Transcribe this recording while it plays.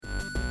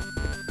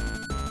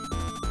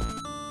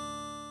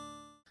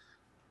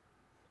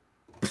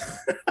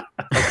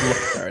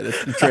All right,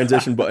 the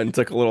transition button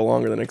took a little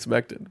longer than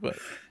expected, but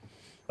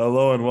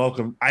Hello and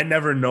welcome. I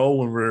never know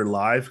when we're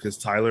live because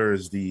Tyler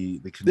is the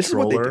this is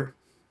what they do. controller.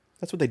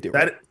 That's what they do.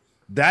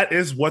 That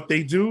is what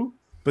they do.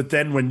 But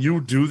then when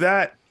you do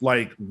that,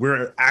 like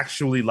we're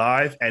actually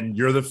live and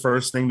you're the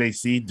first thing they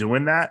see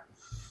doing that.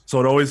 So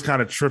it always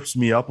kind of trips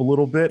me up a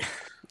little bit.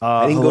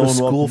 I didn't go to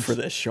school for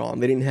this, Sean.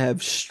 They didn't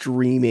have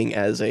streaming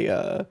as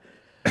a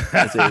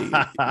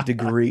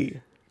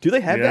degree. Do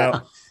they have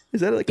that?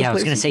 Is that like I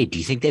was gonna say, do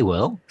you think they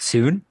will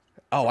soon?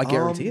 Oh, I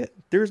guarantee it.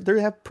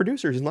 They have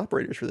producers and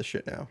operators for this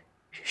shit now.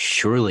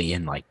 Surely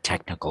in like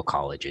technical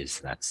colleges,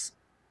 that's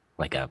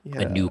like a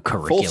new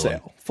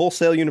curriculum. Full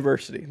Sail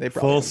University. They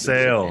probably Full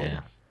Sail.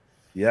 Yeah.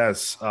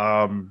 Yes.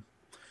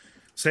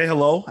 Say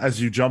hello as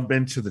you jump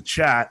into the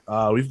chat.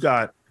 We've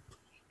got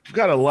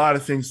a lot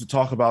of things to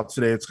talk about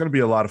today. It's going to be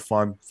a lot of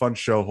fun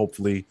show.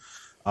 Hopefully,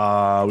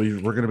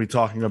 we're going to be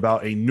talking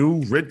about a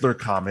new Riddler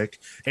comic,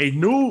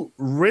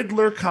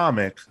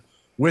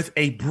 with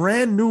a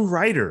brand new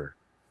writer,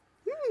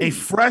 a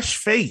fresh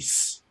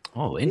face.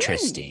 Oh,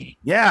 interesting.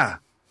 Yeah,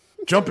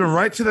 jumping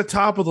right to the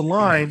top of the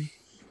line.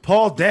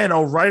 Paul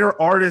Dano,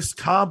 writer, artist,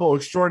 combo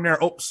extraordinaire.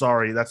 Oh,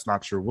 sorry, that's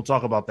not true. We'll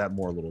talk about that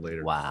more a little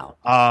later. Wow.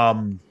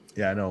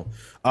 Yeah, I know.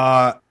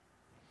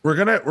 We're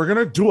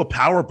gonna do a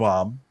power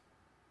bomb,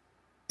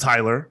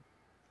 Tyler.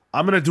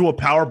 I'm gonna do a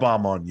power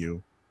bomb on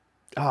you.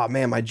 Oh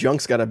man, my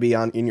junk's got to be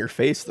in your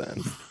face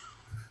then.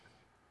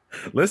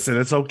 Listen,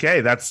 it's okay.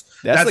 That's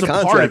the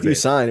contract you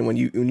sign when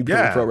you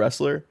become a pro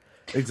wrestler.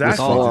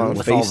 Exactly.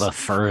 With all the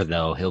fur,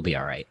 though, he'll be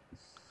all right.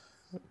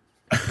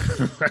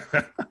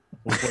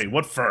 Wait,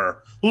 what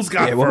fur? Who's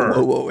got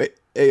fur? Whoa, wait.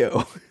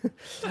 Ayo.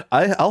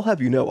 I'll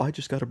have you know, I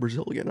just got a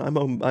Brazilian. I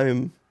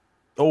am.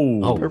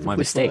 Oh, my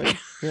mistake. Fine.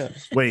 Yeah.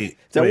 Wait,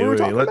 is that what we're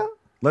talking about?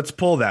 Let's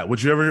pull that.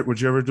 Would you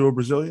ever do a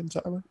Brazilian,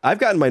 Tyler? I've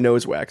gotten my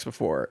nose waxed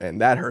before,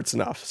 and that hurts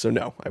enough. So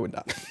no, I would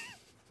not.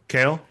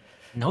 Kale?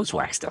 Nose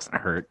wax doesn't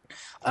hurt.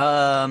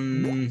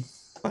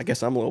 I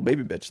guess I'm a little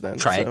baby bitch then.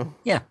 Try it.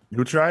 Yeah.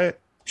 You try it?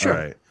 Sure. All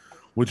right.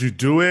 Would you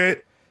do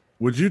it?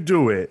 Would you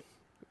do it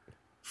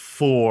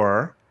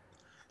for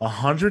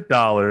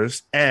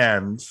 $100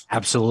 and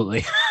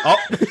absolutely? Oh,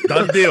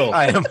 done deal.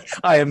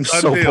 I am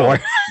so poor.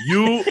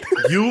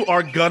 You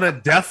are gonna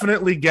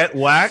definitely get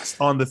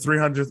waxed on the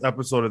 300th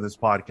episode of this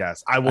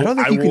podcast. I don't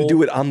think you can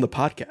do it on the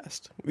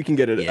podcast. We can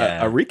get a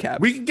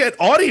recap. We can get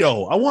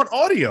audio. I want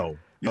audio.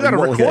 You gotta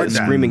record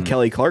that. Screaming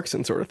Kelly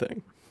Clarkson sort of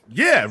thing.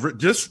 Yeah,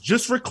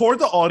 just record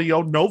the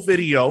audio, no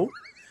video,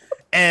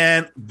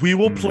 and we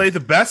will play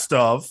the best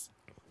of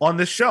on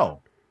this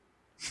show.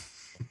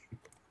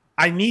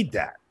 I need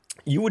that.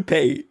 You would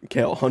pay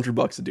Kale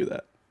 $100 to do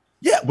that.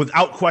 Yeah,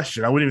 without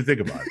question. I wouldn't even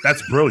think about it.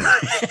 That's brilliant.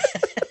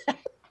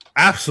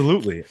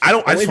 Absolutely. I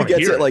just want to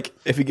hear it.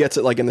 If he gets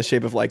it like in the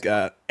shape of like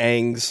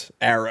Aang's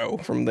arrow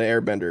from the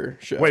Airbender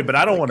show. Wait, but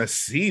I don't want to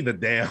see the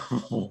damn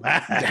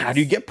wax. How do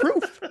you get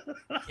proof?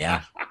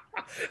 Yeah.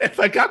 If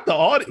I got the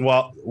audio,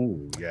 well,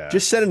 yeah.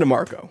 Just send it to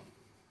Marco.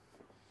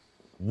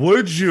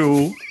 Would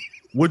you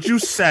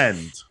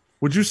send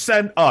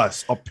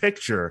us a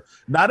picture,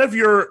 not of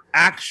your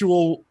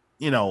actual,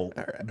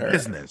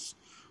 business,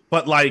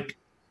 but like,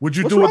 would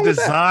you do a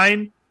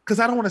design? Because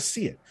I don't want to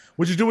see it.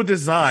 Would you do a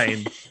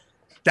design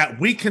that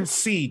we can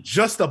see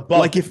just above?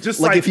 Like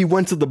if you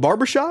went to the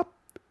barbershop?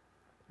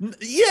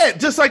 Yeah,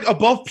 just like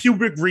above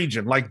pubic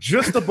region, like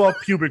just above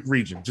pubic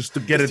region, just to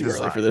get it's a too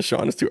design. Early for this,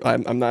 Sean. It's too.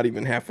 I'm not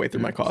even halfway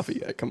through my coffee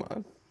yet. Come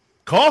on.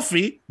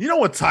 Coffee? You know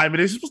what time it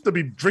is? You're supposed to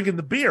be drinking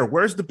the beer.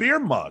 Where's the beer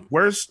mug?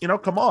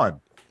 Come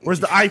on. Where's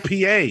the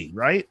IPA,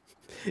 right?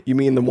 You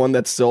mean the one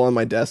that's still on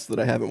my desk that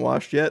I haven't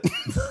washed yet?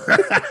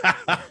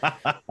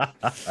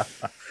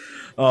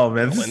 Oh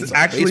man, this is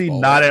actually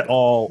not at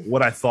all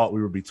what I thought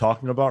we would be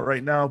talking about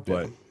right now,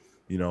 but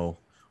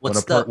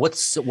what's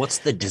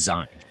the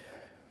design?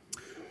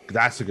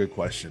 That's a good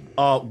question.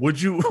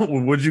 Would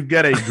you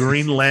get a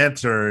Green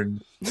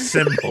Lantern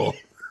symbol?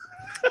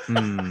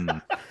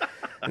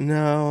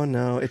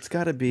 No, it's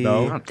got to be.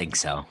 No? I don't think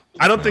so.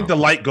 I don't think the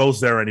light goes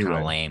there anyway.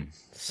 Kind of lame.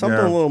 Something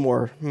a little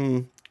more.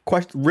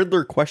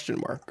 Riddler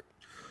question mark.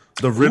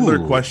 The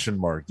Riddler question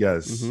mark.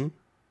 Yes. Mm-hmm.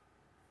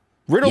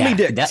 Riddle me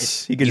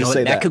dicks. He could just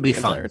say that. That could be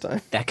fun.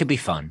 That could be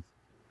fun.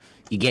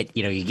 You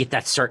get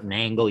that certain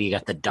angle. You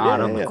got the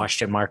dot on the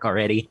question mark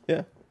already.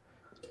 Yeah.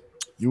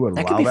 You would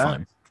allow that? Could be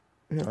fun.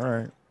 Yeah. All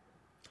right.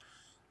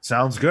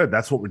 Sounds good.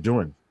 That's what we're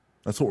doing.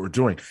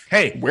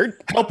 Hey,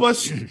 help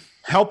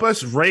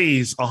us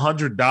raise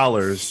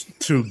 $100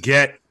 to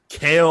get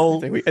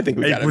Kale. I think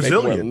we got to make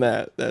more than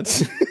that.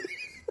 That's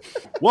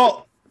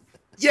well,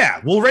 yeah.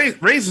 We'll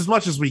raise as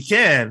much as we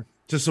can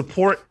to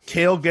support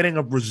Kale getting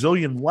a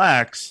Brazilian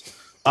wax.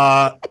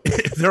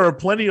 There are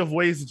plenty of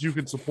ways that you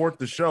can support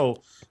the show.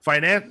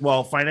 Financially,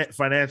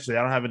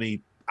 I don't have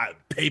any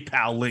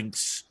PayPal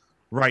links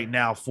right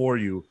now for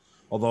you.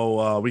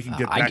 Although we can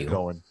get that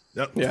going.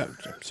 Yep. Yeah,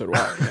 so do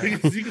I. You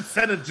can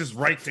send it just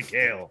right to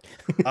Kale.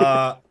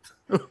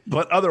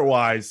 But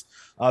otherwise,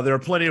 there are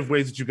plenty of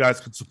ways that you guys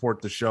can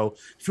support the show.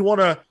 If you want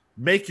to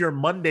make your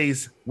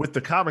Mondays with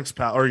the Comics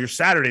Pal, or your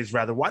Saturdays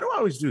rather. Why do I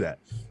always do that?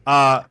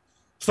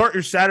 Start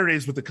your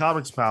Saturdays with the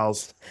Comics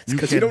Pals.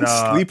 Because you don't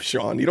sleep,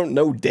 Sean. You don't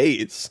know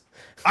days.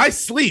 I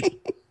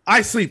sleep.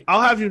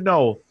 I'll have you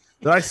know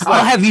that I slept.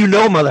 I'll have you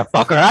know,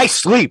 motherfucker. I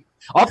sleep.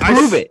 I'll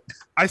prove it.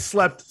 I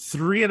slept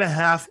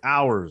 3.5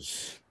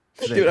 hours.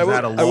 Today, Dude, I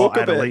woke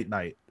up at a late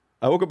night.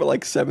 I woke up at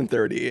like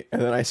 7:30,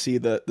 and then I see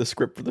the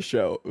script for the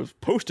show. It was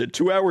posted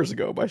 2 hours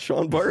ago by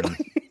Sean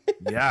Bartley.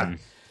 Yeah,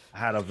 I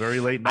had a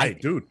very late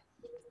night, dude.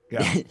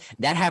 Yeah.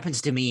 That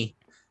happens to me,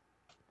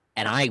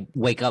 and I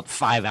wake up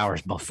 5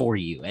 hours before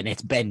you, and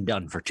it's been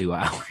done for 2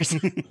 hours.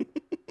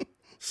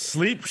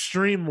 Sleep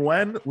stream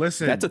when?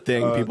 Listen, that's a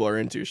thing people are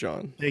into,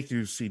 Sean. Thank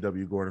you,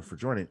 CW Gordon, for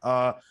joining.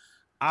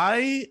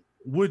 I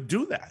would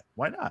do that.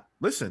 Why not?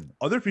 Listen,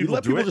 other people you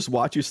let people just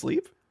watch you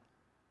sleep.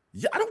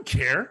 Yeah, I don't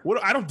care.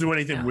 I don't do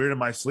anything weird in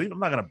my sleep. I'm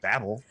not gonna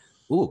babble.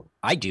 Ooh,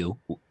 I do.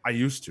 I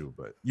used to,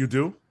 but you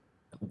do?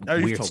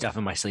 Weird stuff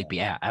in my sleep.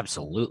 Yeah,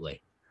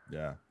 absolutely.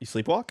 Yeah. You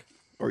sleepwalk,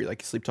 or you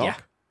like sleep talk? Yeah.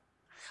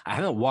 I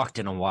haven't walked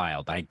in a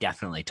while, but I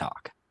definitely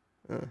talk.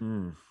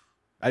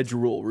 I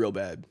drool real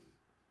bad.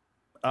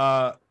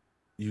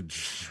 You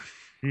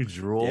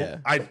drool? Yeah.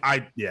 I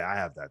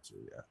have that too.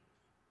 Yeah.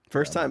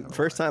 First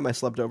time I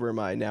slept over in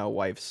my now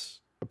wife's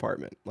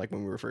apartment, like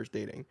when we were first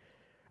dating.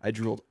 I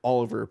drooled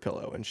all over her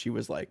pillow, and she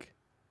was like,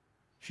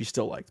 she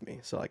still liked me,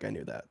 so like I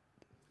knew that.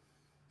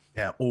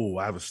 Yeah. Oh,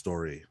 I have a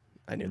story.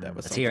 I knew that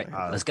was. Let's hear it.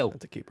 Let's go.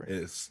 To keep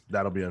her.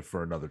 That'll be it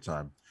for another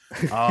time.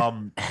 If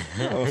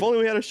only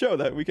we had a show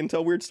that we can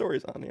tell weird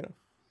stories on, you know.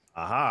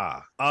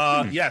 Aha.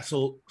 Yeah.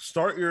 So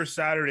start your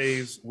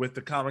Saturdays with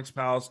the Comics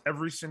Pals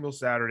every single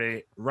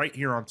Saturday, right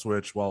here on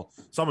Twitch. Well,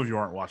 some of you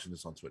aren't watching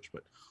this on Twitch,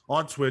 but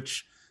on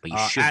Twitch. But you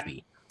should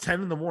be.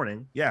 10 in the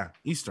morning. Yeah,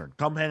 Eastern.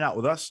 Come hang out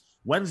with us.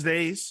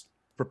 Wednesdays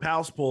for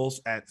Pals Pulls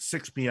at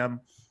 6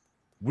 p.m.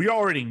 We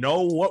already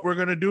know what we're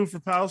going to do for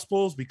Pals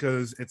Pulls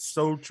because it's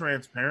so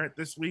transparent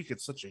this week.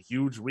 It's such a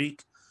huge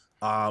week.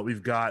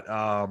 We've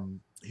got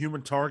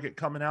Human Target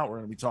coming out. We're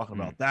going to be talking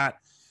about that.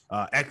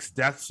 X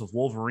Deaths of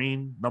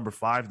Wolverine, number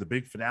 5, the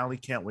big finale.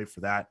 Can't wait for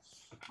that.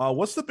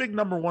 What's the big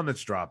number 1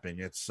 that's dropping?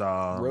 It's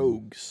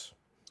Rogues.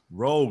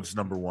 Rogues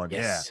number 1.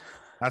 Yes. Yeah.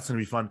 That's gonna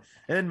be fun,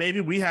 and then maybe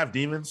We Have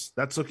Demons.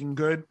 That's looking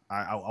good.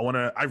 I want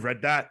to. I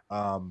read that.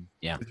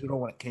 Yeah. You know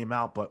when it came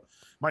out, but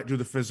might do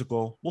the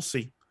physical. We'll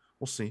see.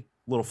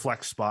 Little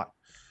flex spot.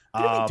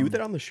 Did we do that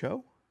on the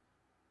show?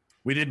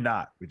 We did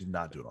not. We did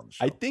not do it on the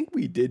show. I think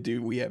we did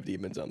do We Have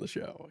Demons on the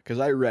show because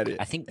I read it.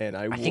 I think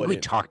we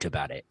talked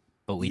about it,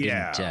 but we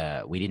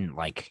didn't. We didn't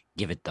like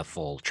give it the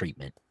full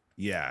treatment.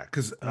 Yeah,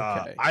 because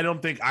I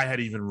don't think I had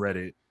even read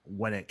it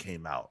when it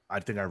came out. I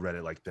think I read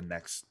it like the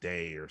next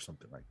day or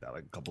something like that,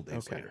 like a couple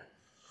days later.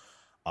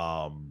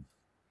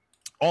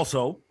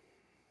 Also,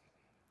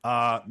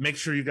 make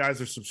sure you guys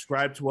are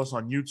subscribed to us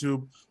on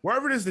YouTube.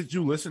 Wherever it is that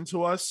you listen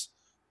to us,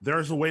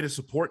 there's a way to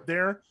support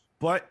there.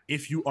 But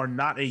if you are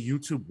not a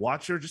YouTube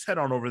watcher, just head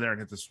on over there and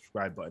hit the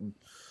subscribe button.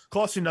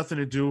 Costs you nothing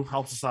to do,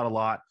 helps us out a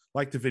lot.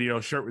 Like the video,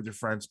 share it with your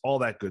friends, all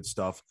that good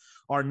stuff.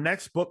 Our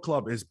next book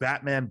club is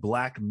Batman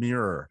Black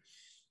Mirror.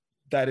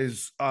 That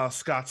is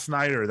Scott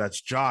Snyder.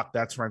 That's Jock.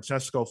 That's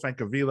Francesco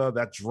Francavilla.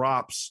 That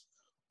drops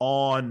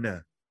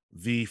on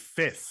the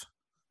 5th.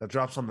 That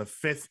drops on the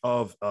 5th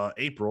of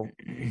April.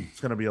 It's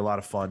going to be a lot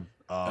of fun.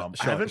 I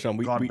haven't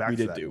gone back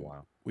to that in a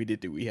while. We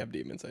did do We Have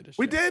Demons.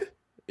 We did?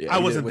 Yeah, I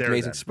wasn't there.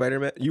 Amazing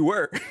Spider-Man. You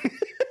were.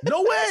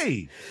 No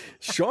way.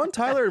 Sean,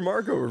 Tyler, and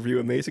Marco review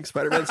Amazing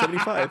Spider-Man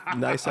 75.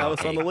 Nice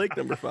House on the Lake,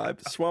 number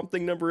 5. Swamp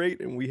Thing, number 8.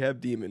 And We Have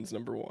Demons,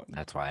 number 1.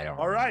 That's why I don't.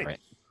 All right. It.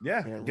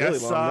 Yeah. Man, really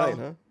long night,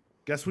 huh?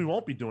 Guess we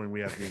won't be doing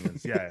We Have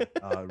Demons. Yeah, it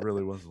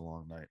really was a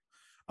long night.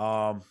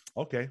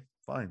 Okay,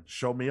 fine.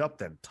 Show me up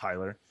then,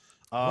 Tyler.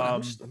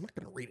 I'm not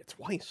gonna read it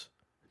twice.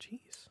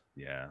 Jeez.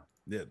 Yeah.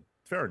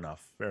 Fair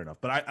enough.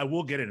 But I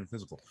will get it in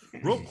physical.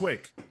 Real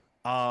quick,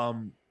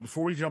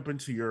 before we jump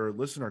into your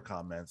listener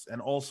comments,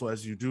 and also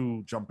as you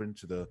do jump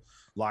into the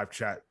live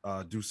chat,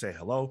 do say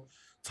hello.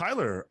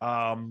 Tyler,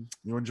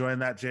 you enjoying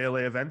that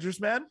JLA Avengers,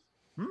 man?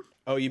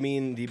 Oh, you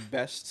mean the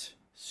best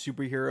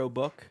superhero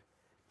book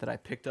that I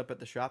picked up at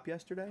the shop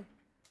yesterday?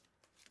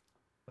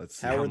 Let's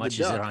see. How much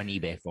is it on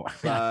eBay for?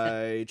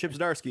 By Chip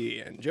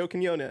Zdarsky and Joe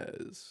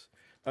Quinones.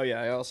 Oh yeah,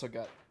 I also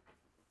got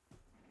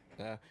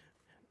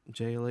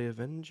JLA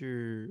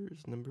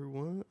Avengers number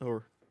 1,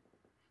 or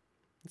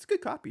it's a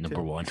good copy.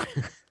 Number 1.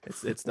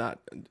 It's not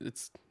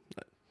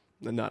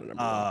a number 1.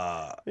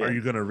 Are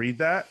you gonna read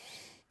that?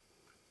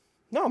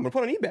 No, I'm gonna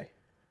put it on eBay.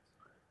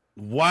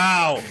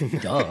 Wow.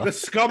 The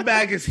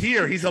scumbag is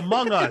here. He's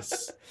among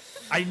us.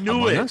 I knew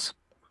Among it. Us?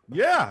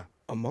 Yeah.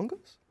 Among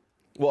Us?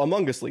 Well,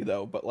 Among Us League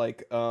though, but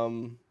like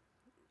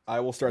I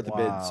will start the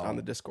bids on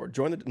the Discord.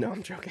 No,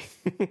 I'm joking.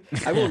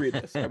 I will read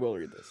this.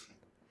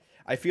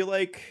 I feel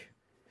like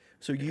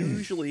so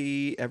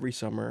usually every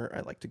summer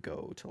I like to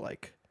go to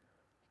like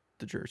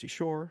the Jersey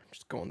Shore,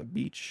 just go on the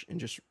beach and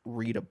just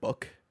read a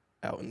book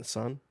out in the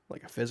sun,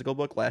 like a physical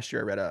book. Last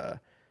year I read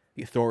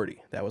The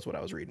Authority. That was what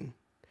I was reading.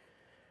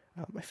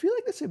 I feel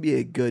like this would be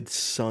a good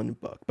sun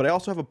book, but I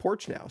also have a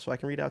porch now, so I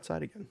can read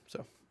outside again.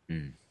 So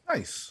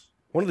Nice.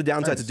 One of the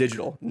downsides Nice. of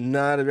digital,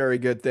 not a very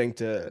good thing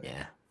to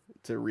Yeah.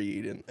 to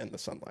read in the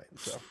sunlight.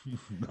 So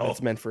No.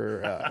 it's meant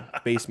for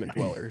basement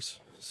dwellers.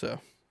 So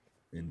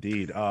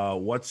Indeed.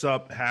 What's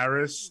up,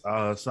 Harris?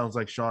 Sounds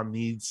like Sean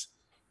needs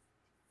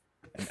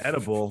an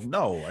edible.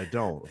 No, I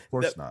don't. Of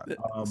course not.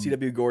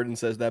 CW Gordon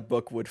says that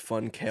book would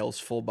fund Kale's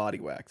full body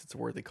wax. It's a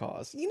worthy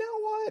cause. You know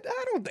what?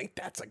 I don't think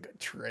that's a good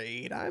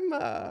trade. I'm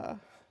not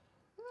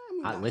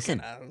listen.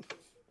 gonna-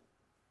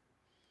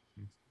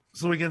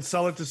 So we can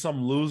sell it to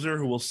some loser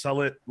who will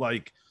sell it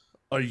like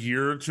a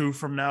year or two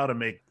from now to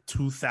make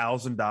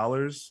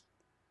 $2,000.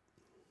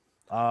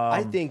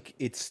 I think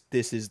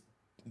this is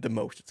the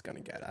most it's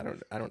gonna get.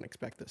 I don't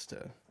expect this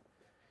to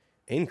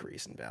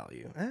increase in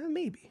value.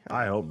 Maybe.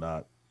 I hope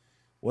not.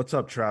 What's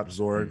up, Trap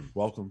Zord?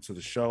 Welcome to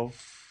the show.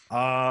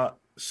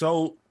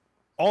 So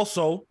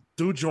also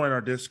do join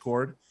our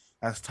Discord,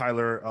 as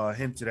Tyler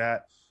hinted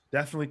at.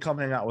 Definitely come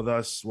hang out with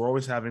us. We're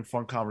always having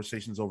fun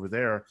conversations over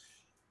there.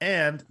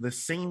 And the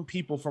same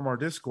people from our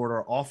Discord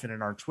are often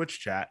in our Twitch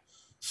chat.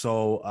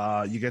 So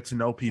you get to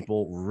know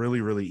people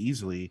really, really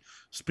easily.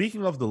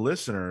 Speaking of the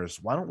listeners,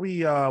 why don't we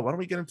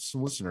get into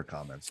some listener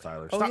comments,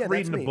 Tyler? Stop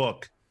reading the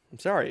book. I'm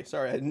sorry.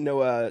 I didn't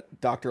know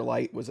Dr.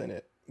 Light was in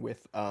it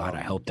with God,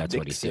 I hope that's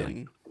what he's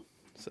doing.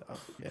 So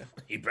yeah.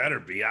 He better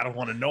be. I don't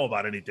want to know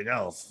about anything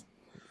else.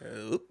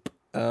 Nope.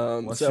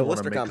 Unless So you wanna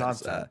listener make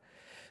comments. content.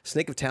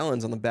 Snake of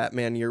Talons on the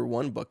Batman Year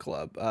One book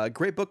club.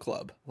 Great book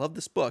club. Love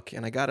this book,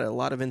 and I got a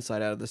lot of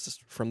insight out of this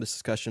from this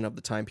discussion of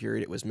the time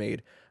period it was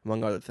made,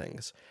 among other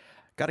things.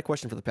 Got a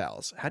question for the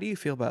pals. How do you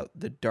feel about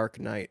The Dark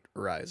Knight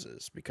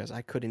Rises? Because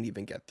I couldn't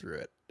even get through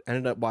it.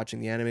 Ended up watching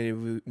the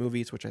animated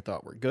movies, which I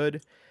thought were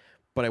good,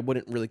 but I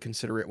wouldn't really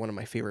consider it one of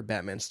my favorite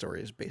Batman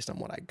stories based on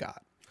what I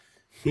got.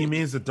 He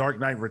means The Dark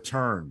Knight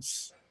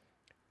Returns.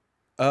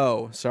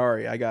 Oh,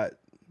 sorry. I got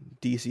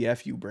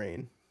DCFU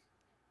brain.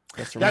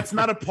 That's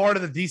not a part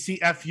of the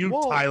DCFU,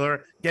 Whoa.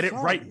 Tyler. Get it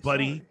Sorry, right,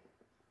 buddy. sorry.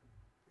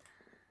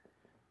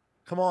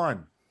 Come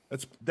on.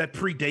 That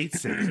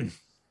predates it.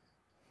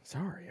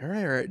 Sorry. All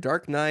right.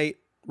 Dark Knight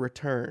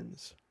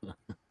Returns.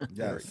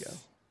 There we go.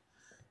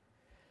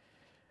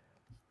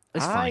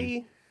 It's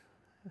fine.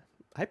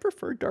 I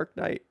prefer Dark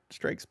Knight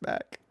Strikes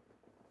Back.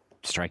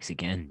 Strikes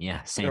Again.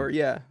 Yeah, same. Or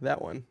yeah,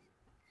 that one.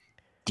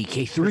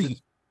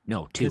 DK3.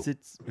 No, 2. Is it?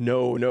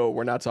 No,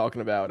 we're not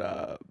talking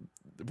about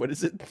what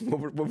is it?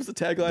 What was the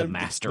tagline? The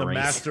Master The Race.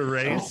 Master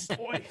Race. Oh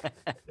boy.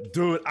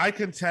 Dude, I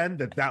contend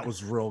that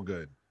was real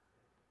good.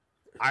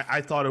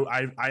 I thought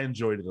I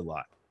enjoyed it a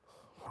lot.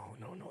 Oh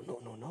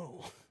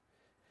no.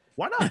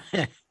 Why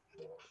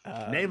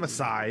not? Name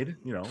aside,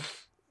 you know.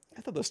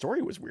 I thought the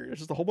story was weird. It's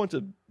just a whole bunch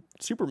of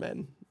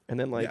Supermen, and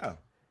then like Yeah.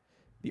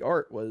 the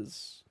art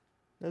was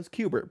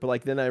Kubert, but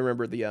like then I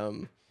remember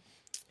the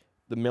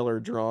Miller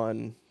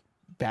drawn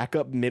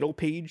backup middle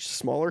page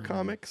smaller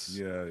comics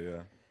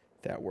Yeah.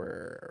 that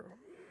were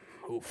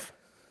oof.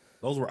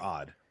 Those were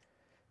odd.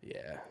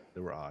 Yeah.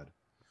 They were odd.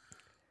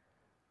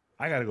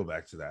 I got to go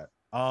back to that.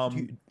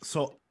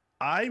 So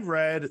I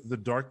read The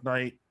Dark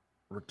Knight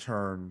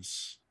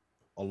Returns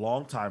a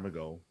long time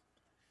ago,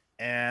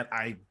 and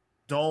I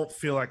don't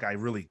feel like I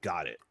really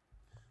got it.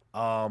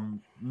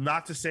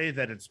 Not to say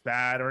that it's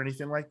bad or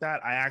anything like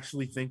that. I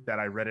actually think that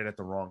I read it at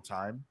the wrong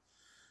time.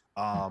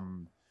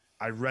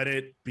 I read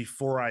it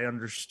before I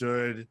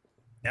understood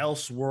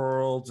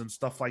Elseworlds and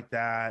stuff like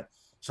that.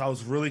 So I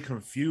was really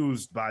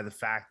confused by the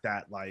fact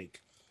that like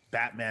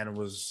Batman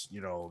was,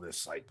 you know,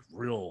 this like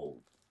real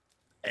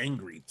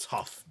angry,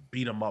 tough,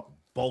 beat 'em up,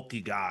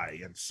 bulky guy,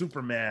 and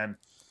Superman,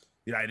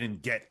 you know, I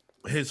didn't get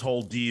his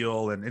whole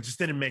deal, and it just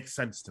didn't make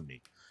sense to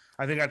me.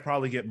 I think I'd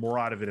probably get more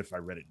out of it if I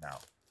read it now.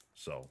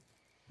 So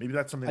maybe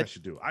that's something I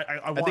should do.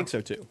 I think so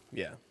too.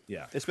 Yeah.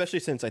 Yeah. Especially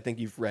since I think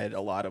you've read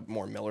a lot of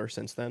more Miller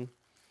since then.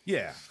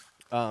 Yeah.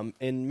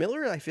 And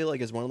Miller, I feel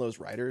like, is one of those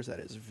writers that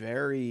is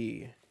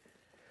very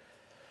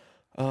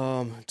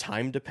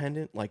time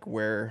dependent, like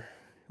where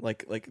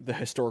like the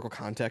historical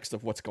context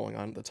of what's going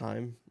on at the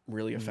time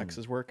really affects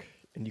his work,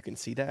 and you can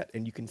see that,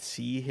 and you can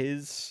see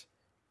his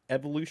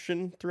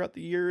evolution throughout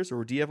the years,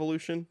 or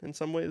de-evolution in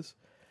some ways.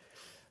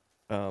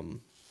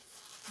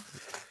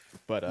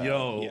 But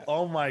yeah.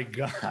 Oh my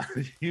God.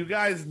 You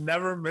guys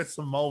never miss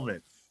a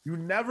moment. You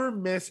never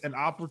miss an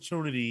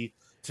opportunity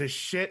to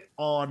shit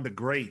on the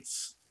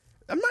greats.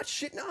 I'm not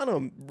shitting on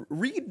him.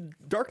 Read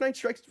Dark Knight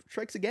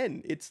Strikes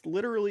Again. It's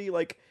literally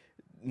like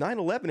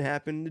 9/11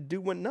 happened, the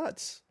dude went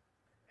nuts.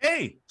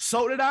 Hey,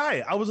 so did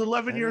I. I was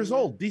 11 years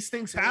old. These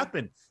things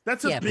happen.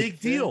 That's a big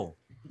deal.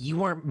 You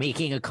weren't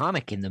making a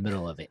comic in the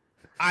middle of it.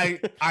 I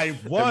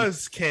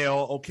was,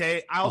 Kale.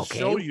 Okay, I'll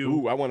show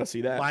you. Ooh, I want to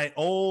see that. My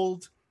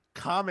old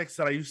comics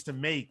that I used to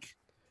make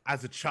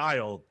as a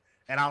child,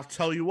 and I'll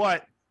tell you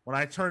what. When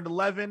I turned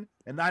 11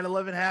 and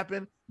 9/11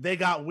 happened, they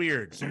got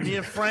weird. So me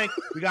and Frank,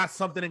 we got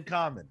something in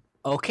common.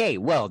 Okay,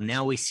 well,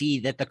 now we see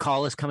that the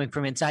call is coming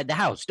from inside the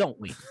house, don't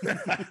we?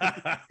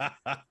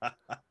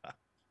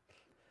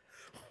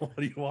 What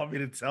do you want me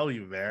to tell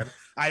you, man?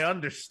 I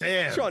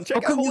understand. Sean, How check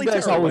out come you Holy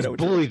guys Terror. always Why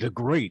don't you? bully the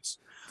greats?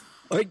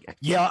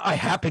 I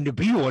happen to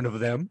be one of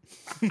them.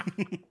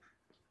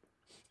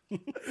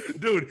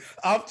 Dude,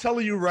 I'm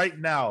telling you right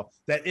now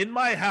that in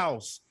my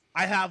house,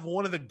 I have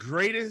one of the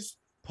greatest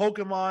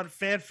Pokemon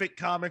fanfic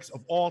comics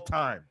of all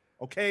time.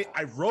 Okay?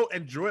 I wrote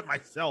and drew it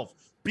myself.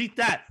 Beat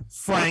that,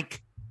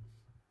 Frank.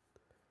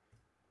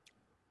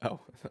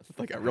 Oh,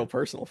 that got real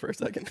personal for a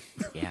second.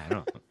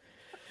 Yeah,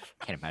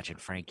 can't imagine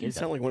Frank You is.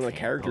 sound like one of the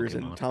characters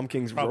in Tom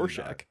King's Probably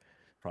Rorschach.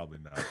 Probably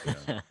not.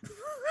 Yeah.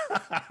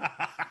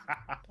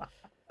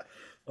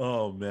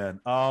 Oh man.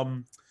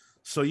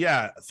 So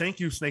yeah, thank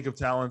you, Snake of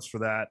Talents, for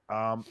that.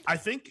 I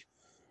think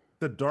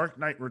The Dark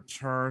Knight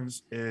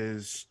Returns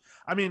is.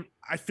 I mean,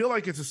 I feel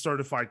like it's a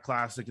certified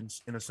classic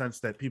in a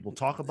sense that people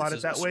talk about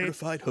it that way.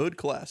 Certified hood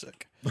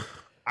classic.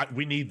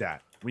 We need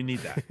that. We need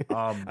that.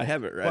 I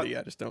have it ready.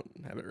 I just don't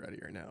have it ready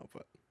right now.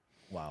 But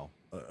wow,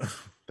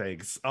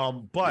 thanks.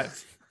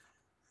 But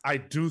I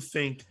do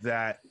think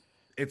that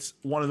it's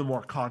one of the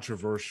more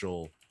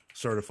controversial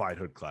certified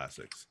hood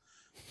classics.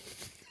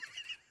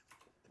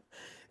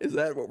 Is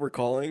that what we're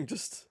calling?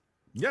 Just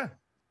yeah.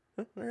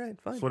 all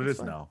right, fine. That's what it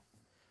is now.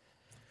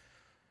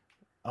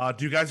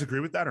 Do you guys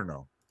agree with that or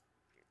no?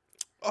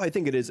 Oh, I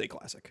think it is a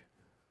classic.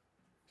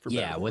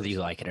 Yeah, whether you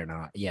like it or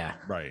not. Yeah,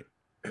 right.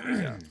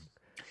 Yeah.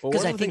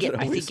 Because I think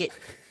it.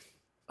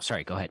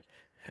 Sorry, go ahead.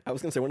 I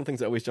was gonna say one of the things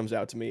that always jumps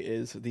out to me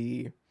is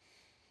the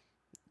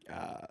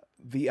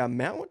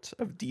amount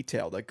of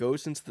detail that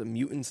goes into the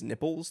mutants'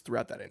 nipples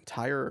throughout that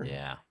entire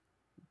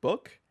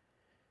book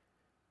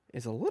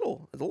is a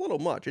little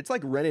much. It's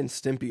like Ren and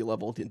Stimpy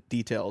level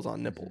details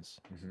on nipples.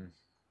 Mm-hmm.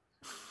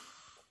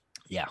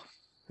 Yeah,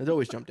 it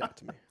always jumped out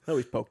to me. It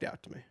always poked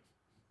out to me.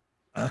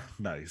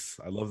 Nice.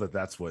 I love that.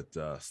 That's what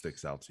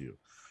sticks out to you.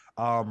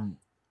 All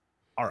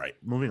right,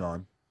 moving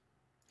on.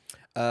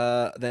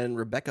 Then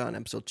Rebecca on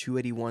episode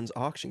 281's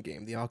auction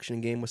game. The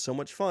auction game was so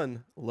much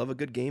fun. Love a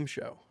good game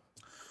show.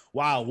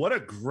 Wow, what a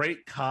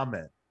great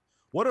comment.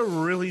 What a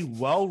really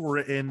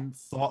well-written,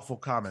 thoughtful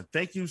comment.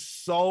 Thank you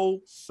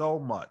so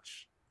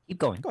much. Keep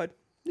going. Go ahead.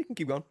 You can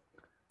keep going.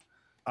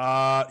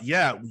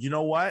 Yeah, you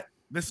know what?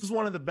 This is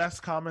one of the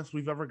best comments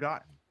we've ever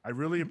gotten. I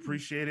really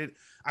appreciate it.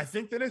 I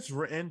think that it's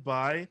written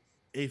by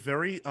a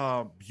very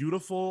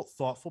beautiful,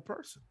 thoughtful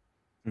person.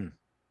 Yeah.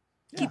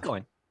 Keep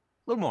going.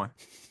 A little more.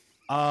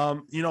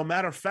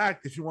 Matter of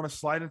fact, if you want to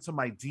slide into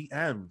my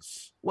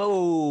DMs.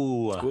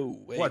 Whoa.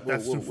 Wait,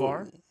 that's too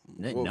far?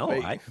 No,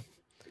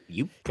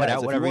 you put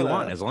out whatever you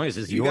want as long as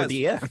it's your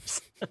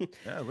DMs.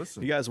 Yeah,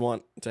 listen. If you guys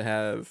want to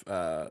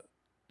have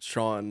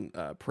Sean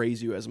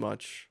praise you as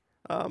much,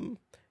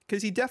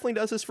 because he definitely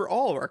does this for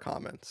all of our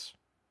comments.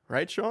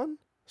 Right, Sean?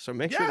 So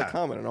make sure to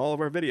comment on all of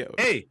our videos.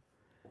 Hey,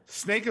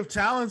 Snake of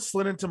Talents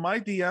slid into my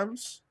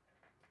DMs.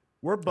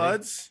 We're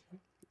buds.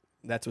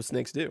 That's what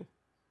snakes do.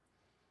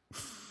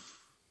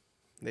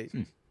 They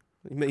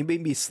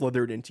maybe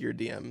slithered into your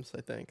DMs.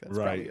 I think that's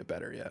probably a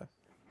better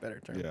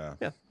term.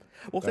 Yeah.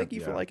 Well, thank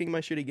you for liking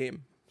my shitty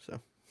game. So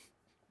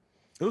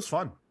it was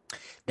fun.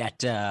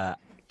 That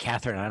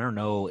Catherine, I don't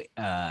know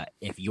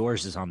if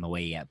yours is on the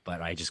way yet,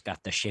 but I just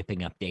got the shipping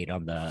update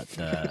on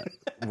the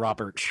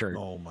Robert shirt.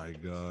 Oh my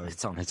god,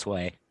 it's on its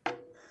way.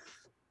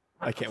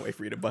 I can't wait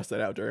for you to bust that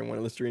out during one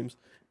of the streams.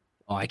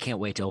 Oh, I can't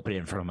wait to open it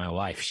in front of my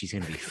wife. She's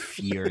gonna be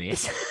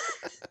furious.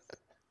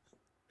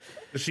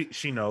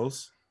 She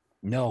knows.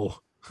 No,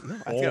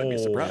 I think I'd be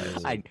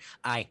surprised.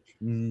 I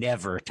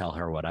never tell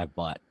her what I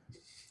bought.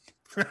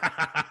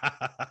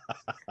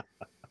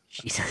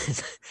 She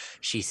says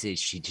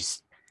she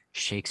just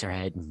shakes her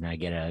head, and I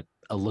get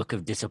a look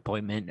of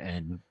disappointment,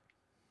 and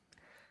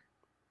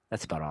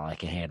that's about all I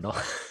can handle.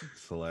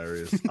 It's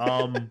hilarious.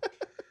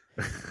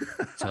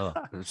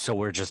 So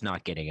we're just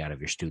not getting out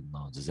of your student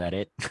loans. Is that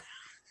it?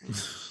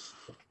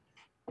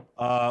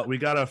 We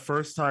got a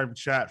first time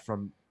chat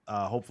from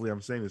hopefully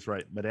I'm saying this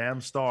right,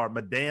 Madame Star.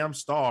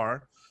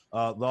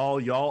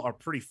 Y'all are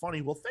pretty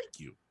funny. Well, thank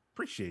you.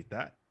 Appreciate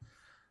that.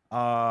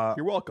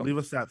 You're welcome. Leave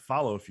us that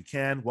follow if you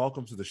can.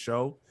 Welcome to the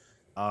show.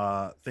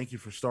 Thank you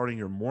for starting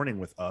your morning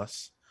with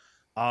us.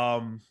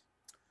 So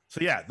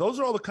yeah, those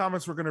are all the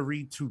comments we're going to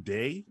read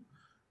today.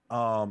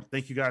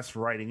 Thank you guys for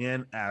writing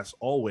in as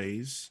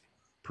always.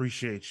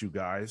 Appreciate you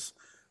guys.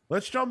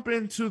 Let's jump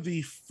into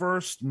the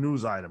first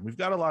news item. We've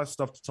got a lot of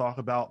stuff to talk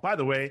about. By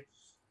the way,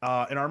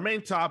 in our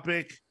main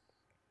topic,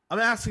 I'm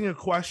asking a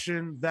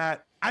question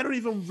that I don't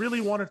even really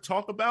want to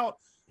talk about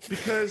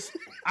because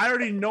I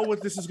already know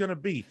what this is going to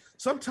be.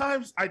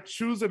 Sometimes I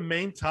choose a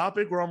main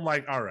topic where I'm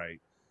like, all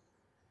right,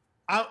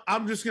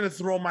 I'm just going to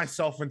throw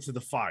myself into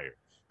the fire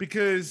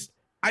because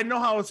I know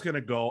how it's going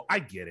to go. I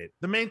get it.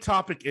 The main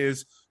topic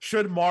is,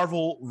 should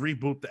Marvel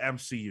reboot the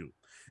MCU?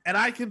 And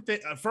I can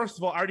think, first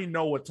of all, I already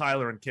know what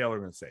Tyler and Kale are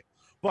going to say,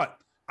 but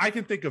I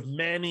can think of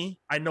Manny.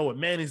 I know what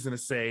Manny's going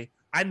to say.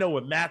 I know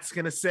what Matt's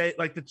going to say.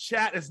 Like, the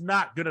chat is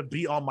not going to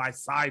be on my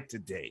side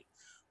today,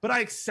 but I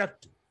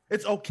accept it.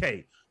 It's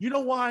okay. You know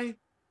why?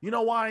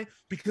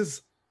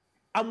 Because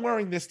I'm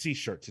wearing this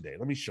t-shirt today.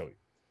 Let me show you.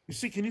 You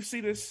see, can you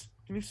see this?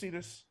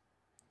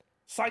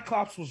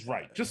 Cyclops was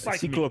right. Just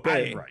like me. Cyclope.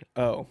 I'm right.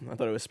 Oh, I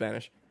thought it was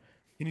Spanish.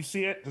 Can you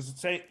see it? Does it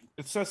say?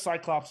 It says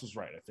Cyclops was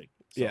right, I think.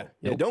 So, Yeah.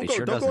 Nope, Don't go.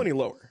 sure Don't go doesn't. any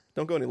lower.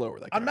 Don't go any lower.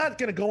 I'm not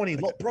going to go any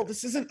low. Bro,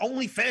 this isn't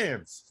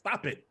OnlyFans.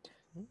 Stop it.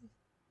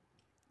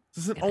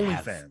 This isn't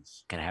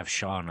OnlyFans. Gonna have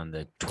Sean on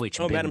the Twitch.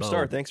 Oh, Madam Bimbo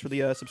Star, thanks for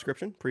the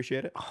subscription.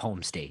 Appreciate it.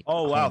 home state.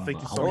 Oh, wow. Home-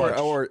 Thank you so home-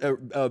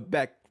 much. Or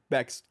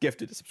Beck's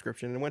gifted a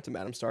subscription and went to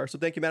Madam Star. So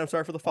thank you, Madam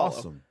Star, for the follow.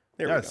 Awesome.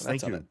 There we go. Yes, That's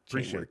thank how you. that chain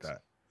Appreciate works.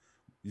 that.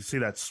 You see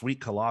that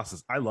sweet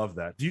Colossus? I love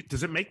that.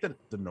 Does it make the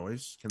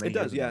noise? Can they It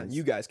hear does, the yeah. noise?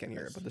 You guys can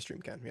hear it, but the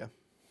stream can, yeah.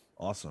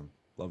 Awesome.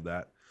 Love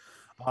that.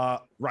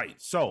 Right.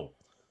 So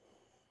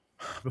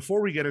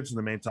before we get into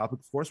the main topic,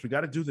 of course, we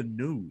got to do the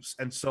news.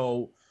 And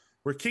so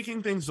we're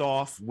kicking things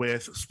off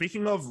with,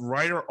 speaking of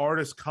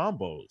writer-artist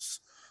combos,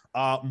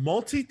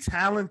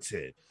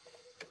 multi-talented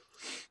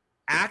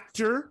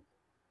actor,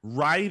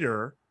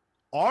 writer,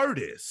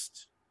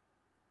 artist,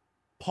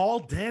 Paul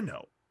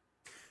Dano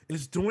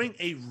is doing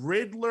a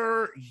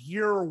Riddler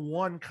Year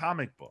One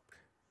comic book,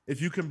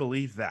 if you can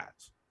believe that.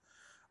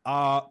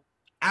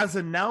 As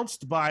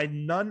announced by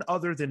none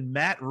other than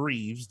Matt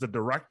Reeves, the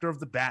director of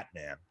the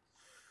Batman,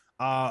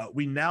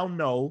 we now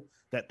know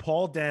that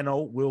Paul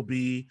Dano will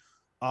be,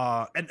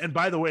 and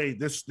by the way,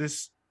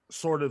 this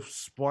sort of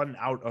spun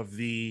out of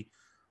the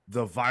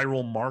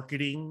viral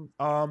marketing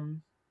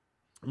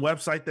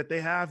website that they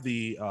have,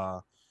 the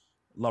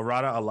La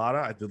Rada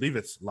Alada, I believe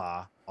it's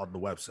La on the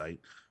website,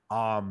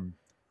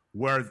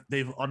 where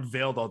they've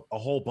unveiled a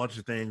whole bunch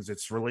of things.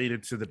 It's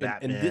related to the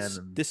Batman.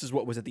 And this is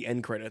what was at the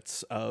end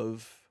credits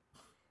of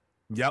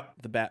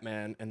the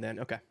Batman, and then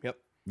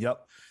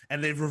Yep.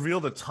 And they've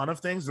revealed a ton of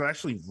things. They're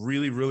actually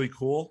really, really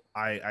cool.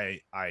 I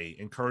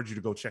encourage you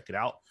to go check it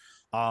out.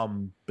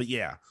 But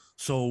yeah,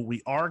 so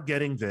we are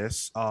getting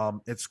this.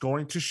 It's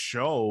going to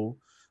show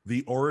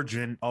the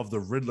origin of the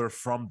Riddler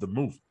from the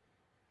movie.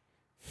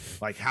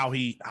 Like how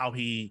he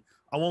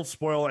I won't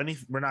spoil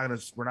anything. We're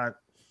not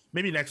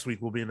maybe next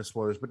week we'll be in the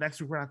spoilers, but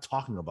next week we're not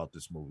talking about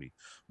this movie.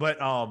 But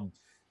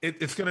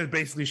it's gonna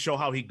basically show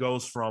how he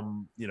goes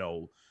from,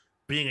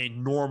 being a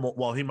normal,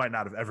 well, he might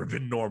not have ever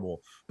been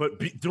normal, but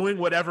doing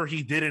whatever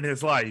he did in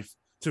his life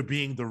to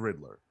being the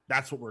Riddler.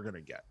 That's what we're going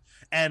to get.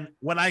 And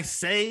when I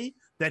say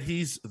that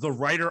he's the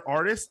writer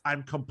artist,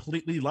 I'm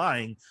completely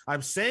lying.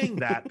 I'm saying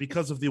that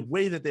because of the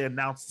way that they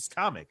announced this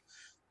comic.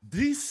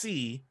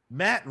 DC,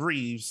 Matt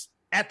Reeves,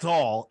 et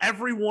al.,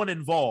 everyone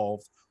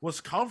involved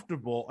was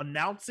comfortable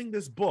announcing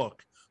this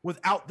book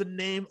without the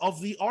name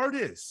of the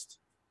artist.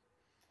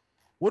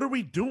 What are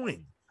we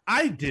doing?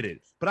 I did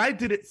it, but I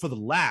did it for the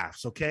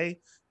laughs, okay?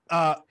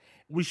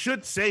 We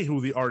should say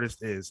who the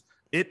artist is.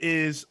 It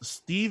is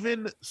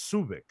Steven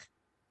Subic,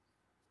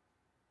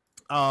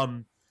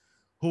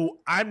 who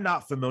I'm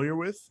not familiar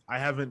with. I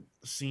haven't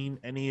seen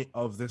any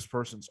of this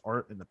person's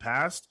art in the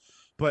past,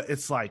 but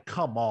it's like,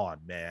 come on,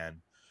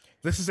 man.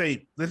 This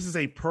is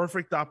a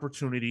perfect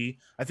opportunity.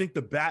 I think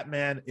the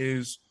Batman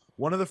is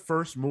one of the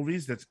first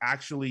movies that's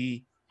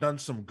actually done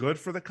some good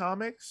for the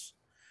comics.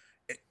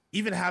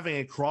 Even having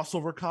a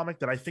crossover comic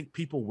that I think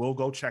people will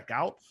go check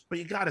out, but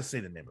you got to say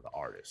the name of the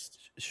artist.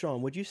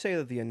 Sean, would you say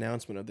that the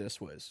announcement of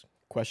this was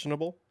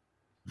questionable?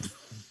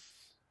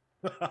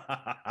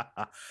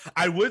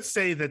 I would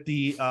say that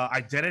the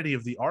identity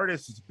of the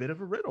artist is a bit of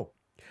a riddle.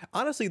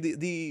 Honestly,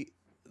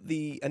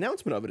 the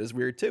announcement of it is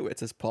weird too. It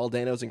says Paul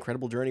Dano's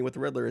incredible journey with the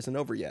Riddler isn't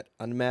over yet.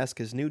 Unmask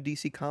his new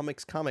DC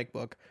Comics comic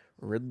book,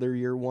 Riddler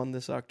Year One,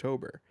 this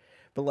October.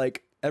 But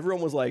like,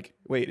 everyone was like,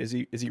 wait, is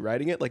he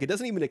writing it? Like, it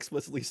doesn't even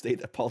explicitly state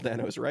that Paul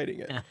Dano is writing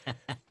it.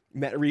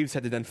 Matt Reeves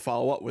had to then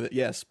follow up with it.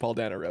 Yes, Paul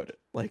Dano wrote it.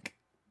 Like,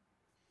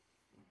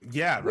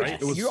 yeah,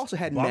 right. It was you also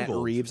had bungled.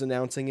 Matt Reeves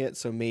announcing it,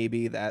 so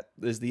maybe that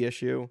is the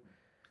issue.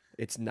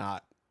 It's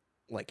not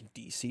like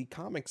DC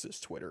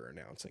Comics' Twitter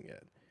announcing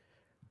it.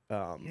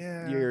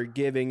 You're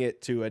giving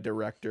it to a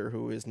director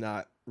who is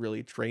not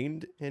really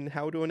trained in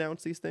how to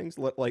announce these things,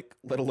 let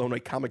alone a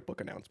comic book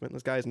announcement.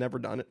 This guy has never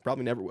done it,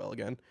 probably never will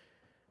again.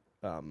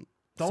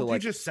 Don't you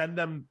just send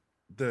them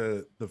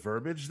the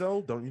verbiage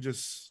though? Don't you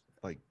just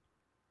like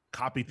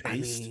copy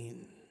paste? I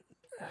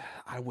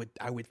mean,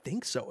 I would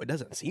think so. It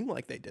doesn't seem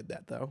like they did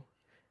that though.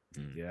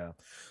 Yeah.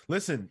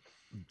 Listen,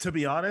 to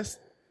be honest,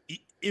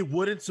 it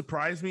wouldn't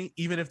surprise me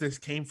even if this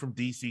came from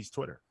DC's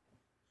Twitter.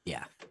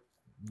 Yeah.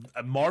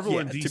 Marvel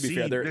and DC. To be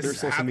fair, their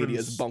social media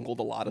has bungled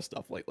a lot of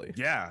stuff lately.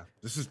 Yeah.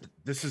 This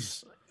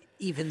is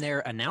even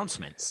their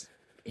announcements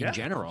in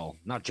general,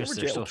 not just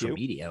their social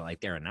media, like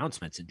their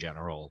announcements in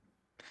general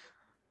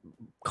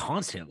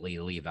constantly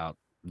leave out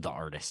the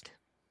artist.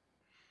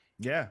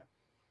 Yeah.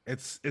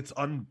 It's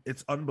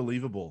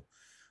unbelievable.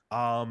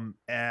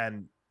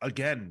 And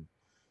again,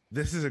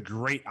 this is a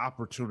great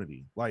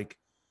opportunity. Like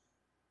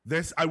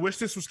this, I wish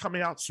this was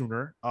coming out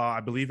sooner.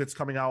 I believe it's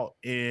coming out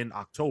in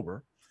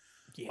October.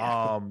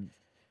 Yeah.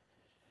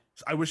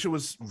 I wish it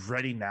was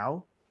ready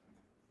now,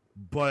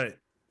 but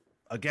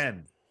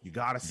again, you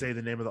got to say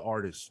the name of the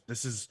artist.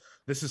 This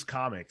is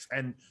comics.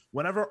 And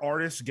whenever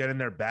artists get in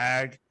their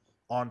bag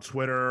on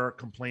Twitter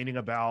complaining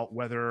about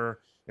whether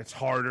it's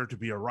harder to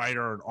be a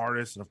writer or an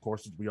artist, and of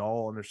course, we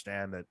all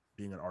understand that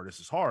being an artist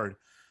is hard.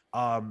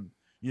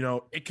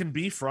 It can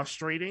be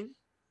frustrating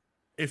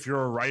if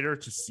you're a writer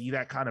to see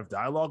that kind of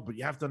dialogue, but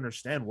you have to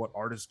understand what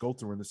artists go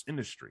through in this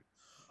industry.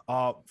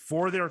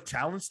 For their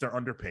talents, they're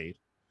underpaid.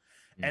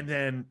 And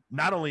then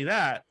not only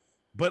that,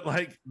 but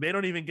like they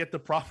don't even get the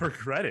proper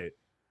credit.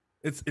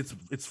 It's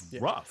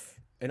rough.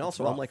 And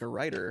also, unlike a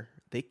writer,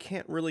 they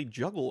can't really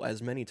juggle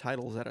as many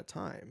titles at a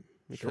time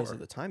because of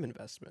the time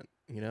investment,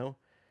 and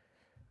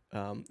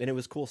it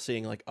was cool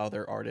seeing like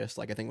other artists,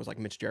 like I think it was like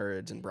Mitch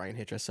Gerrits and Brian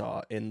Hitch I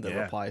saw in the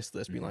replies to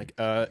this being like,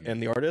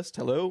 and the artist,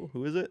 hello,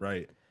 who is it?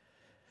 Right.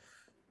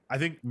 I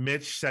think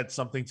Mitch said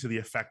something to the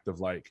effect of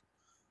like,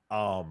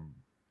 I'm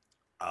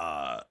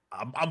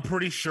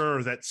pretty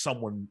sure that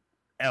someone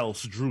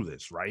else drew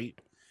this, right?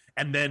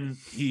 And then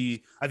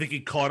I think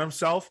he caught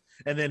himself,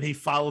 and then he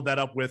followed that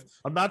up with,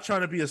 I'm not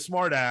trying to be a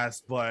smart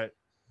ass, but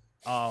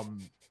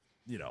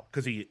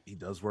because he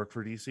does work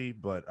for DC,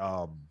 but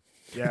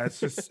it's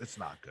just it's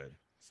not good.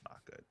 It's not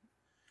good.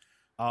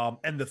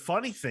 And the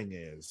funny thing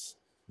is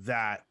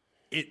that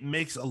it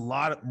makes a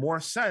lot more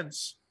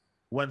sense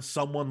when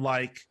someone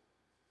like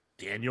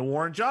Daniel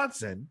Warren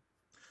Johnson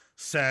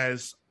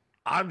says,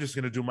 I'm just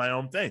going to do my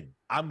own thing.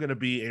 I'm going to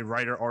be a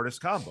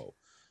writer-artist combo.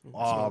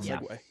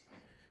 Segue.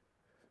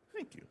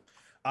 Thank you.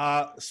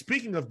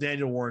 Speaking of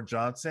Daniel Warren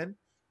Johnson,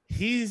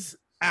 he's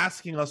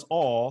asking us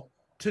all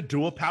to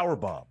do a power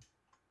bomb.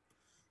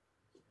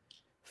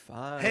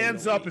 Finally.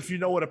 Hands up if you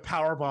know what a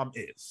power bomb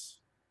is.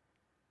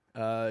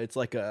 It's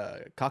like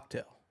a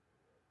cocktail.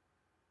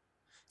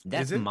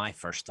 That's my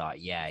first thought.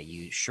 Yeah,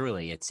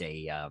 surely it's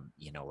a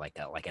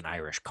like an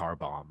Irish car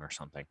bomb or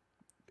something.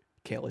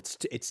 Kale,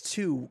 it's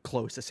too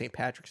close to St.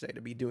 Patrick's Day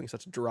to be doing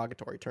such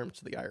derogatory terms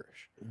to the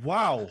Irish.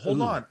 Wow,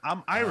 hold on.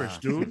 I'm Irish,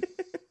 dude.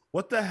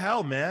 What the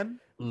hell, man?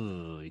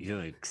 Ooh,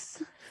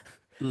 yikes.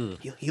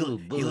 He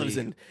lives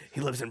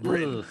in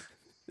Britain.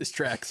 This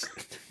tracks.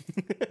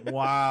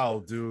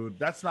 Wow, dude.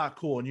 That's not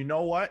cool. And you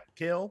know what,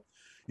 Kale?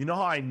 You know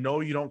how I know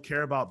you don't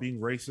care about being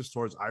racist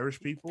towards Irish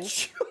people?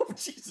 Oh,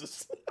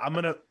 Jesus. I'm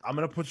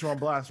gonna put you on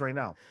blast right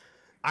now.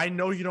 I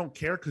know you don't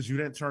care because you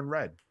didn't turn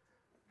red.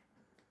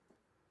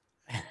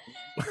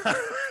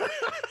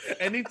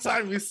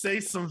 Anytime you say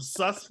some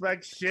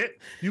suspect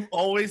shit, you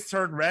always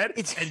turn red,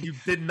 and you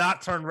did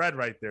not turn red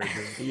right there,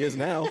 dude. He is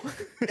now.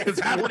 It's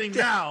happening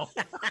now.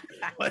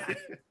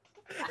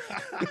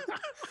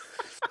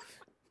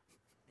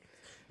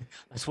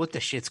 That's what the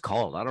shit's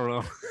called. I don't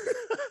know.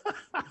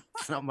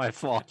 It's not my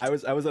fault. I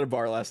was at a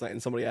bar last night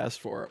and somebody asked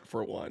for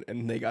one,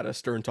 and they got a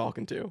stern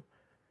talking to.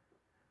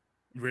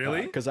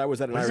 Really? Because I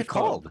was at an What is Irish it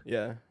called? pub.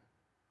 Yeah.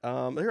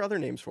 There are other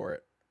names for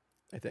it,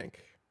 I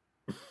think.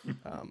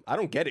 I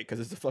don't get it because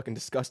it's a fucking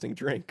disgusting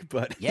drink,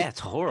 but Yeah,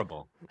 it's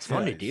horrible. It's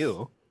fun to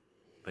do,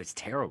 but it's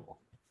terrible.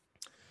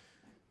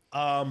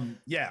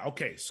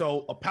 Okay.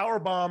 So a power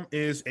bomb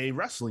is a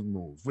wrestling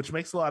move, which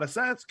makes a lot of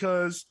sense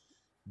because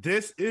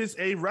this is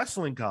a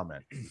wrestling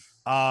comment.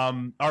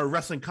 Or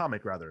wrestling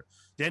comic rather.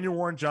 Daniel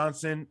Warren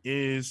Johnson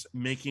is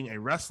making a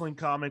wrestling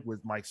comic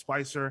with Mike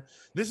Spicer.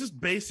 This is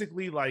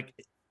basically like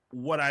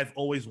what I've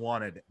always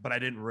wanted, but I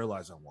didn't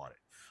realize I wanted.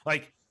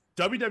 Like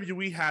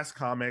WWE has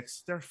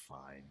comics, they're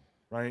fine,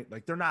 right?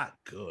 Like they're not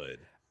good.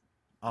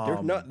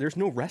 There's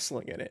no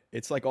wrestling in it.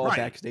 It's like all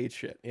backstage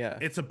shit. Yeah,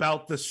 it's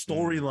about the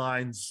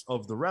storylines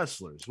of the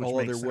wrestlers. Which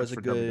makes there was sense a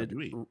for good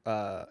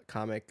WWE.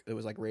 comic. It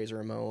was like Razor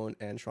Ramon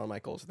and Shawn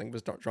Michaels. I think it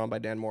was drawn by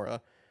Dan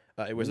Mora.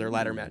 It was their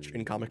ladder match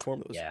in comic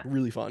form. It was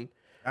really fun.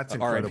 That's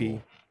incredible.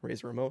 R.I.P.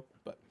 Razor Ramon.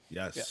 But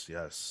yes,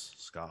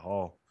 Scott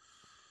Hall,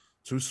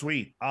 too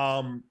sweet.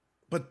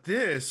 But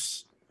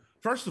this,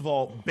 first of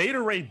all,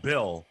 Beta Ray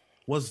Bill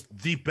was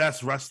the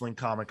best wrestling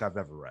comic I've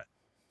ever read,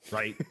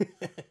 right?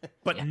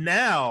 But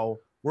now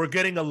we're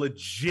getting a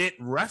legit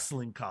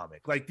wrestling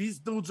comic. Like these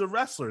dudes are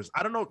wrestlers.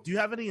 I don't know. Do you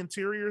have any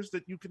interiors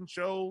that you can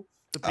show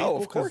the people? Oh,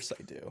 of course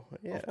I do.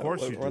 Yeah, of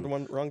course you do. We're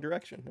on the wrong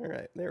direction. All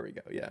right, there we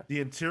go. Yeah, the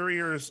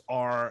interiors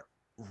are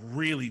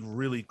really,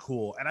 really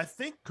cool. And I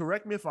think,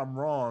 correct me if I'm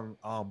wrong,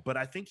 but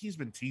I think he's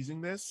been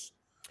teasing this.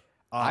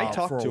 I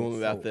talked to him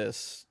about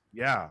this.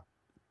 Yeah,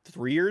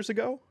 3 years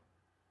ago.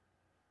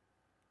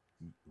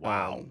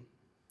 Wow.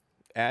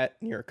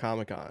 At New York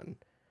Comic Con,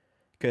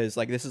 because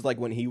like this is like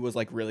when he was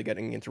like really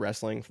getting into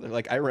wrestling.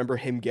 Like I remember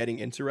him getting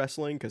into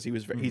wrestling because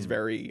he's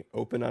very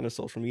open on his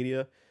social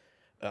media.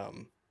 I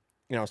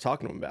was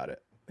talking to him about it,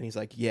 and he's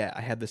like, "Yeah,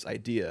 I had this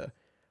idea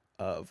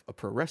of a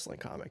pro wrestling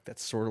comic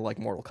that's sort of like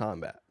Mortal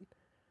Kombat.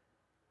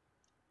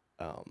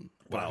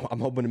 But I'm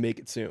hoping to make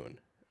it soon,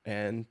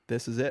 and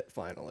this is it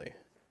finally."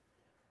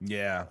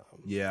 Yeah,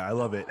 I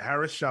love it.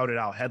 Harris shouted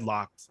out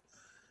Headlocked.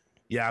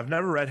 Yeah, I've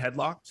never read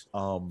Headlocked.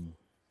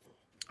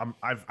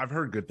 I've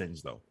heard good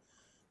things though,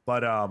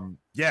 but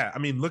yeah, I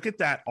mean, look at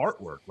that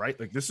artwork, right?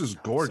 Like this is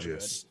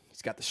gorgeous. So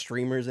he's got the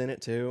streamers in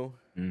it too.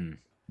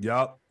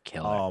 Yep,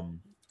 killer.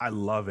 I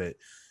love it.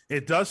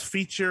 It does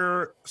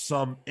feature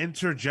some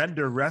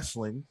intergender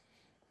wrestling,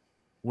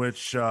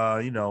 which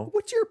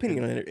What's your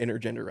opinion on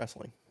intergender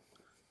wrestling?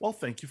 Well,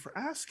 thank you for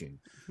asking.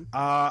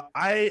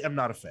 I am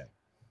not a fan.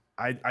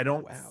 I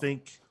don't Wow.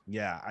 think.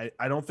 Yeah,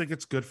 I don't think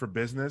it's good for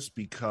business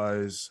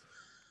because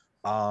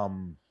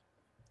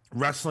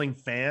wrestling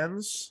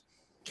fans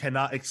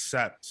cannot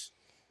accept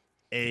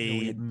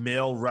a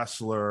male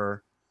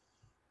wrestler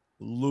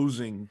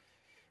losing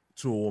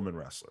to a woman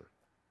wrestler,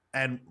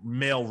 and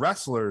male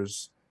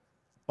wrestlers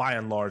by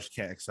and large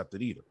can't accept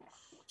it either.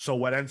 So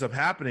what ends up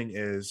happening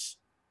is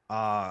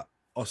a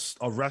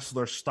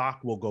wrestler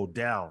stock will go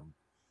down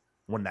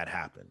when that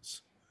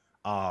happens.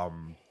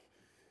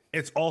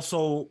 It's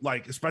also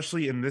like,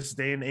 especially in this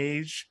day and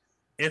age,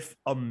 if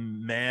a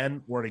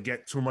man were to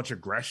get too much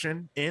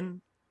aggression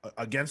in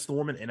against the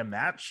woman in a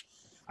match,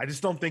 I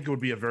just don't think it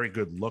would be a very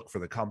good look for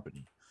the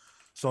company.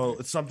 So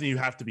it's something you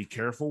have to be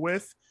careful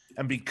with.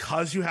 And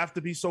because you have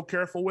to be so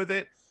careful with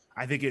it,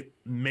 I think it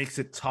makes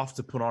it tough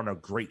to put on a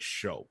great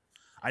show.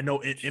 I know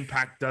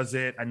Impact does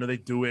it. I know they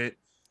do it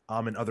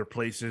in other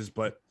places,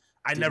 but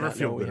I never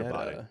feel good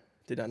about it.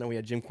 Did not know we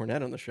had Jim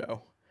Cornette on the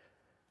show.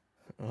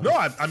 No,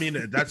 I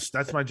mean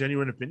that's my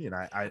genuine opinion.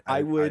 I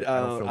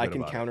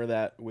can counter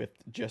that with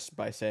just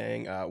by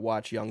saying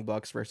watch Young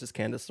Bucks versus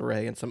Candice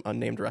LeRae and some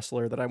unnamed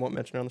wrestler that I won't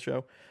mention on the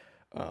show.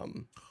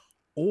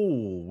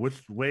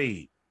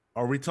 Wait,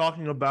 are we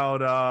talking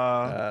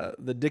about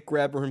the Dick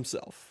Grabber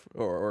himself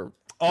or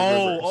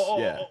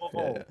yeah.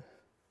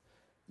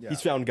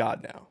 He's found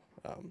God now.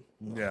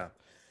 Yeah,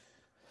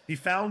 he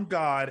found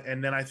God,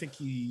 and then I think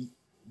he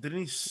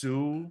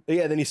sue.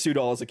 Yeah, then he sued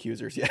all his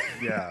accusers. Yeah,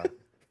 yeah.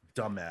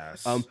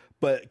 Dumbass.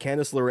 But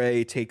Candice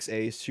LeRae takes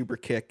a super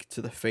kick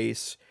to the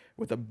face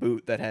with a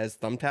boot that has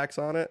thumbtacks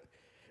on it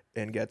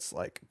and gets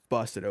like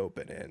busted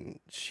open, and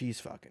she's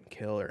fucking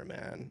killer,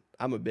 man.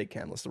 I'm a big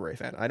Candice LeRae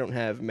fan. I don't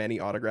have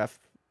many autograph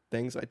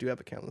things. I do have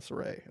a Candice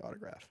LeRae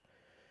autograph.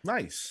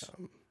 Nice.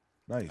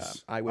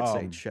 Nice. I would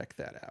say check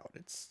that out.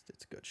 It's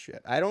good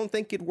shit. I don't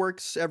think it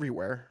works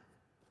everywhere.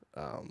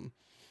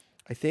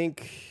 I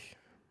think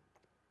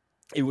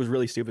it was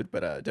really stupid,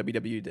 but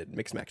WWE did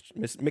mixed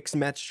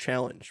match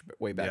challenge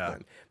way back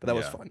when. But that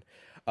was fun.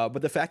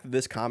 But the fact that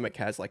this comic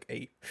has like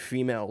a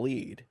female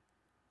lead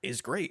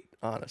is great,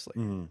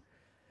 honestly.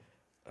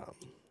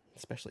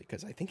 Especially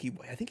because I think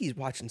he's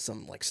watching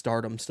some like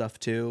Stardom stuff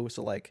too.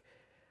 So like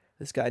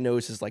this guy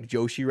knows his like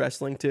Joshi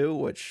wrestling too,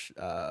 which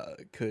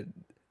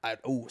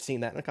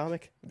seeing that in a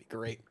comic would be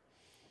great.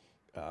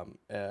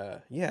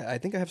 I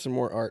think I have some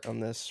more art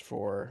on this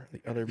for the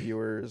other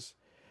viewers.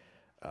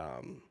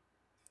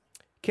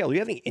 Kale, do you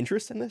have any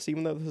interest in this,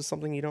 even though this is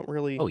something you don't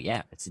really... Oh,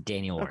 yeah. It's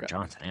Daniel Warren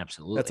Johnson.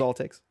 Absolutely. That's all it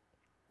takes?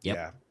 Yep.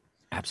 Yeah.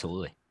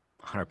 Absolutely.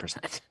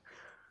 100%.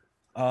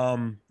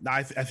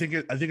 I think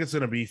it's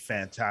going to be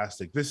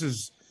fantastic. This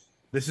is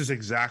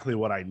exactly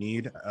what I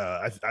need.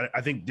 I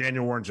think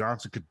Daniel Warren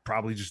Johnson could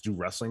probably just do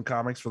wrestling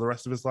comics for the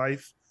rest of his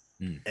life,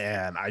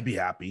 and I'd be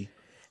happy.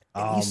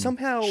 He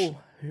somehow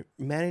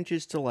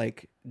manages to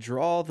like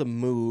draw the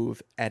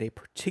move at a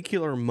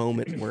particular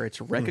moment where it's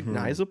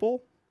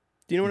recognizable.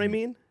 Do you know what I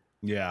mean?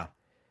 Yeah.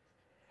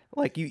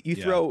 Like you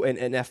throw an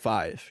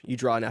F5, you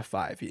draw an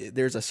F5.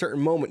 There's a certain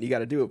moment you got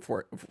to do it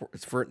for it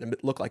to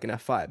look like an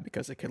F5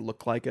 because it could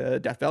look like a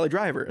Death Valley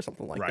Driver or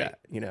something like that,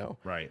 you know?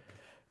 Right.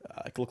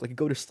 It could look like a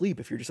go to sleep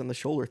if you're just on the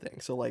shoulder thing.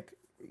 So like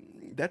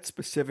that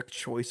specific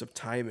choice of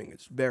timing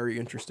is very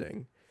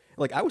interesting.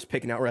 Like I was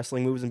picking out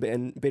wrestling moves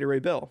in Beta Ray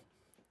Bill.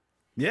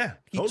 Yeah,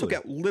 he took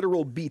out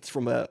literal beats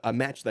from a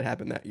match that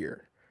happened that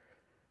year,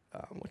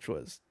 which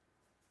was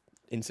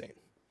insane.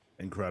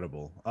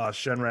 Incredible.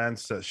 Shenron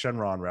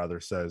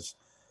says,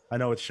 I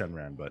know it's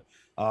Shenron, but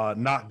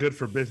not good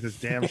for business.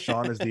 Damn,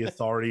 Sean is the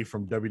authority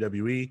from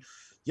WWE.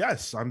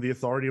 Yes, I'm the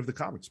authority of the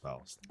Comics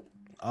Pals.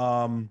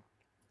 I'm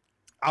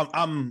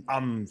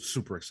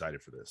super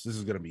excited for this. This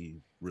is gonna be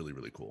really,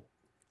 really cool.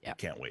 Yeah,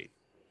 can't wait.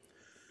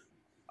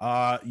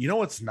 You know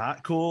what's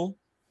not cool,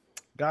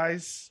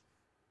 guys?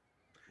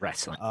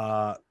 Wrestling.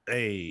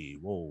 Hey,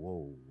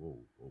 whoa.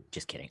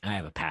 Just kidding. I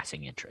have a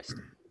passing interest.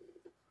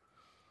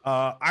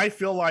 I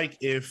feel like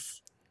if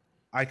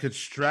I could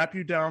strap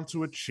you down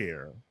to a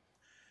chair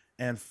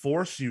and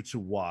force you to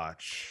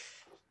watch.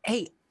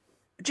 Hey,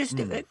 just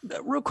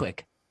real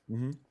quick.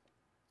 Mm-hmm.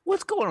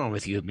 What's going on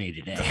with you and me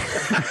today?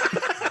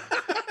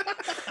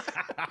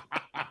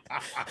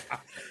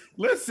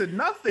 Listen,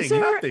 nothing.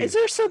 Is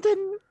there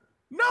something?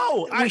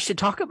 No, we should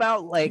talk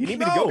about. Like, you need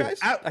me to go, guys?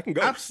 I can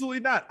go.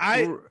 Absolutely not.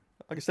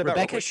 Like I said,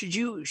 Rebecca, should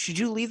you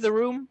leave the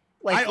room?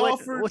 Like,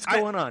 what's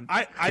going on?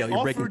 Kale,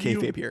 you're breaking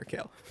kayfabe here,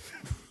 Kale.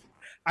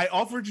 I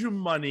offered you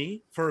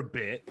money for a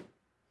bit,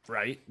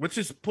 right? Which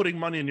is putting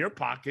money in your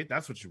pocket.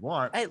 That's what you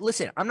want. Hey,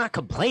 listen, I'm not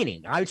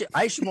complaining. I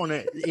just want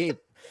to.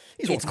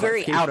 It's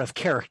very out of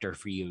character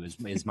for you.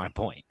 Is my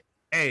point.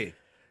 Hey,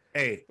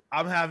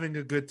 I'm having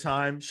a good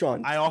time,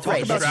 Sean. I offered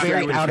right, that's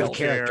very out of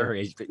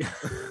character.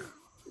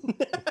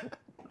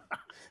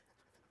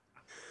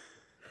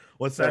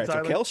 What's that? Right,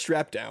 so Kale's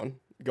strapped down.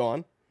 Go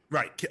on.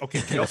 Right.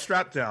 Okay. Kale's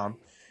strapped down,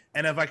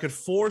 and if I could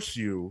force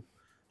you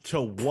to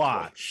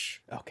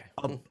watch, okay,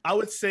 I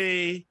would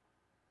say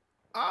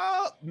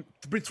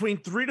between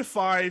 3 to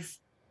 5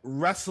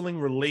 wrestling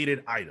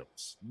related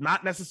items,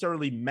 not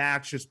necessarily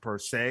matches per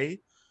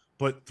se,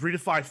 but 3 to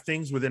 5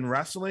 things within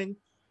wrestling,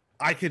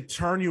 I could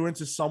turn you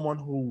into someone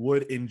who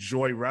would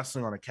enjoy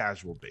wrestling on a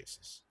casual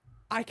basis.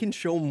 I can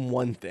show him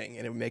one thing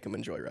and it would make him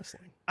enjoy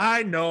wrestling.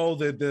 I know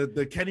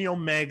the Kenny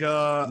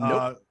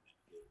Omega.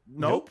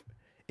 Nope.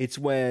 It's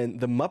when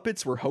the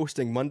Muppets were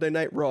hosting Monday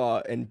Night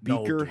Raw and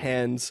Beaker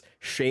hands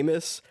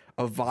Sheamus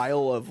a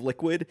vial of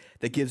liquid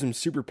that gives him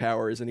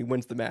superpowers and he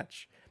wins the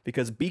match.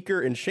 Because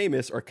Beaker and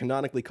Sheamus are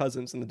canonically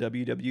cousins in the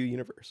WWE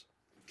universe.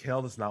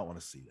 Kale does not want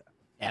to see that.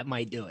 That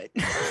might do it.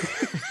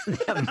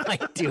 That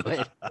might do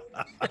it.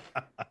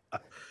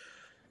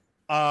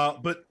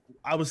 But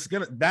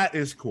that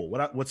is cool.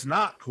 What's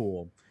not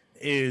cool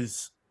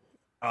is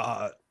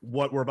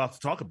what we're about to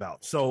talk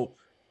about. So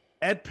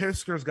Ed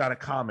Pisker's got a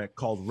comic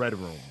called Red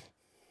Room.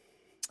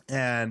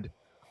 And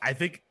I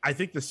think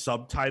the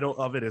subtitle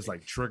of it is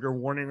like trigger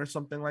warning or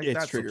something like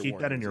that. So keep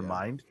that in your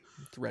mind.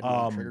 It's Red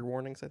Room trigger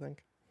warnings, I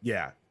think.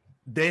 Yeah.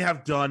 They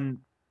have done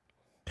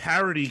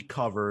parody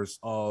covers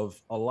of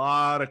a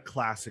lot of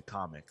classic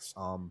comics.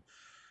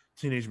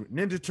 Teenage Mutant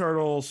Ninja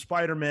Turtles,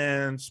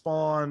 Spider-Man,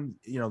 Spawn,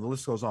 the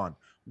list goes on.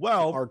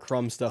 Well, our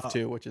Crumb stuff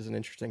too, which is an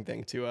interesting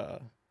thing to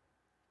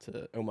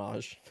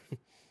homage.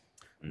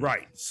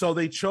 Right. So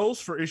they chose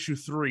for issue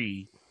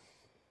 3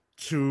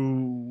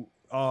 to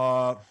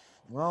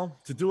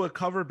do a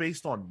cover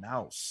based on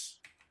Mouse.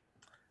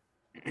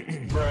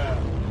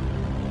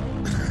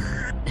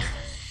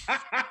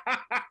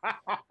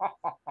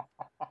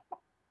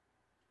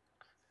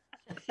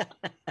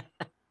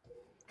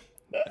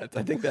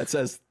 I think that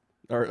says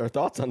our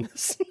thoughts on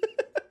this.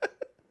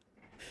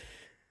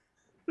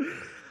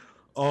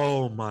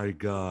 Oh my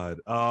god.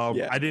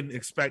 Yeah.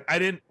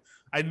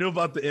 I knew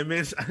about the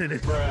image. I didn't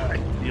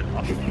expect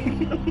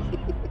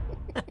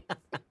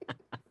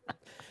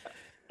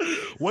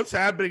What's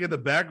happening in the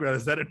background?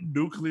 Is that a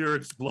nuclear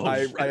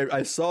explosion?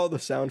 I saw the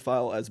sound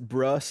file as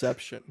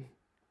bruhception.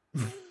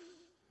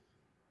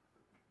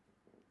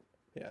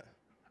 Yeah.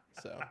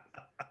 So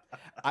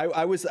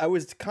I was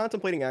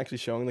contemplating actually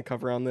showing the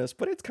cover on this,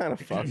 but it's kind of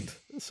fucked.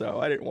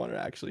 So I didn't want to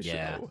actually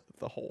show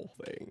the whole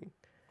thing.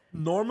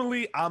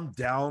 Normally I'm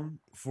down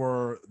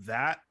for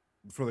that,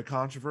 for the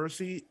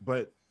controversy,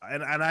 but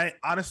I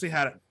honestly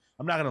I'm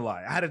not gonna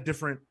lie, I had a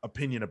different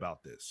opinion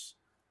about this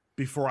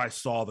before I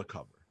saw the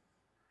cover.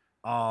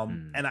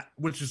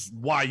 Which is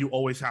why you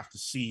always have to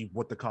see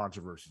what the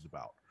controversy is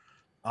about.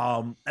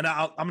 I'm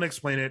gonna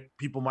explain it.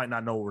 People might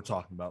not know what we're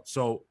talking about.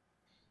 So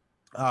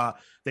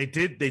they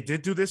did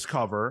do this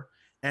cover,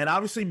 and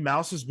obviously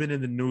Mouse has been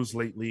in the news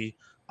lately.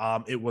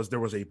 There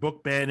was a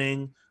book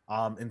banning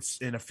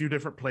in a few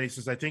different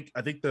places. I think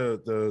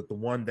the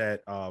one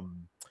that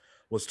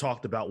was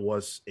talked about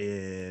was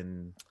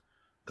in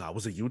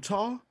was it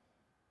Utah?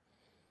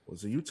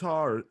 Was it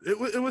Utah, or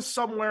it was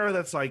somewhere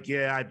that's like,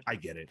 yeah, I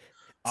get it.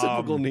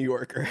 Typical New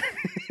Yorker.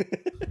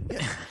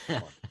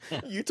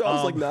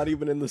 Utah's like not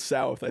even in the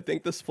South. I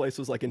think this place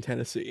was like in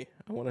Tennessee.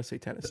 I want to say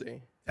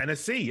Tennessee.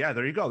 Tennessee, yeah,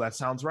 there you go. That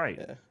sounds right.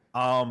 Yeah.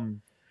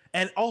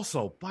 And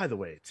also, by the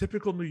way,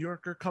 typical New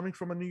Yorker coming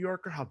from a New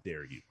Yorker. How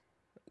dare you?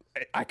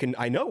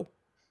 I know.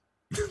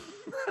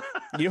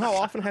 You know how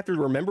often I have to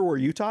remember where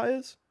Utah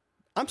is?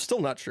 I'm still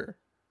not sure.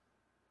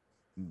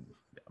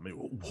 I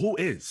mean, who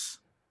is?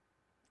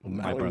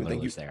 My brother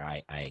lives there.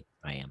 I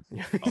am.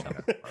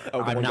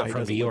 So, I'm not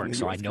from New York,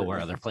 so I know where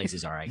other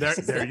places are. I guess.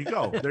 There you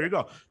go. There you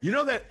go. You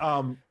know that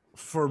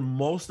for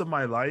most of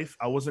my life,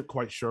 I wasn't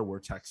quite sure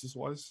where Texas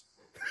was.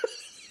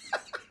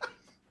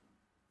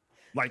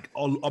 Like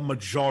a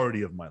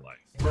majority of my life.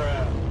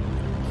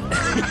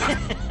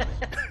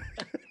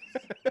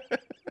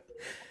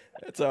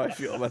 That's how I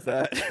feel about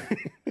that.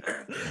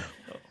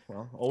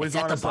 Well, always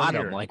it's at the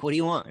bottom. Like, what do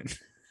you want?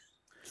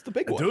 It's the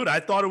big one. Dude, I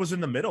thought it was in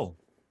the middle.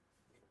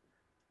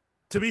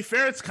 To be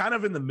fair, it's kind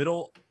of in the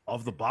middle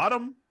of the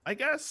bottom, I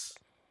guess.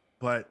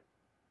 But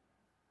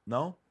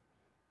no.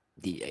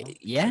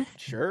 Yeah.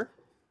 Sure.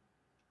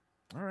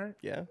 All right.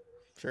 Yeah.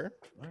 Sure.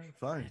 All right.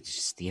 Fine. It's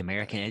just the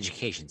American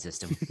education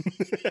system.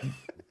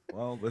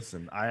 Well,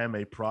 listen, I am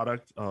a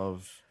product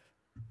of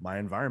my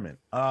environment.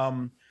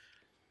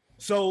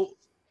 So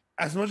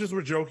as much as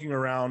we're joking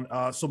around,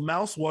 so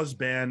Mouse was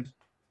banned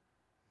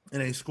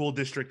in a school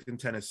district in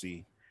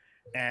Tennessee,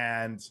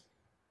 and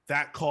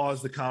that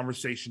caused the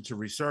conversation to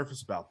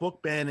resurface about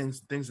book bannings,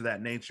 things of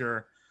that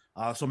nature.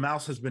 So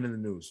Mouse has been in the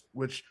news,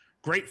 which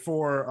great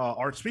for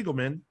Art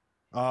Spiegelman,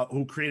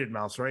 who created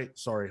Mouse, right?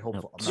 Sorry,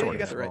 hopefully I'm not you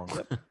got that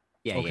right.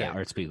 Yep. Yeah,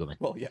 Art Spiegelman.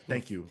 Well, yeah.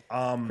 Thank you.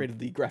 Created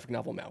the graphic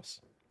novel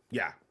Mouse.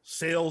 Yeah,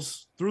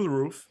 sales through the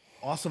roof.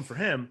 Awesome for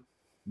him.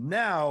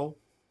 Now,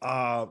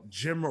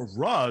 Jim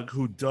Rugg,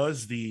 who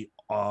does the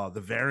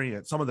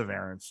variant, some of the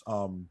variants,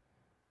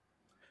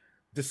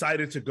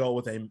 decided to go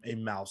with a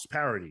Mouse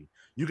parody.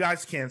 You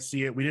guys can't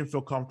see it. We didn't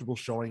feel comfortable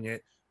showing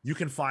it. You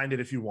can find it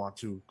if you want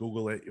to.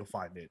 Google it. You'll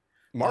find it.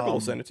 Marvel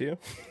will send it to you.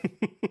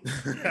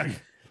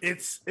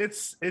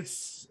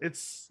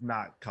 It's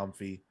not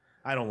comfy.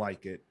 I don't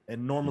like it.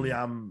 And normally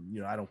I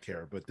don't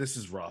care, but this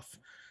is rough,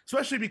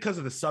 especially because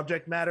of the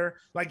subject matter.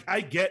 Like,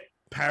 I get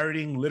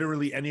parodying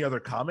literally any other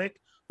comic,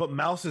 but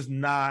Mouse is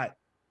not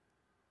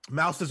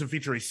Mouse doesn't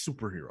feature a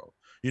superhero.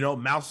 You know,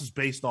 Mouse is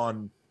based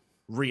on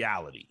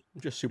reality.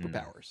 Just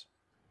superpowers.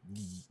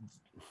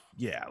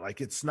 Yeah,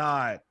 like it's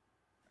not.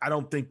 I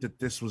don't think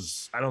this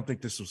was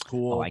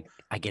cool. Oh,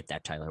 I get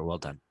that, Tyler. Well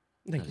done.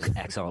 Thank you.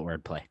 Excellent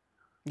wordplay.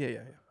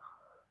 Yeah.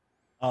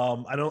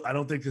 I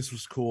don't think this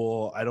was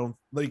cool.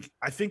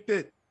 I think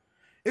that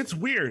it's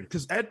weird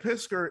because Ed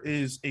Piskor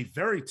is a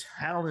very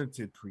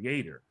talented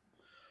creator.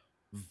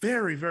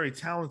 Very, very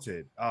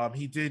talented.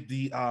 He did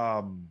the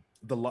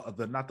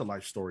not the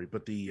life story,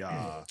 but the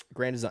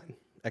Grand Design.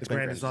 X-Men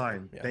Grand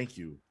Design. Yeah. Thank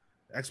you.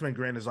 X-Men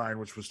Grand Design,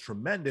 which was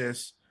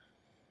tremendous,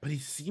 but he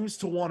seems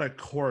to want to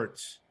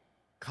court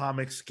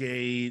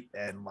Comicsgate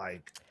and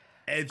like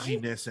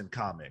edginess in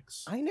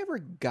comics. I never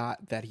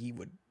got that he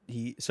would.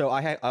 So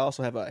I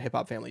also have a Hip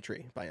Hop Family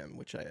Tree by him,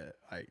 which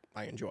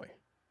I enjoy.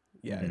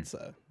 Yeah, it's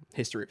a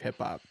history of hip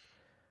hop,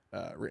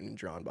 written and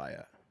drawn by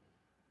a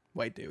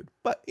white dude.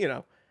 But you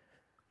know,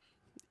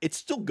 it's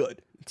still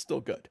good. It's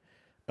still good.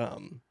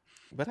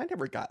 But I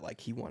never got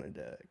like he wanted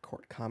to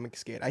court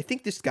Comicsgate. I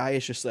think this guy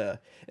is just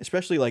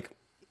especially like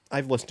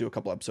I've listened to a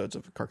couple episodes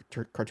of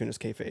Cartoonist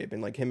Kayfabe,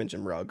 and like him and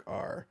Jim Rugg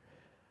are,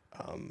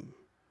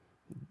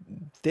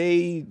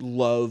 they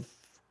love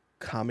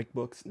comic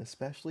books, and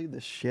especially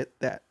the shit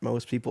that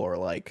most people are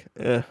like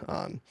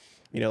on.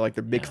 You know, like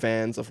they're big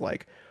fans of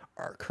like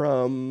R.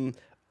 Crumb.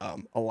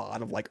 A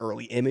lot of like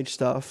early Image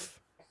stuff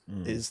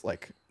is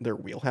like their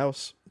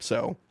wheelhouse.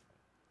 So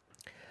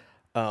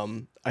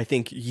I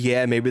think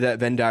maybe that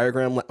Venn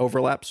diagram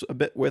overlaps a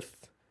bit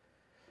with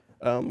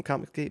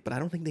Comicsgate, but I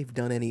don't think they've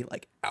done any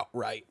like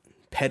outright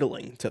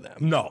peddling to them.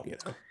 No, you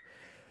know,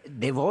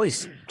 they've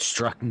always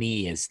struck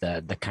me as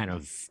the kind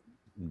of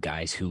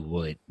guys who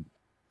would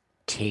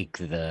take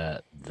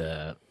the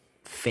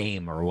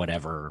fame or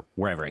whatever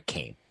wherever it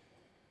came.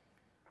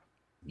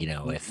 You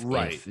know, if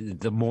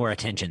the more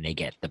attention they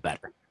get, the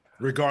better,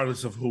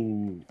 regardless of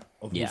who's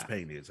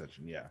paying the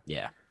attention.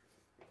 Yeah.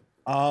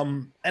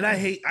 And I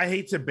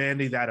hate to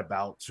bandy that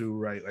about too,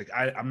 right? Like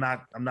I'm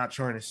not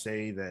trying to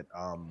say that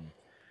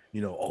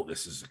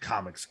this is a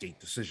Comicsgate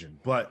decision,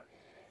 but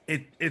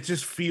it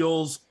just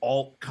feels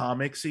alt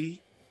comicsy,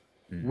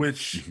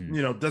 which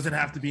doesn't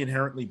have to be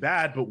inherently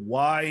bad, but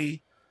why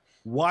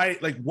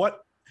like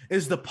what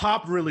is the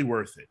pop really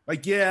worth it?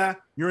 Like, yeah,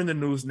 you're in the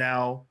news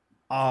now,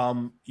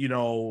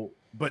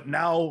 but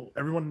now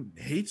everyone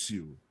hates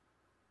you.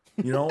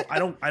 I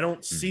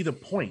don't see the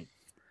point.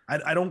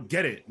 I don't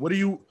get it. What do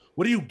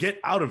you get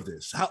out of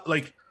this? How,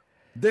 like,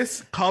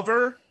 this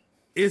cover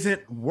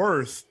isn't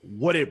worth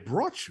what it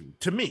brought you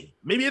to me.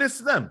 Maybe it is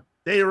to them.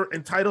 They are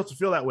entitled to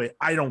feel that way.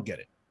 I don't get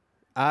it.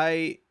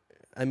 I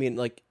mean,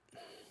 like,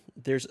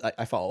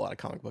 I follow a lot of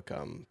comic book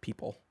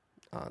people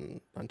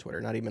on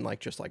Twitter, not even like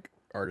just like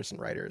artists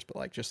and writers, but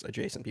like just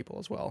adjacent people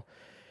as well.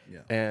 Yeah.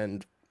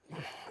 And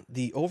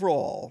the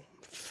overall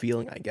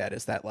feeling I get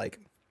is that like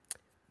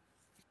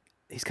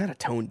he's kind of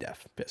tone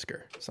deaf,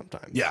 Piskor,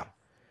 sometimes. Yeah.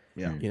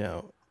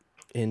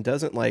 And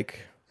doesn't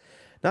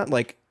not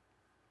like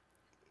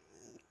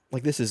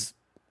this is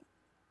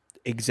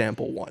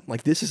example one.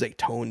 Like, this is a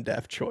tone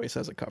deaf choice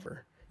as a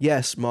cover.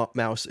 Yes,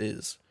 Mouse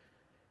is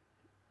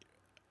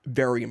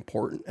very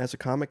important as a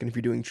comic, and if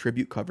you're doing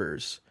tribute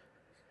covers,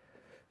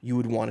 you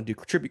would want to do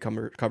tribute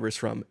covers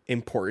from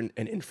important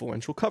and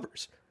influential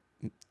covers.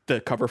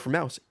 The cover for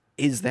Mouse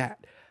is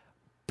that,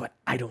 but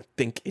I don't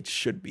think it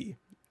should be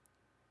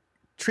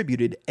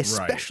tributed,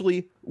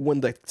 especially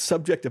when the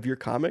subject of your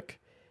comic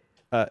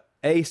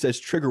A, says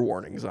trigger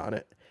warnings on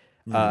it,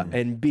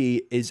 and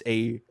B, is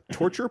a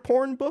torture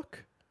porn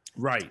book.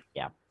 Right.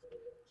 Yeah.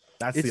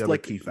 That's it's the other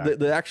like key factor.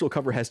 the actual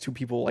cover has two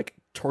people like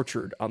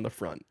tortured on the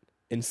front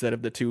instead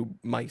of the two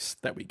mice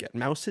that we get.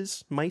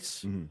 Mices?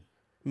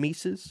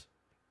 Mices?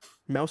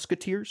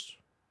 Mouseketeers?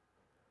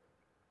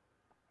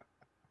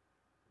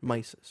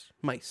 Mices.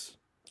 Mice.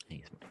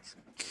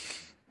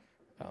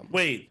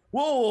 Wait.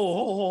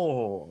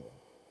 Whoa.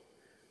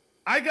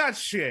 I got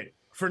shit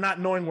for not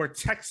knowing where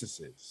Texas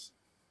is.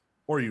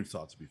 Or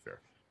Utah, to be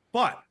fair.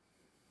 But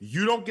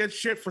you don't get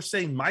shit for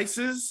saying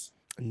mices?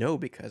 No,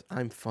 because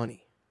I'm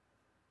funny.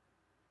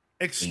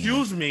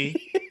 Excuse me.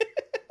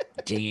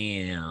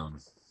 Damn.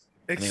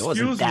 Excuse I mean, it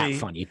wasn't that me.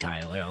 funny,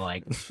 Tyler.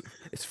 Like,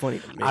 it's funny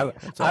to me.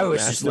 I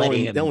was just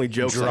letting him the only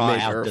jokes draw I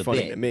make out are the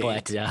funny bit, to me.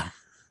 but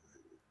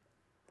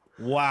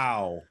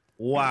Wow.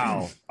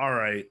 All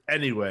right.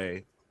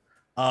 Anyway.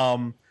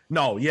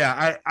 No,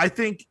 yeah, I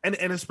think and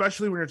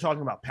especially when you're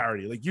talking about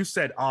parody, like you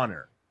said,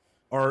 honor.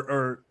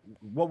 Or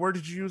what word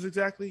did you use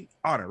exactly?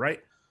 Honor, right?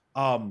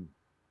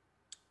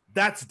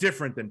 That's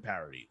different than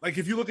parody. Like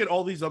if you look at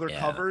all these other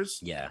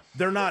covers,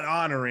 they're not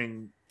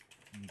honoring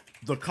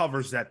the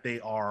covers that they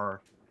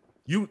are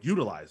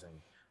utilizing.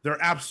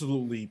 They're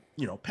absolutely,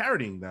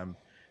 parodying them.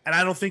 And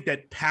I don't think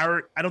that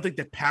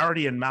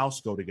parody and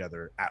Mouse go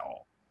together at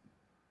all.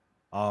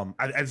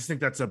 I just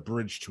think that's a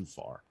bridge too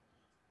far.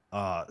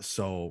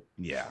 So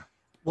yeah.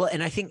 Well,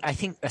 and I think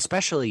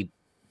especially,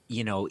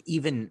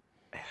 even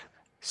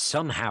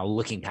somehow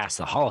looking past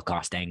the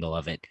Holocaust angle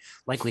of it,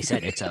 like we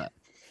said, it's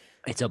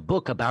a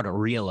book about a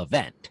real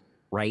event.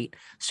 right?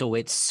 So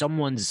it's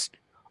someone's,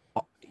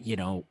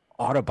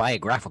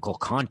 autobiographical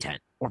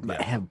content or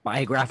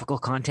biographical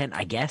content,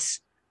 I guess.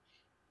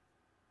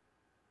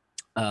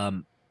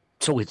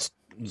 So it's,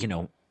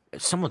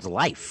 someone's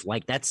life.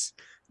 Like, that's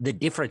the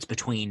difference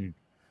between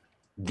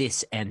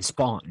this and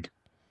Spawn.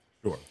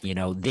 Sure.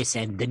 This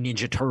and the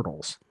Ninja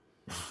Turtles.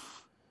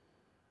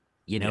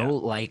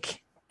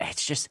 Like,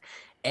 it's just,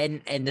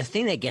 and the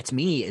thing that gets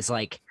me is,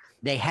 like,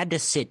 they had to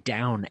sit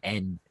down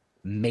and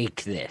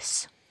make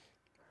this.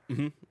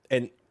 Mm-hmm.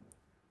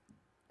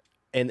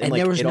 And like,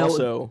 there was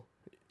also,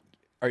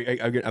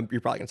 you're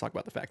probably gonna talk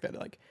about the fact that,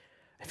 like,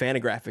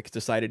 Fantagraphics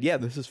decided, yeah,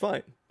 this is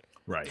fine,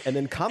 right? And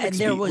then Comics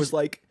Beat was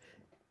like,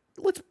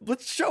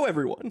 let's show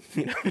everyone.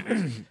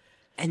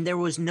 And there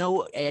was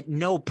at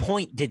no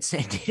point did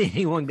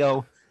anyone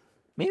go,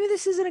 maybe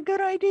this isn't a good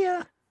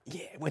idea.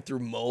 Yeah, it went through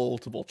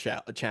multiple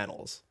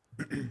channels.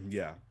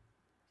 Yeah.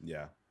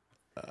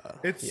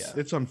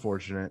 It's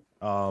unfortunate.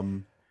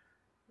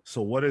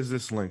 So what is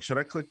this link? Should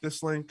I click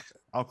this link?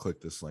 I'll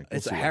click this link.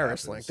 It's a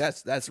Harris link.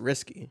 That's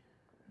risky.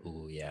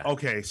 Oh yeah.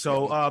 Okay,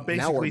 so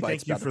basically,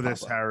 thank you for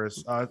this,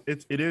 Harris.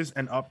 It is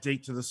an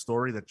update to the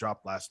story that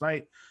dropped last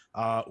night,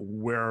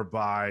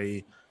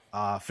 whereby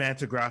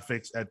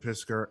Fantagraphics, Ed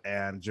Piskor,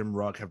 and Jim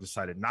Rugg have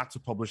decided not to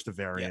publish the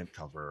variant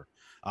cover.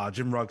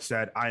 Jim Rugg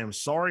said, "I am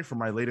sorry for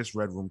my latest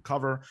Red Room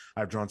cover.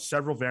 I've drawn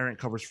several variant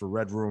covers for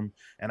Red Room,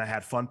 and I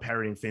had fun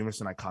parodying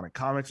famous and iconic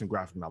comics and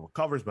graphic novel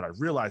covers, but I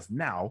realize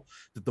now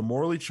that the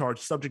morally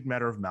charged subject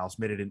matter of Mouse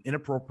made it an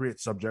inappropriate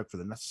subject for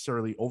the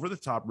necessarily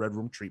over-the-top Red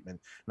Room treatment,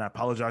 and I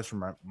apologize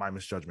for my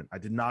misjudgment. I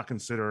did not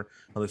consider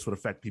how this would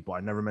affect people. I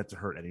never meant to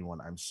hurt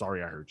anyone. I'm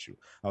sorry I hurt you.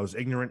 I was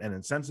ignorant and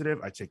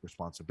insensitive. I take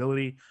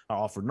responsibility. I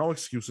offer no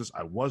excuses.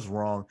 I was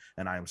wrong,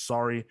 and I am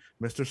sorry,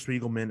 Mr.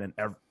 Spiegelman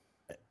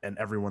and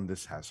everyone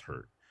this has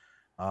hurt."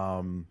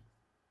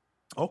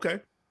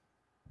 Okay.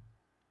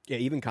 Yeah,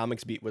 even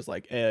Comics Beat was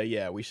like,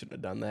 yeah, we shouldn't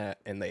have done that,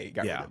 and they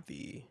got rid of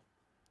the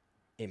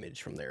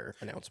image from their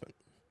announcement.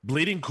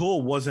 Bleeding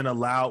Cool wasn't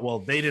allowed. Well,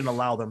 they didn't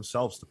allow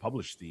themselves to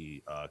publish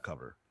the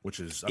cover, which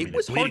is, it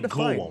was Bleeding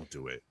Cool find. Won't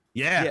do it.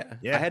 Yeah.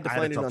 I had to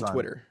find it on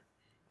Twitter.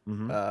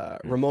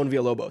 Mm-hmm. Ramon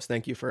Villalobos,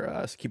 thank you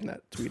for keeping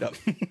that tweet up.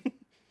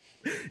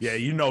 Yeah,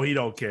 he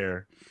don't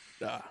care.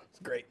 It's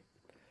great.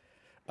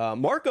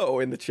 Marco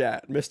in the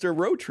chat, Mr.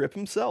 Road Trip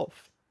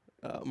himself.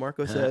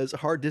 Marco says,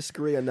 hard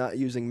disagree on not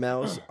using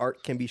Mouse.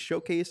 Art can be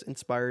showcase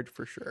inspired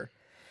for sure.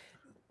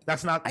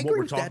 That's not what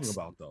we're talking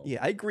about, though. Yeah,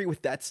 I agree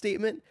with that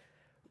statement,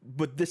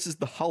 but this is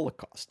the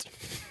Holocaust.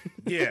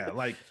 Yeah,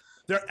 like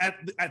there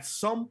at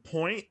some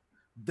point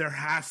there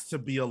has to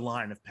be a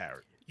line of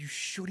parody. You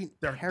shouldn't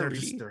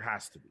parody. There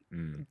has to be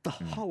the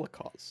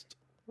Holocaust.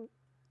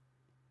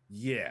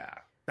 Yeah,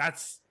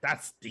 that's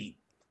deep.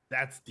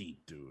 That's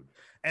deep, dude.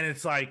 And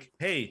it's like,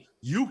 hey,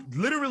 you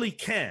literally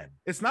can.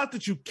 It's not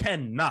that you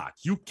cannot.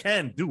 You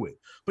can do it,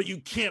 but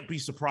you can't be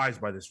surprised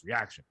by this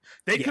reaction.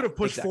 They could have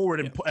pushed forward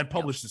and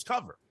published this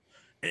cover.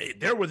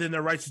 They're within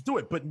their rights to do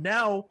it. But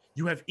now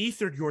you have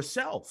ethered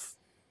yourself.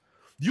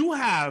 You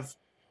have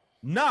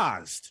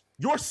Nas'd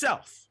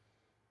yourself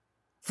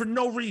for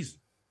no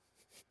reason.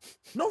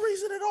 No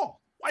reason at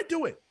all. Why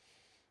do it?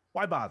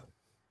 Why bother?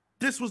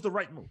 This was the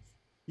right move.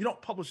 You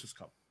don't publish this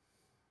cover.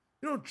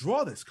 You don't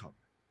draw this cover.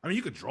 I mean,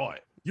 you could draw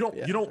it. You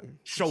don't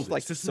show this.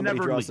 Like this somebody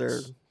never draws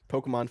leaks. their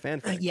Pokemon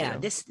fanfic. Yeah,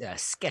 this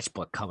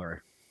sketchbook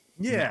cover.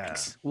 Yeah.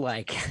 Max,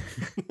 like.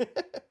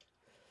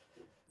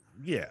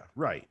 Yeah,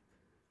 right.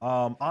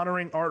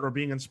 Honoring art or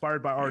being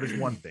inspired by art is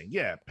one thing.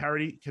 Yeah,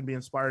 parody can be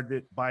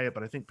inspired by it,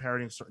 but I think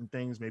parodying certain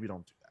things, maybe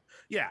don't do that.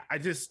 Yeah, I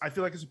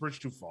feel like it's a bridge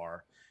too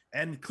far.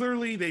 And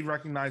clearly they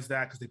recognized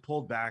that because they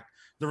pulled back.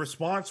 The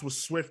response was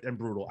swift and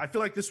brutal. I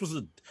feel like this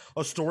was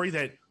a story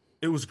that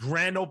it was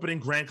grand opening,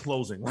 grand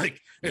closing.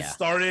 Like it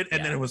started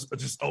and then it was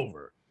just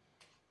over.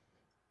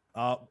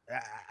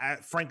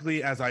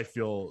 Frankly, as I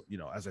feel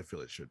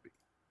it should be.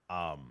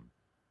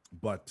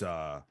 But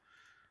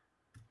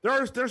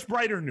there's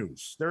brighter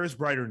news. There is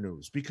brighter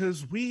news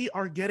because we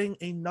are getting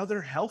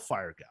another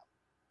Hellfire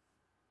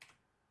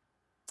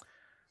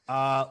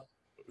Gala.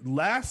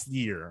 Last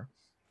year,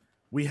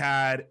 we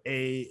had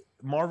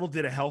Marvel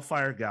did a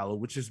Hellfire Gala,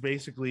 which is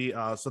basically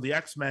so the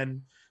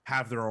X-Men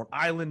have their own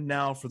island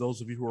now, for those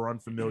of you who are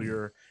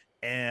unfamiliar,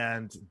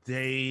 and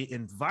they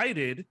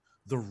invited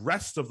the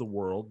rest of the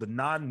world, the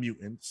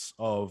non-mutants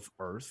of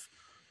Earth,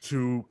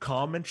 to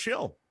come and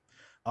chill.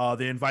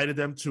 They invited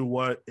them to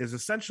what is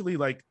essentially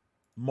like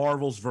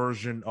Marvel's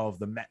version of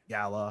the Met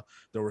Gala.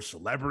 There were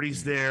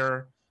celebrities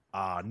there,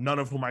 none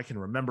of whom I can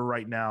remember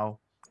right now.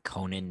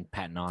 Conan,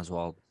 Patton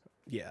Oswalt.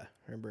 Yeah,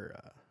 I remember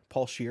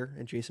Paul Scheer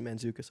and Jason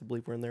Mantzoukas, I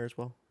believe, were in there as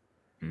well.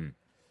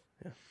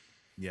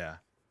 Yeah.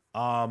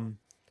 So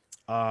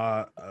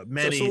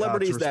Many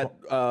celebrities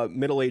that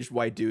middle-aged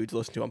white dudes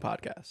listen to on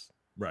podcasts.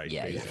 Right.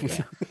 Yeah.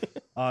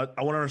 I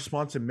want to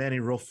respond to Manny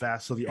real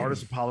fast. So the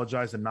artist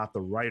apologized and not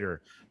the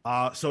writer.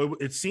 So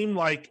it seemed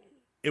like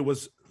it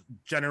was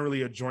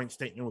generally a joint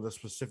statement with a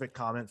specific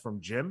comment from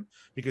Jim,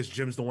 because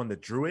Jim's the one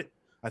that drew it.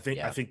 I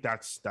think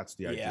that's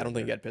the idea. Yeah, I don't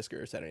think Ed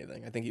Piskor said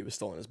anything. I think he was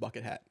still in his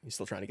bucket hat. He's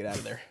still trying to get out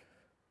of there.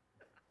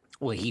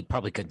 Well, he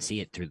probably couldn't see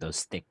it through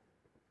those thick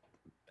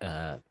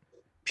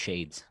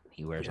shades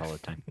he wears all the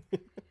time.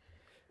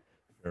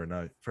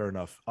 Fair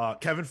enough.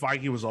 Kevin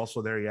Feige was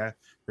also there. Yeah,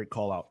 great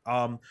call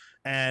out.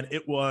 And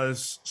it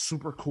was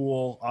super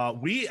cool.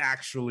 We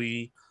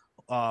actually,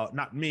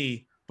 not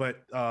me,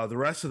 but the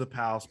rest of the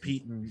pals,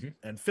 Pete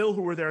and Phil,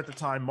 who were there at the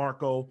time,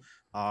 Marco,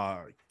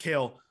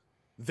 Kale,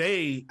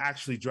 they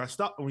actually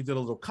dressed up and we did a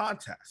little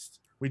contest.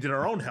 We did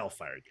our own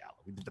Hellfire Gala.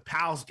 We did the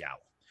Pals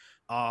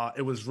Gala.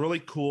 It was really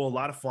cool, a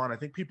lot of fun. I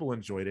think people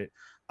enjoyed it.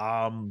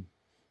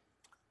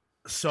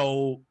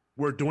 So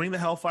we're doing the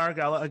Hellfire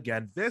Gala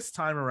again. This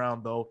time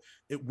around, though,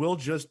 it will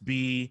just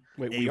be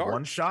a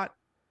one shot.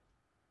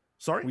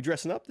 Sorry, we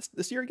dressing up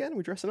this year again?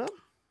 We dressing up?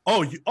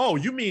 Oh,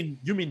 you mean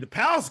the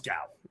Pals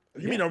Gala?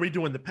 You mean are we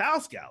doing the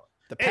Pals Gala?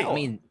 I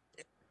mean,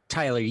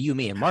 Tyler, you,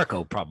 me, and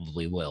Marco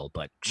probably will,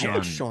 but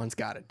Sean's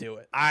got to do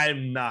it.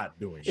 I'm not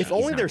doing it. If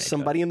only there's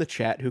somebody in the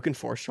chat who can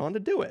force Sean to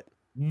do it.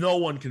 No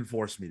one can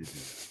force me to do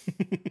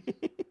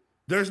it.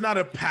 There's not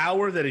a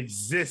power that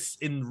exists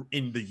in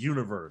the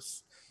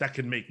universe that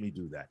can make me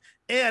do that,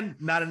 and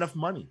not enough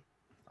money.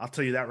 I'll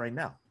tell you that right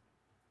now.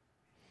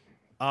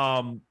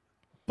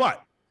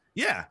 But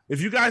yeah,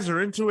 if you guys are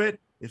into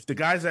it, if the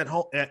guys at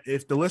home,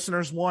 if the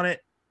listeners want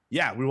it,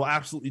 yeah, we will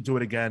absolutely do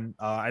it again.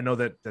 I know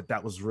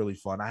that was really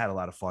fun. I had a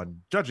lot of fun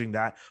judging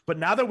that. But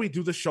now that we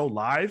do the show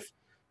live,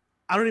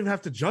 I don't even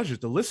have to judge it.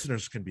 The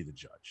listeners can be the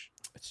judge.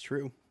 It's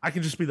true. I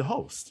can just be the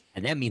host.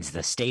 And that means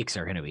the stakes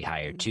are going to be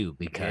higher too,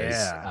 because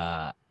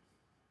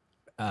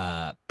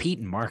Pete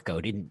and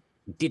Marco didn't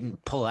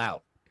pull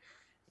out,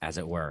 as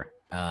it were.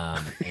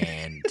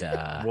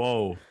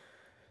 Whoa.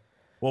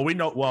 Well, we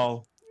know.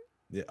 Well,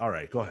 yeah, all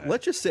right, go ahead.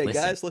 Let's just say,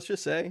 guys,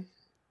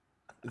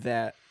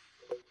 that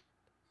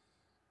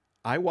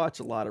I watch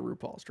a lot of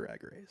RuPaul's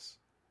Drag Race.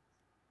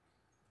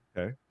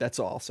 Okay. That's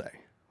all I'll say.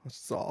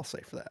 That's all I'll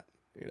say for that,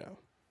 you know.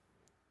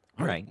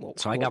 All right.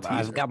 So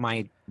I've got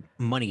my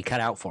money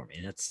cut out for me.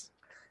 It's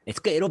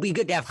good. It'll be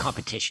good to have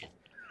competition.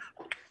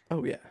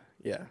 Oh yeah.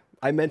 Yeah.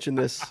 I mentioned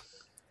this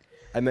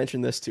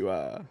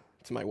to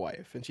my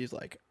wife, and she's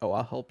like, "Oh,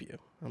 I'll help you."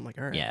 I'm like,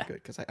 "All right,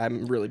 good," because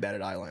I'm really bad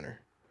at eyeliner.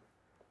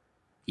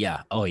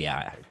 Yeah. Oh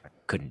yeah. I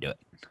couldn't do it.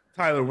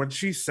 Tyler, when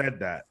she said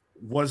that,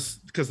 was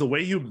because the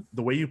way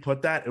you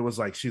put that, it was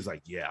like she's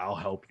like, "Yeah, I'll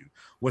help you."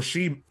 Was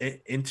she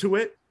into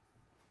it?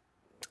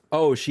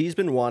 Oh, she's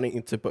been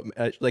wanting to put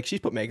she's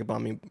put makeup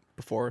on me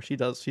before.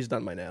 She's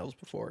done my nails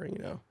before, you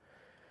know,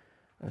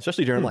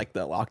 especially during like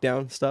the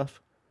lockdown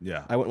stuff.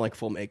 Yeah, I went like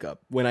full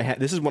makeup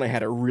this is when I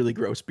had a really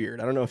gross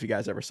beard. I don't know if you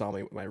guys ever saw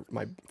me with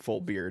my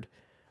full beard.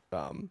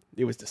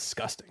 It was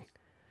disgusting.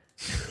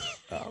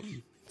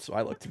 So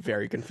I looked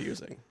very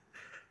confusing.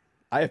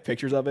 I have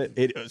pictures of it.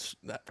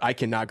 I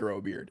cannot grow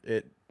a beard.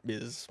 It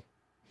is.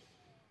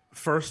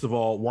 First of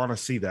all, want to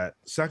see that.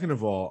 Second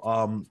of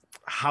all,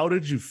 how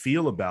did you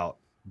feel about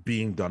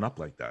being done up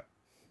like that?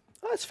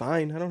 Oh, it's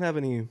fine. I don't have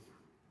any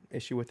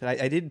issue with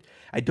it.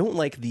 I don't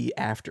like the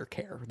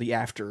aftercare,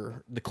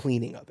 the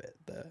cleaning of it.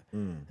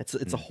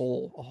 It's a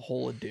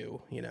whole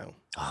ado, you know.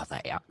 Oh,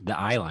 the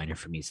eyeliner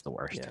for me is the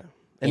worst. Yeah,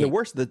 and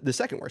the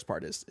second worst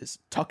part is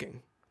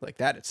tucking. Like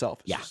that itself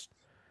is just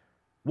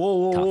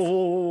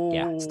whoa.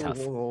 Yeah, it's tough.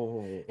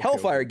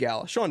 Hellfire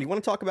Gala. Sean, do you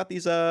want to talk about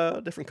these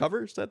different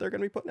covers that they're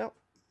going to be putting out?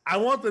 I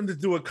want them to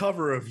do a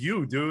cover of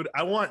you, dude.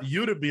 I want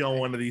you to be on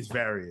one of these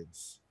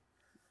variants.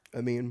 I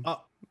mean,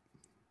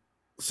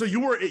 so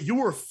you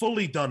were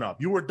fully done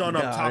up. You were done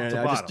up top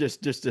to bottom.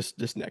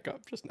 Just neck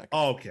up. Just neck up.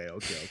 Oh, okay.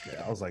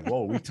 I was like,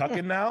 whoa, we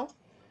tucking now?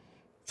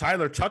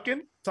 Tyler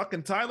tucking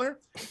Tyler.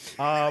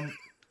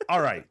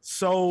 All right.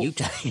 So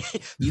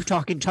you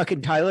talking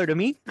Tyler to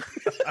me?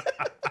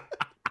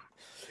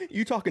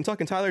 You talking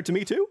Tyler to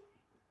me too?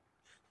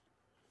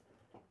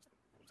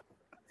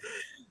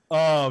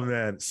 Oh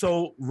man.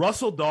 So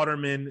Russell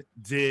Dauterman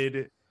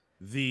did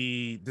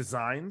the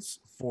designs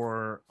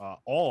for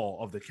all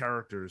of the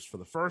characters for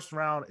the first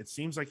round. It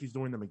seems like he's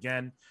doing them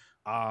again.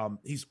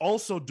 He's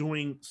also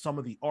doing some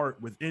of the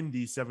art within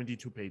the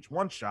 72-page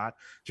one-shot.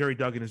 Jerry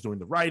Duggan is doing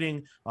the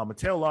writing.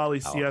 Mateo Lally,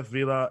 CF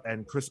Vila,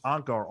 and Chris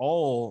Anka are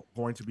all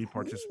going to be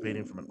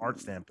participating from an art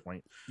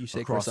standpoint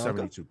across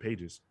 72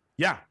 pages.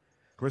 Yeah,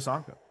 Chris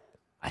Anka.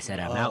 I said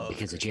I'm out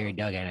because of Jerry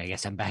Duggan. I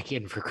guess I'm back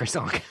in for Chris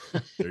Anka.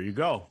 There you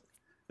go.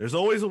 There's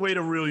always a way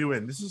to reel you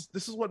in. This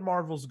is what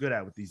Marvel's good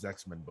at with these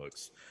X-Men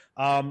books.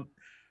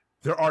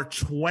 There are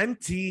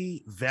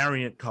 20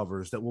 variant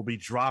covers that will be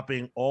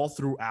dropping all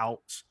throughout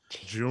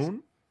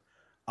June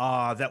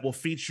that will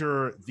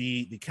feature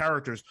the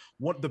characters.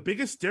 What the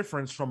biggest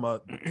difference from a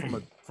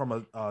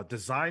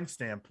design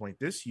standpoint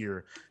this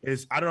year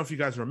is, I don't know if you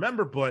guys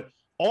remember, but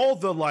all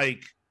the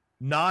like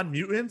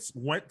non-mutants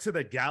went to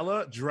the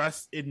gala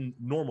dressed in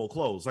normal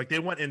clothes. Like they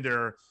went in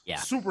their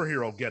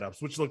superhero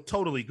getups, which looked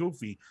totally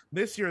goofy.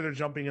 This year they're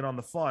jumping in on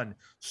the fun.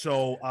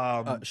 So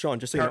Sean,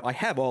 just so you know, I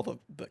have all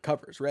the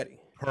covers ready.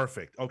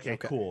 Perfect. Okay,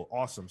 cool.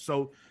 Awesome.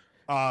 So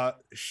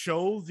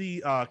show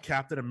the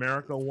Captain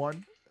America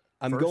one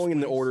I'm First, going in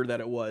the please? order that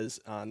it was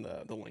on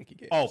the link you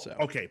gave. Oh, so,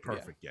 okay,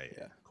 perfect. Yeah.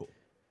 Cool.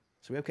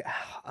 So we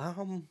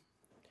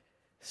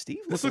Steve.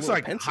 This a looks little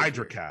like pensive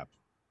Hydra here. Cap.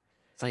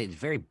 It's like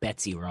very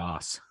Betsy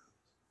Ross.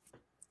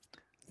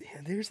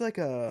 Yeah, there's like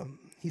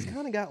he's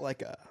kind of got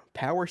like a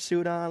power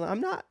suit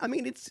on. I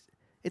mean, it's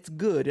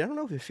good. I don't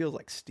know if it feels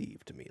like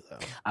Steve to me though.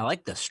 I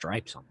like the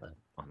stripes on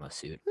the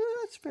suit.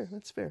 That's fair.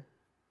 That's fair.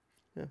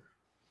 Yeah.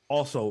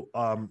 Also,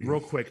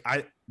 real quick,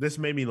 this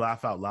made me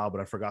laugh out loud,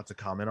 but I forgot to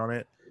comment on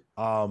it.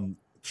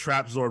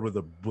 Trapzord with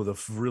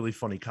a really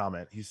funny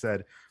comment. He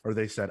said, or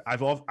they said, I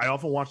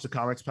often watch the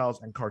Comics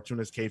Pals and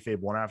Cartoonist Kayfabe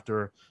one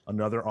after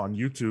another on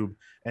YouTube,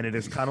 and it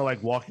is kind of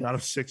like walking out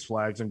of Six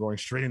Flags and going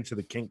straight into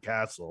the Kink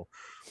Castle.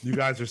 You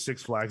guys are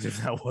Six Flags, if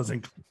that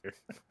wasn't clear.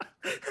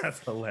 That's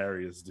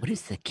hilarious, dude. What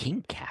is the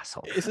King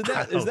Castle? Is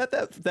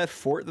that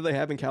fort that they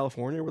have in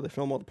California where they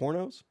film all the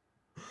pornos?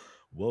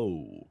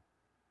 Whoa.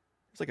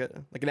 It's like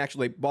an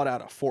actual, they bought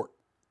out a fort.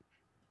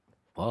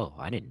 Whoa,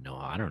 I didn't know.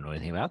 I don't know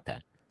anything about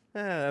that.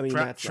 I mean,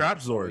 that's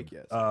Trapzord,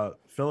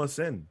 fill us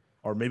in.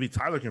 Or maybe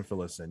Tyler can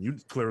fill us in. You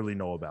clearly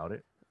know about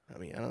it. I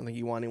mean, I don't think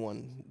you want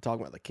anyone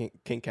talking about the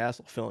King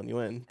Castle filling you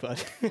in,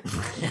 but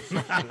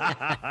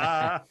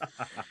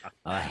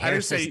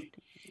Harris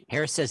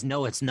says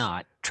no, it's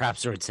not.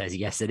 Trapzord says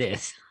yes, it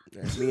is.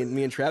 me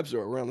and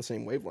Trapzord, we're on the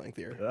same wavelength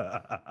here.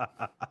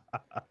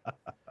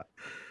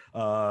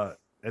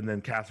 And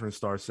then Catherine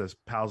Starr says,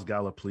 "Pals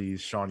Gala,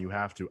 please, Sean, you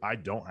have to." I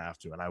don't have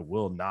to, and I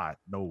will not.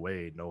 No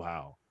way, no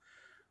how.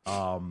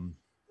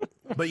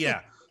 But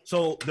yeah,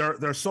 so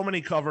there's so many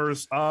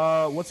covers.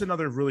 What's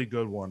another really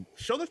good one?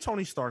 Show the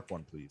Tony Stark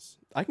one, please.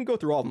 I can go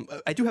through all of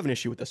them. I do have an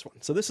issue with this one.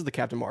 So this is the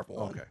Captain Marvel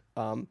one.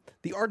 Okay.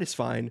 The art is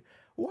fine.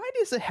 Why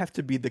does it have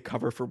to be the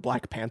cover for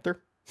Black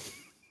Panther?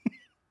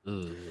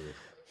 Ooh,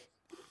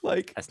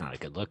 like, that's not a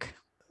good look.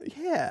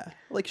 Yeah,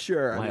 like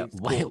sure. Why, I mean, it's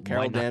cool.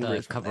 why not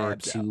the cover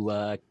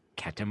to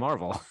Captain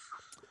Marvel?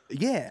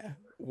 Yeah,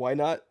 why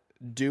not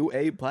do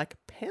a Black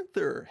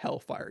Panther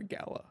Hellfire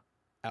Gala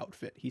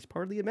outfit? He's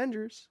part of the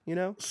Avengers, you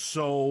know?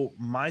 So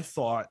my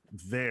thought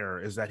there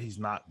is that he's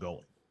not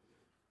going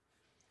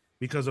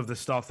because of the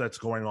stuff that's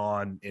going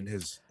on in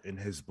his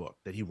book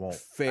that he won't.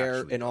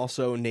 Fair, and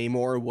also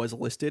Namor was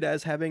listed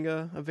as having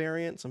a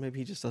variant, so maybe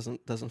he just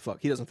doesn't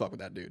fuck. He doesn't fuck with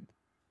that dude.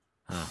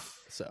 Huh.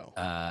 So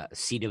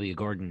C.W.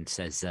 Gordon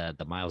says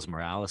the Miles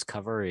Morales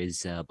cover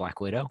is Black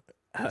Widow.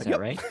 Is that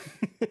right?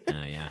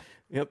 Oh yeah.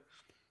 Yep.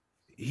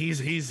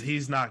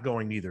 He's not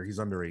going either. He's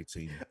under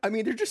 18. I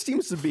mean, there just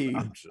seems to be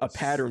a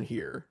pattern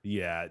here.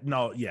 Yeah.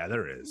 No. Yeah.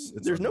 There is.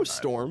 There's no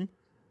Storm.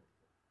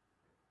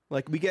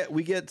 Like we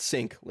get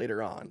Sync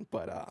later on,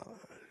 but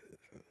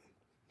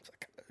it's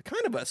like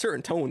kind of a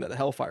certain tone that the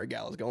Hellfire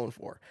Gala is going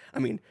for. I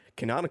mean,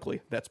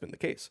 canonically, that's been the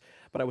case.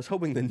 But I was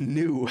hoping the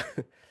new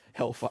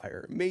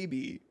Hellfire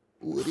maybe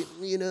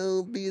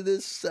wouldn't, be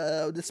this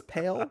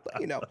pale.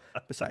 But,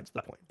 besides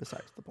the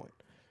point.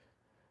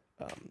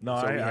 No,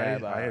 so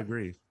I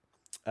agree.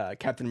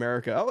 Captain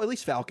America. Oh, at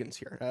least Falcon's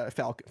here.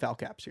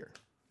 Falcap's here.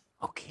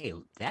 Okay,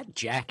 that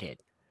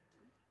jacket.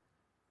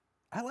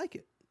 I like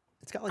it.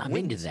 It's got like I'm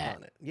wings into that.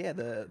 on it. Yeah,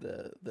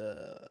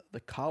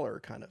 the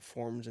collar kind of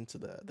forms into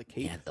the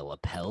cape. Yeah, the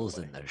lapels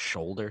and the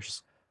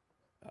shoulders.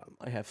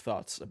 I have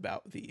thoughts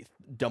about the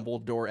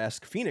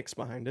Dumbledore-esque Phoenix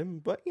behind him,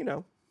 but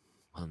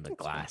on the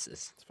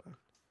glasses. It's fine.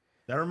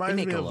 That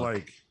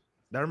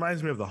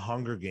reminds me of the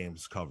Hunger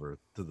Games cover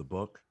to the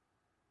book.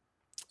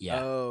 Yeah.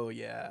 Oh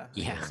yeah.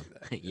 Yeah.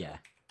 Yeah.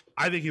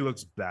 I think he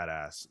looks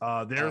badass.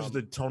 There's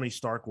the Tony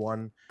Stark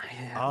one. I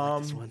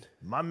like this one.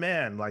 My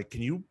man, like,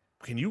 can you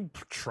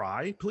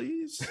try,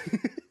 please?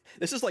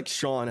 This is like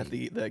Sean at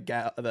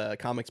the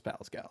Comics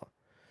Pals Gala.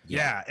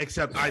 Yeah,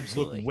 except I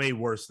look way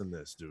worse than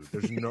this, dude.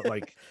 There's no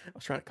like. I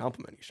was trying to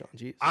compliment you, Sean.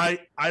 Jeez.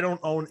 I don't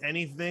own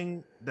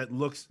anything that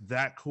looks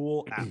that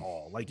cool at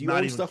all. Like, do you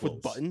own stuff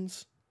with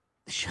buttons?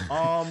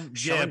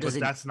 Yeah, but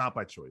that's not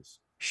by choice.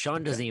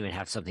 Sean doesn't even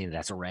have something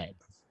that's red.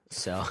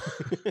 So,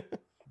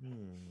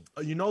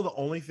 the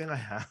only thing I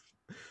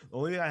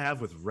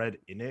have with red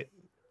in it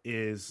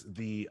is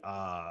the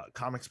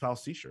Comics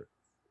Pals t-shirt.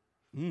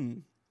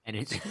 And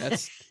it's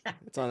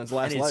on its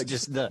last leg. It's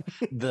just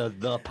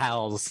the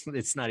pals.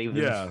 It's not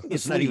even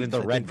not even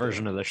the red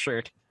version of the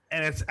shirt.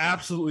 And it's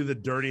absolutely the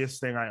dirtiest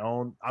thing I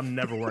own. I'm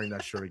never wearing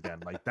that shirt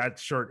again. Like, that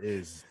shirt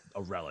is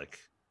a relic.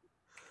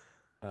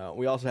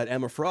 We also had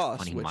Emma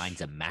Frost. Funny,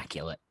 mine's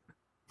immaculate.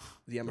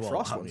 The Emma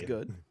Frost one's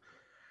good.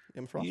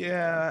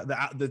 Yeah,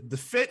 the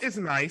fit is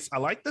nice. I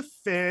like the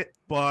fit,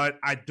 but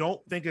I don't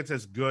think it's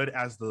as good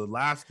as the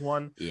last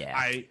one.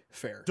 Yeah,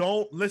 fair.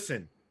 Don't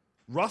listen.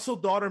 Russell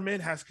Dauterman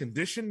has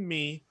conditioned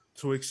me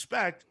to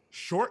expect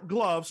short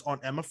gloves on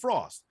Emma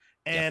Frost,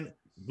 and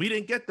we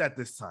didn't get that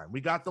this time.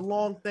 We got the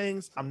long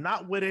things. I'm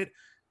not with it.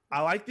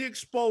 I like the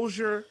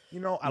exposure.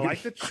 I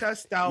like the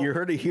chest out. You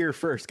heard it here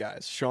first,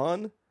 guys.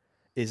 Sean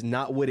is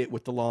not with it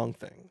with the long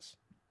things.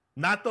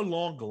 Not the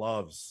long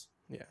gloves.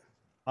 Yeah.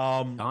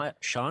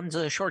 Sean's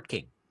a short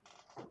king.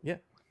 Yeah.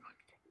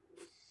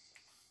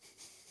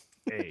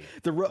 Hey.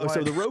 So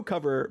the road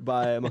cover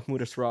by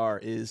Mahmoud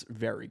Asrar is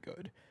very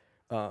good.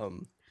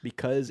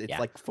 because it's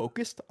like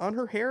focused on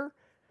her hair,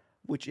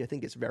 which I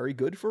think is very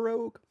good for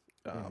Rogue.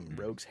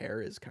 Rogue's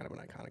hair is kind of an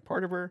iconic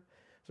part of her,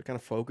 so kind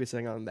of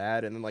focusing on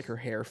that, and then like her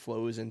hair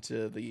flows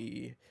into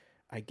the,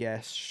 I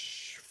guess,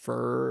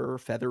 fur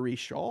feathery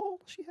shawl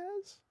she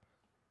has.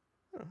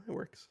 Oh, it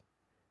works.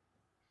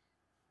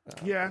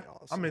 Yeah,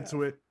 I'm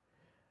into it.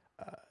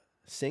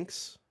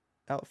 Sync's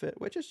outfit,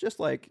 which is just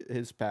like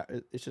his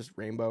it's just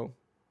rainbow,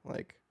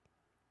 like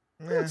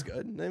it's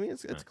good. I mean,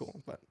 it's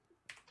cool, but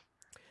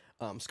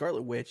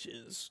Scarlet Witch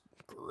is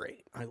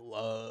great. I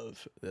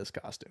love this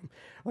costume.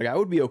 Like, I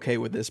would be okay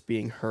with this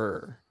being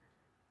her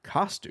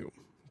costume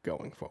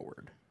going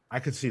forward. I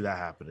could see that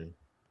happening.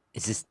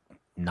 Is this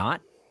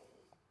not?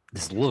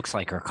 This looks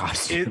like her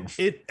costume.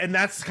 And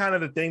that's kind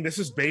of the thing. This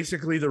is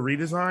basically the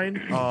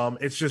redesign.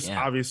 It's just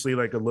obviously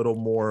like a little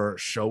more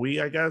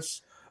showy, I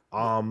guess.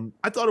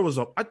 I thought it was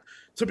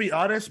to be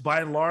honest,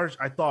 by and large,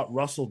 I thought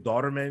Russell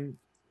Dauterman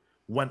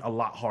went a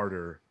lot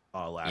harder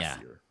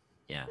last year.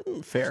 Yeah,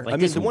 fair. Like I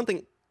mean, the one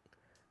thing,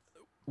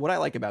 what I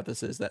like about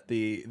this is that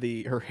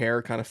her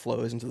hair kind of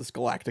flows into this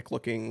galactic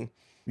looking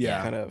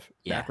kind of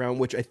background,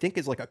 which I think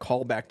is like a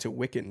callback to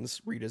Wiccan's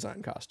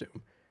redesigned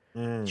costume.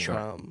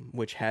 Sure.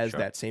 Which has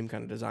that same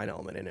kind of design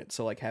element in it.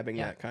 So like having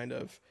that kind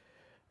of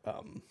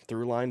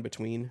through line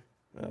between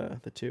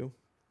the two,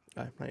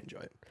 I enjoy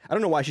it. I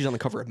don't know why she's on the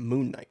cover of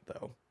Moon Knight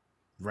though.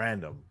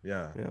 Random,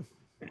 yeah.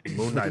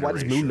 Moon Knight. Why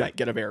does Moon Knight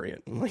get a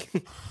variant? Like,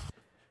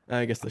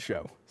 I guess the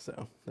show.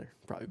 So they're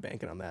probably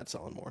banking on that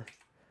selling more.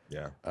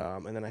 Yeah.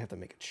 And then I have to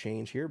make a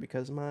change here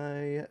because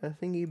my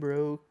thingy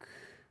broke.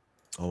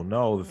 Oh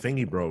no, the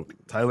thingy broke.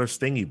 Tyler's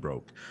thingy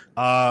broke.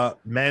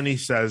 Manny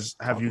says,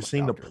 have you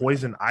seen the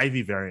Poison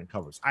Ivy variant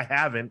covers? I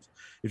haven't.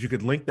 If you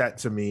could link that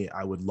to me,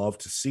 I would love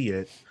to see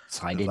it.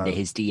 Slide into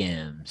his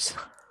DMs.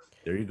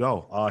 There you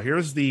go.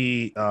 Here's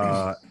the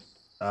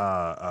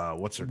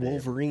what's her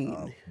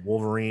name?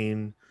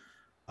 Wolverine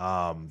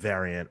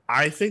variant.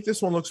 I think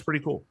this one looks pretty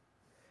cool.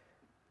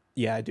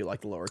 Yeah, I do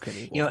like the lower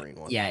Kenny Wolverine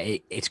one. Yeah,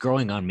 it's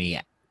growing on me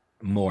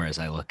more as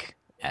I look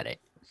at it.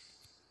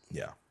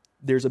 Yeah.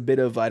 There's a bit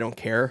of I don't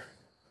care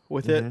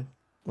with it.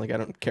 Like, I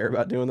don't care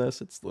about doing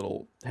this. It's a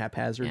little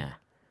haphazard. Yeah.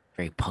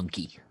 Very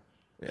punky.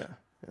 Yeah.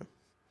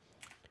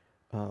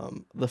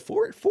 The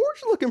Forge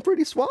looking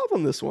pretty suave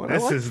on this one.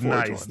 This is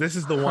nice. This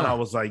is the one I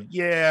was like,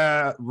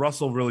 yeah,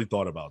 Russell really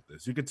thought about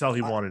this. You could tell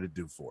he wanted to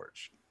do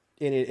Forge.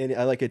 And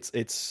I like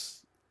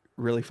it's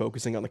really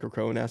focusing on the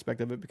Krakoan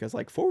aspect of it, because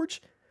like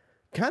Forge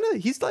kind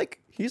of he's like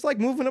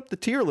moving up the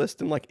tier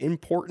list in like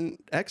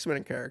important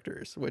X-Men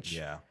characters, which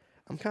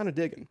I'm kind of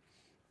digging.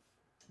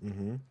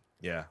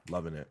 Yeah,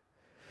 loving it.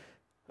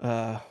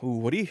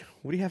 What do you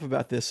have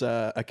about this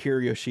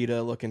Akira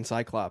Yoshida looking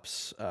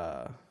Cyclops?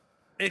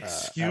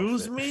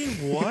 Excuse me,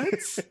 what?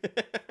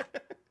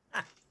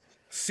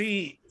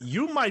 See,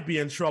 you might be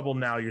in trouble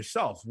now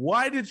yourself.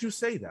 Why did you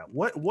say that?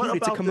 What Dude, about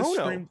it's a kimono. this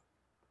screen?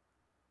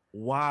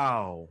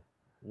 Wow,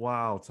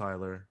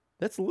 Tyler.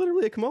 That's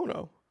literally a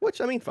kimono.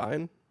 Which, I mean,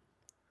 fine.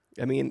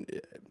 I mean,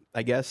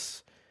 I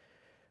guess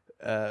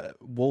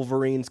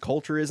Wolverine's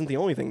culture isn't the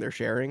only thing they're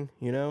sharing,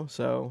 you know?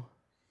 So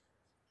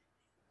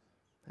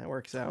that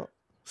works out.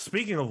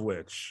 Speaking of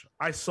which,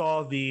 I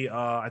saw the,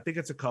 I think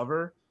it's a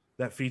cover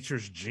that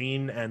features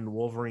Jean and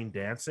Wolverine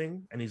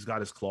dancing, and he's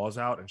got his claws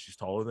out, and she's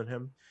taller than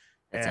him.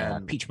 It's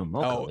Peach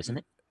Momoko, isn't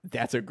it?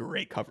 That's a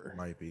great cover.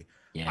 Might be.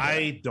 Yeah.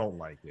 I don't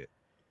like it.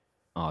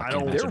 Oh, I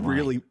don't. They're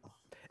really...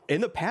 In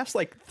the past,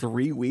 like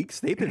 3 weeks,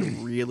 they've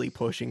been really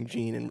pushing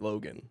Jean and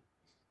Logan.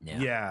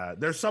 Yeah,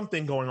 there's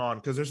something going on,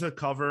 because there's a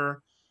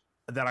cover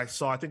that I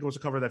saw. I think it was a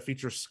cover that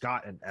features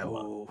Scott and Emma.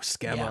 Oh,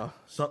 Skemma. Yeah.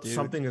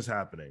 Something is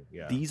happening.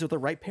 Yeah, these are the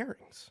right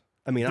pairings.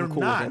 I mean, I'm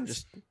cool with them.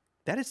 Just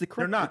that is the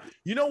correct. They're not.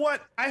 You know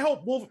what? I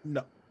hope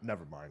No,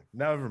 never mind.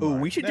 Oh,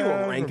 we should do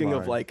a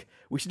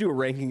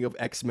ranking of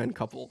X-Men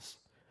couples.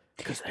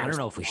 Because I don't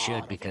know if we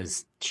should,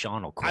 because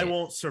Sean will quit. I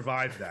won't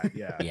survive that.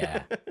 Yeah.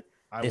 Yeah.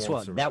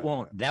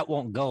 That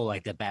won't go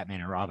like the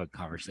Batman and Robin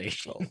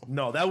conversation.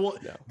 No, that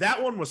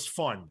one was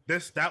fun.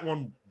 That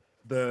one,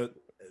 the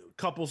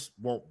couples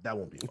won't be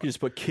fun. You can just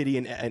put Kitty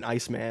and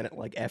Iceman at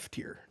like F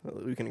tier.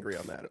 We can agree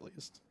on that at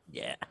least.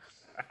 Yeah.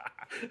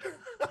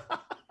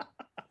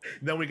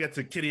 Then we get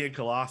to Kitty and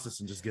Colossus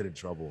and just get in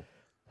trouble.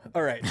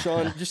 All right,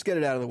 Sean, just get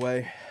it out of the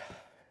way.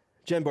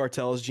 Jen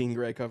Bartel's Jean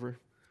Grey cover.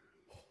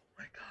 Oh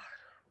my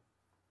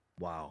God.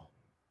 Wow.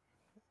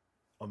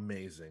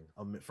 Amazing.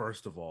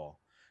 First of all,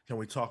 can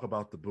we talk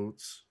about the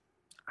boots?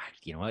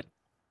 You know what?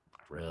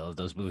 I really love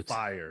those boots.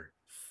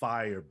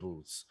 Fire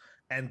boots.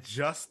 And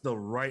just the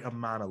right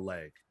amount of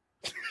leg.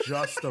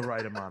 Just the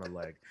right amount of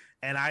leg.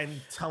 And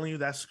I'm telling you,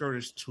 that skirt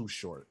is too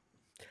short.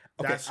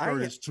 That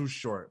skirt is too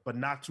short, but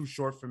not too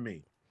short for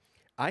me.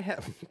 I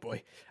have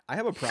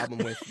a problem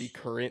with the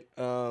current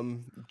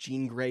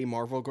Jean Grey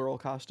Marvel Girl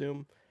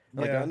costume.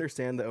 Like, I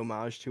understand the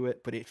homage to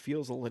it, but it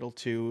feels a little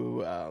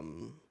too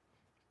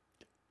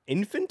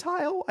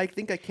infantile. I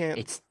think I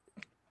can't.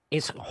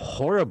 It's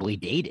horribly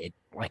dated.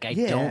 Like,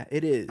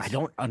 it is. I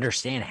don't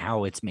understand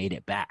how it's made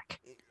it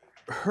back.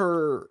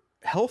 Her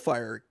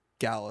Hellfire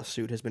Gala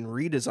suit has been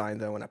redesigned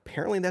though, and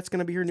apparently that's going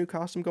to be her new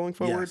costume going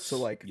forward. Yes. So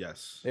like,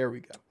 yes. there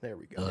we go. There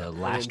we go. The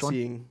And last then one?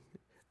 seeing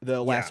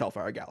the last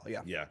Hellfire Gala.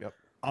 Yeah. Yeah.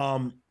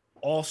 Yep.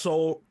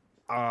 Also,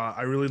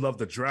 I really love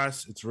the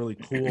dress. It's really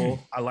cool.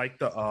 I like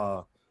the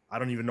I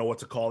don't even know what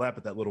to call that,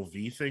 but that little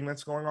V thing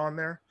that's going on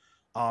there.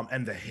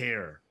 And the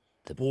hair.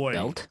 The Boy,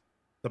 belt?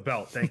 the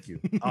belt. Thank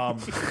you.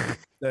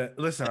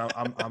 Listen,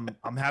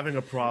 I'm having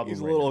a problem. He's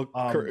a right little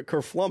now.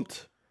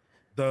 kerflumped.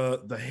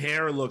 The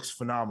hair looks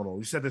phenomenal.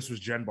 You said this was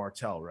Jen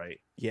Bartel, right?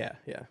 Yeah.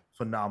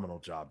 Phenomenal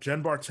job.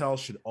 Jen Bartel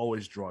should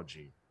always draw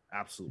Jean.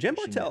 Absolutely. Jen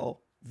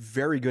Bartel,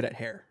 very good at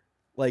hair.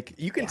 Like,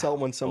 you can tell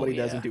when somebody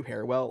yeah. doesn't do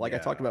hair well. Like, I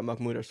Yeah. talked about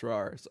Mahmoud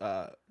Asrar's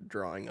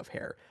drawing of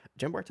hair.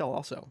 Jen Bartel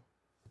also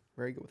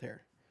very good with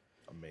hair.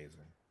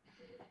 Amazing.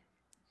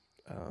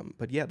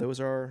 But yeah, those.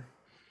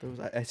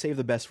 I saved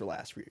the best for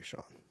last for you,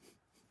 Sean.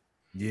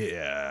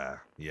 Yeah.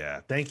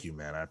 Thank you,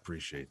 man. I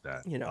appreciate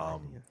that. You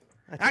know,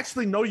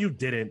 Actually, no, you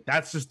didn't.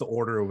 That's just the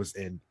order it was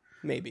in.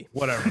 maybe.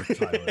 Whatever,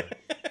 Tyler.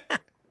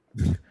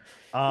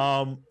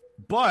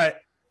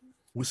 But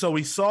so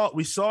we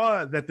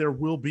saw that there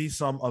will be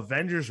some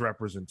Avengers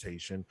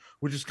representation,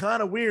 which is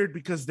kind of weird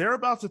because they're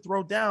about to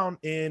throw down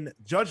in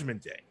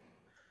Judgment Day.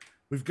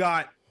 We've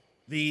got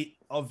the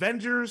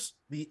Avengers,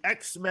 the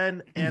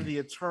X-Men, and the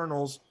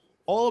Eternals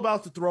all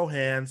about to throw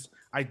hands.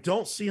 I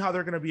don't see how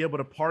they're going to be able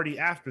to party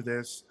after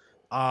this.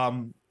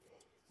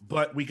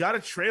 But we got a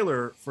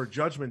trailer for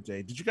Judgment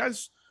Day. Did you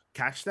guys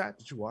catch that?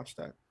 Did you watch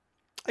that?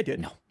 I did.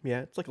 No.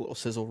 Yeah, it's like a little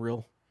sizzle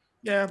reel.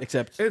 Yeah.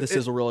 Except the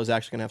sizzle reel is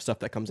actually gonna have stuff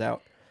that comes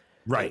out.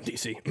 Right.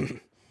 DC.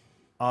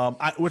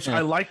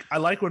 I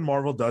like when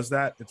Marvel does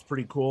that. It's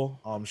pretty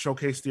cool.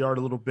 Showcase the art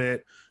a little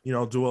bit,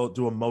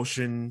 do a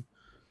motion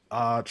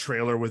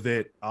trailer with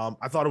it.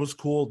 I thought it was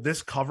cool.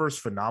 This cover is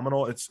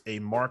phenomenal. It's a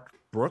Mark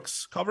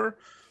Brooks cover,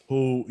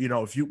 who,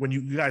 when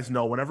you guys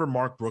know, whenever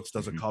Mark Brooks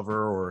does a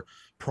cover or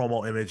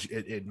promo image,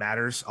 it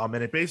matters. And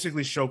it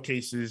basically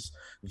showcases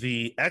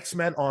the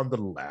X-Men on the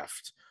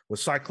left with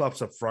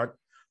Cyclops up front.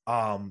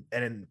 And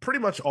in pretty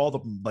much all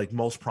the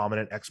most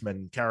prominent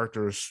X-Men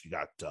characters, you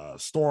got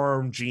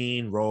Storm,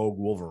 Jean, Rogue,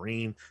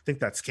 Wolverine. I think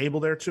that's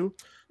Cable there too.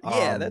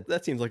 Yeah,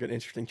 that seems like an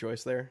interesting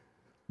choice there.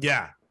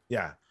 Yeah.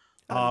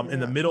 In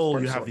the middle,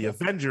 you have the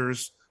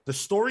Avengers. The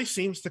story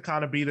seems to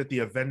kind of be that the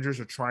Avengers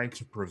are trying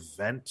to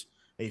prevent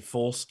a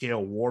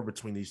full-scale war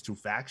between these two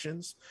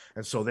factions,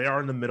 and so they are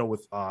in the middle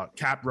with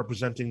Cap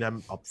representing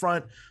them up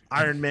front,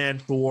 Iron Man,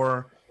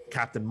 Thor,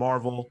 Captain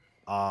Marvel.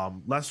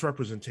 Less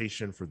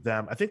representation for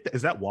them. I think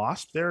is that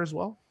Wasp there as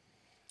well.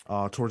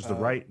 Towards the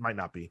right, might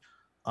not be.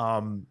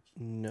 No.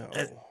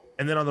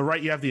 And then on the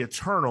right, you have the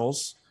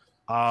Eternals,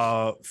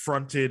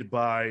 fronted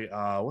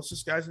by what's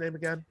this guy's name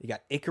again? You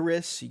got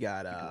Icarus. You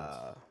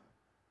got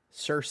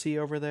Cersei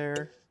over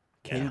there.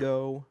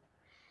 Kingo.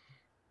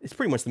 It's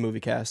pretty much the movie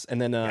cast, and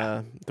then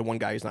the one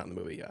guy who's not in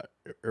the movie,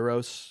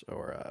 Eros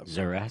or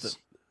Zuras.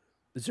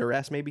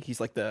 Zuras, maybe he's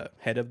like the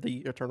head of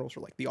the Eternals,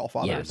 or like the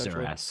Allfather. Yeah,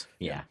 essentially. Zuras.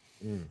 Yeah.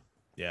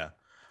 Yeah.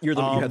 You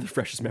have the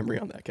freshest memory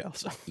on that, Cal.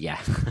 So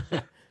Yeah.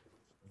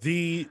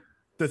 The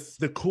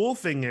cool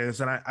thing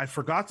is, and I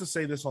forgot to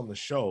say this on the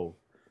show,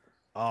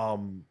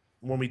 when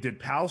we did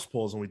Pals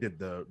Polls and we did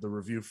the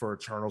review for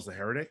Eternals: The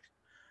Heretic,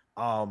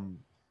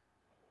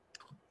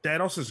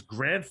 Thanos'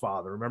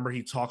 grandfather, remember,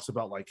 he talks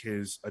about like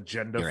his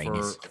agenda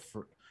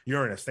for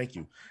Uranus. Thank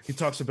you. He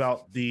talks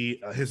about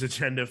his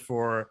agenda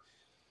for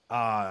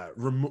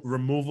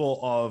removal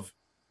of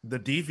the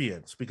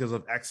deviants because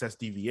of excess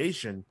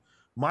deviation.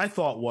 My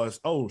thought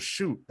was, oh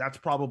shoot, that's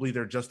probably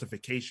their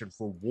justification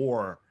for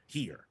war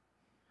here.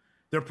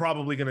 They're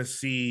probably going to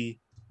see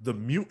the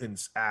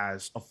mutants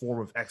as a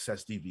form of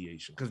excess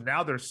deviation, because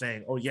now they're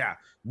saying, oh yeah,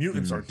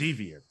 mutants are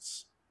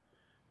deviants,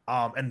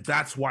 and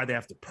that's why they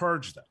have to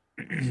purge them.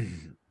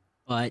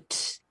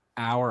 But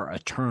our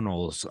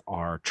Eternals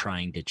are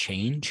trying to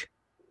change.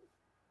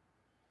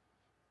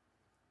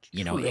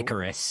 True.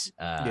 Icarus,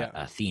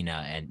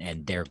 Athena,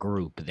 and their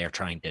group, they're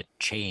trying to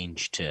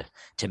change to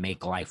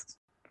make life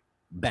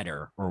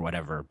better or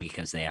whatever,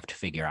 because they have to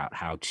figure out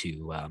how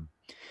to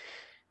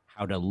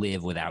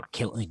live without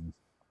killing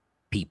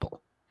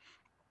people.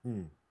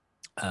 Which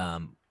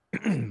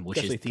Especially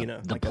is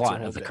Athena, the like, that's plot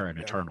the of the whole current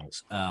bit,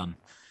 Eternals.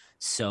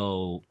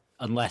 So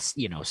unless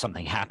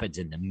something happens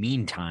in the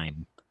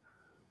meantime,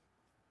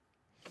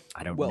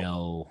 I don't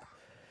know.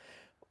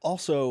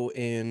 Also,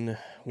 in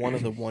one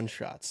of the one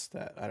shots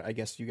that I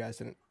guess you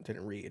guys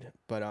didn't read,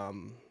 but I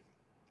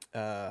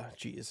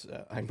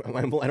don't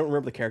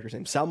remember the character's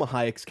name. Salma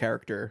Hayek's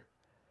character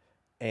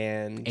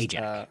and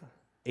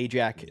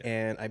Ajak,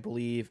 and I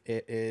believe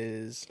it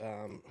is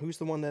who's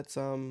the one that's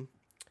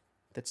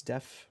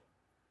deaf?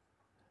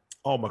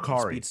 Oh,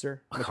 Makari.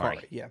 Speedster.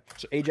 Makari. Yeah.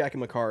 So Ajak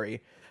and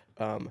Makari,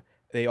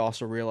 they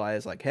also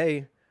realize like,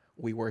 hey,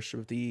 we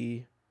worship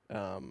the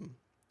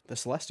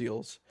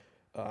Celestials.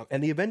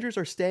 And the Avengers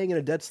are staying in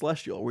a dead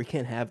Celestial. We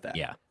can't have that.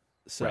 Yeah.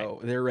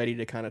 So they're ready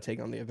to kind of take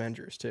on the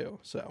Avengers too.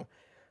 So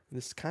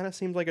this kind of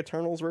seems like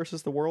Eternals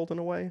versus the world in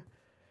a way.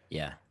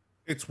 Yeah.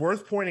 It's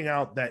worth pointing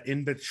out that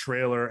in the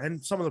trailer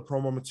and some of the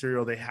promo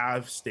material, they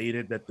have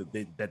stated that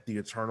the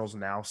Eternals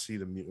now see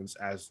the mutants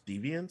as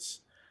deviants.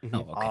 Oh,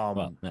 okay.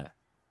 Well,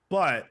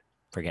 But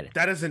forget it.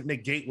 that doesn't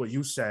negate what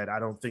you said, I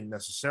don't think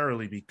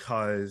necessarily,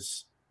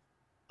 because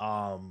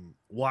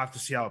we'll have to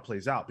see how it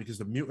plays out, because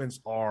the mutants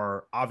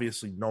are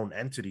obviously known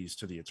entities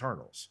to the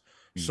Eternals.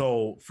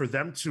 So for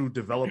them to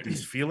develop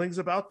these feelings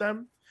about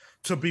them,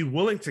 to be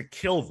willing to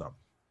kill them,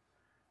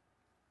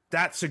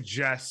 that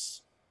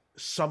suggests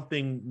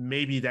something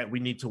maybe that we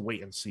need to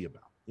wait and see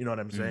about. You know what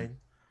I'm saying?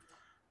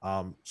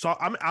 So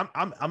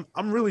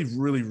I'm really,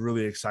 really,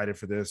 really excited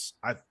for this.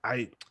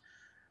 I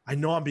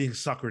know I'm being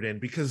suckered in,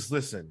 because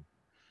listen,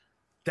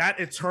 that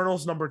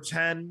Eternals number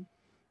 10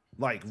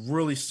 like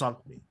really sunk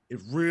me.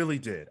 It really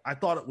did. I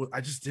thought it was,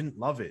 I just didn't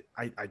love it.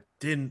 I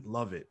didn't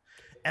love it.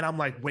 And I'm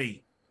like,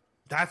 wait,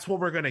 that's what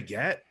we're gonna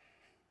get?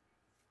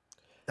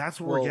 That's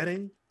what we're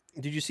getting?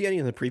 Did you see any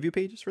of the preview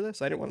pages for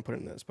this? I didn't want to put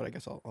it in this, but I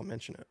guess I'll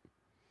mention it.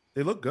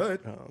 They look good.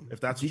 If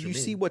that's what did you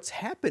see what's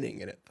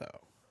happening in it though?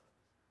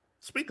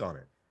 Speak on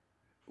it.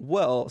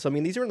 Well, so I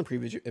mean, these are in the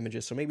preview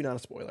images, so maybe not a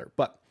spoiler,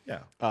 but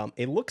yeah,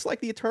 it looks like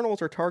the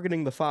Eternals are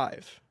targeting the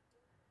 5.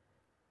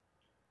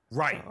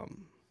 Right.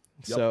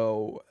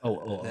 So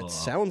that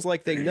sounds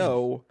like they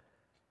know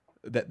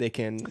that they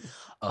can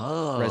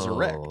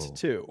resurrect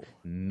too.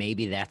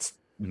 Maybe that's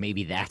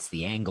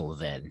the angle.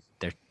 Then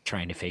they're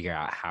trying to figure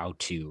out how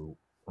to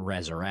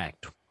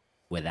resurrect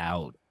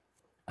without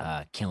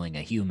killing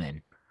a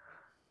human,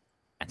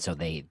 and so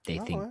they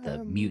think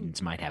the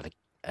mutants might have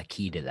a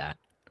key to that.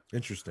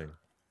 Interesting.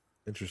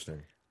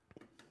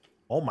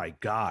 Oh my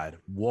God!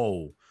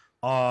 Whoa.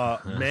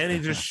 Manny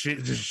just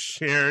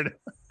shared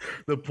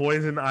the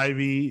Poison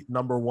Ivy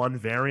 #1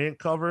 variant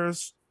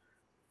covers.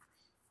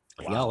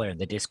 Wow. Y'all are in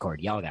the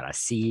Discord. Y'all gotta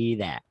see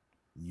that.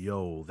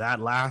 Yo, that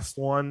last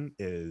one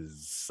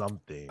is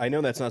something. I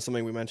know that's not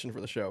something we mentioned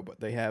for the show, but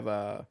they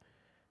have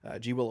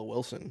G. Willow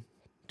Wilson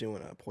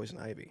doing a Poison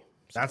Ivy.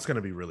 So. That's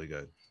gonna be really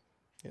good.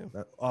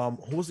 Yeah.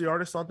 Who was the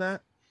artist on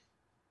that?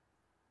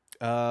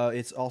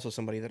 It's also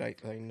somebody that I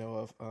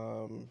know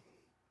of.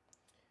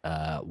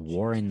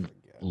 Warren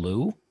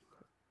Liu.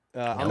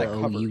 On the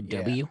cover,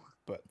 L-O-U-W?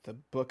 But the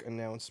book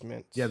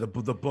announcement. Yeah, the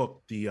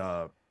book, the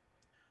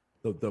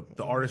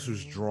artist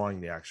who's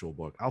drawing the actual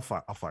book. I'll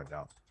find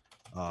out.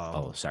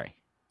 Sorry.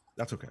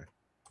 That's okay.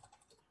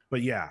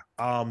 But yeah,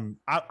 I'm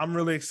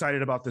really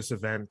excited about this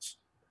event.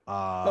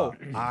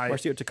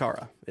 Marcio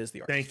Takara is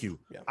the artist. Thank you.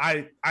 Yeah.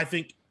 I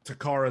think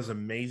Takara is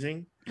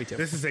amazing. Me too.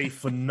 This is a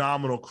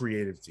phenomenal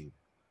creative team.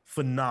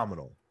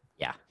 Phenomenal.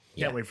 Yeah.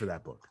 Can't wait for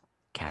that book.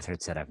 Catherine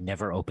said, I've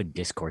never opened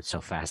Discord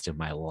so fast in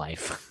my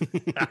life.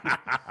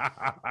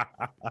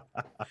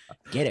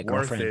 Get it,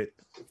 girlfriend.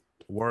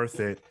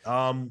 Worth it.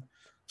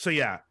 So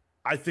yeah,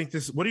 I think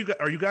this,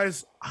 are you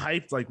guys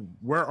hyped? Like,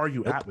 where are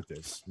you at with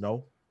this?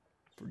 No?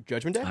 For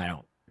Judgment Day? I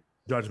don't.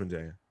 Judgment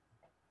Day.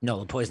 No,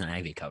 the Poison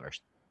Ivy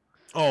covers.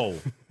 Oh.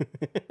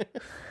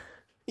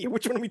 Yeah,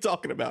 which one are we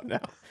talking about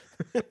now?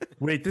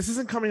 Wait, this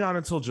isn't coming out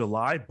until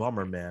July?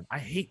 Bummer, man. I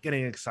hate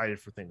getting excited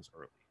for things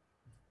early.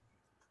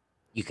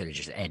 You could have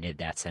just ended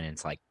that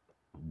sentence like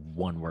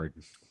one word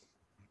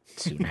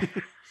sooner.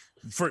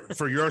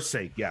 for your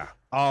sake, yeah.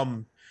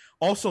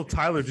 Also,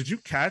 Tyler, did you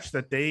catch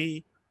that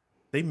they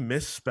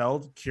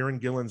misspelled Kieran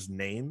Gillen's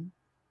name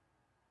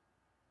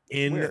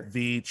in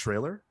the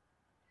trailer?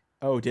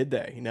 Oh, did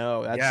they?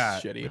 No,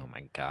 that's shitty. Oh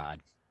my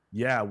God.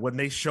 Yeah, when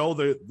they show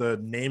the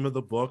name of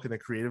the book and the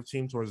creative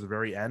team towards the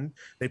very end,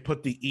 they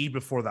put the E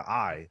before the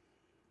I.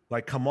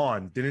 Like, come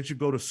on, didn't you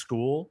go to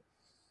school?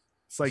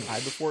 It's like I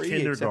before E,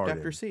 except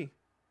after C.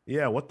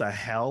 Yeah, what the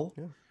hell?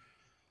 Yeah.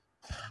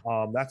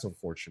 That's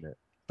unfortunate.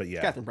 But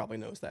yeah, Catherine probably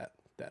knows that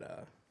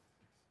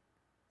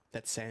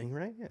saying,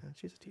 right? Yeah,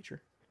 she's a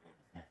teacher.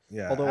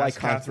 Yeah. Although I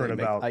constantly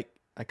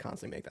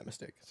make that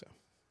mistake. So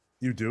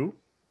you do?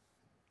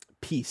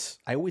 Peace.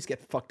 I always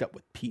get fucked up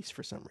with peace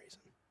for some reason.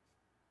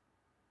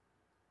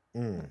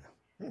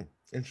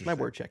 Interesting. My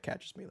word check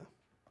catches me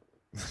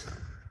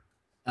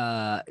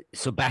though.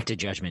 So back to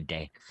Judgment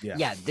Day.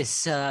 Yeah.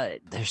 This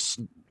there's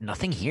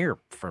nothing here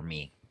for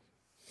me.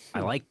 I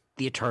like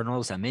the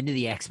Eternals. I'm into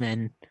the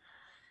X-Men.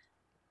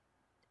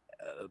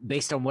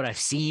 Based on what I've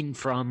seen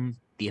from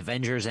the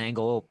Avengers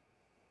angle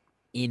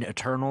in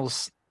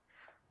Eternals,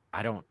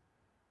 I don't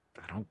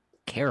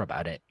care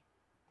about it.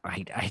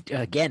 I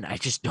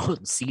just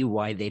don't see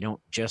why they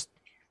don't just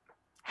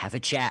have a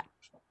chat.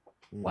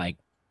 Like,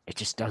 it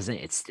just doesn't.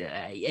 It's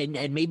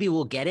and maybe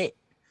we'll get it.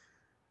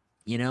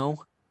 You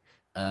know,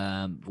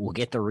 we'll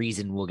get the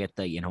reason. We'll get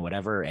the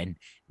whatever, and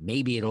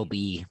maybe it'll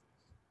be,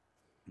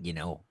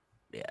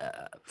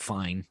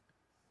 fine.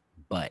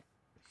 But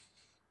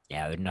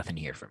yeah, there's nothing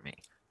here for me.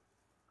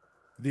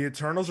 The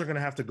Eternals are going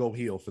to have to go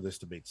heel for this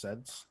to make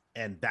sense,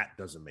 and that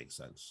doesn't make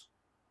sense.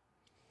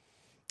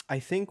 I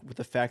think with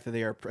the fact that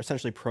they are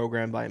essentially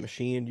programmed by a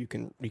machine, you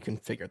can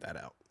figure that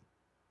out.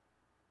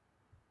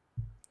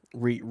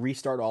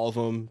 Restart all of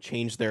them,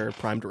 change their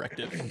prime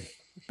directive.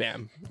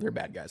 Bam, they're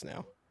bad guys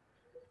now.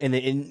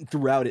 And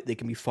throughout it, they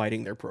can be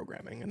fighting their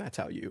programming, and that's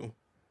how you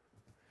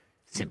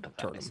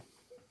sympathize.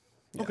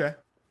 Yeah. Okay.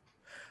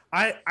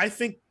 I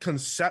think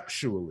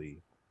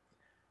conceptually,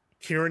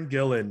 Kieran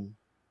Gillen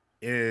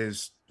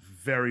is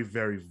very,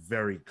 very,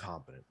 very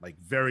competent, like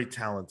very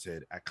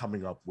talented at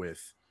coming up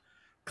with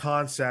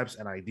concepts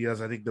and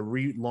ideas. I think the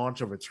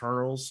relaunch of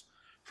Eternals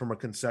from a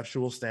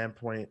conceptual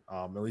standpoint,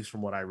 at least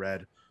from what I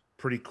read,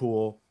 pretty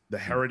cool. The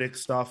Heretic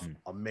stuff,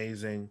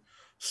 amazing.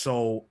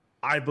 So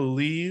I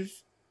believe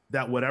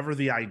that whatever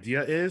the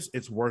idea is,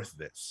 it's worth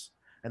this.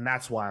 And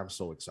that's why I'm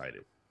so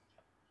excited.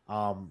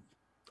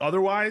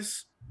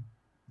 Otherwise,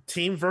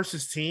 team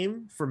versus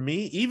team, for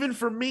me, even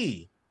for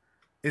me,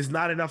 is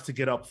not enough to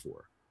get up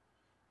for.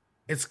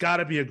 It's got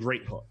to be a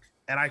great hook.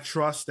 And I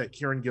trust that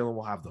Kieran Gillen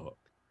will have the hook.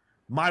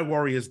 My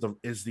worry is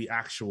the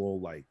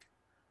actual like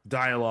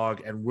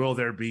dialogue, and will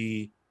there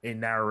be a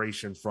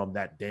narration from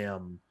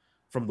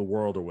from the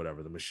world or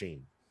whatever, the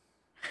machine.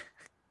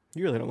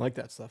 You really don't like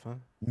that stuff, huh?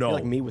 No. You're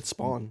like me with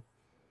Spawn.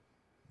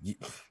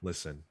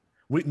 Listen,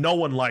 no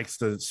one likes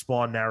the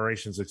Spawn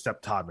narrations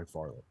except Todd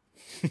McFarlane.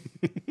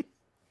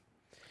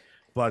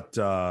 But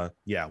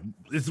yeah,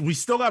 we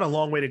still got a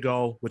long way to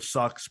go, which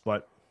sucks,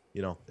 but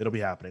you know, it'll be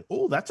happening.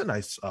 Oh, that's a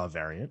nice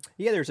variant.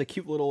 Yeah, there's a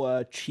cute little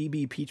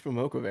chibi peach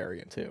momoko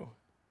variant too.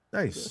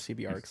 Nice.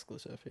 CBR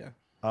exclusive, yeah.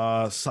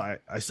 I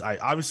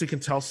obviously can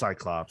tell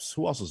Cyclops.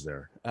 Who else is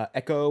there?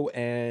 Echo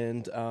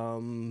and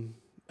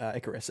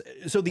Icarus.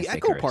 So the It's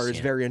Echo Icarus, part is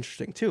yeah. very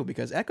interesting too,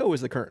 because Echo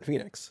is the current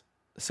Phoenix.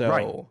 So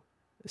Right.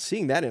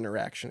 seeing that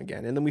interaction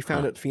again, and then we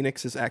found out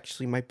Phoenix is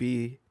actually might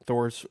be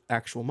Thor's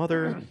actual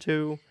mother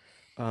too.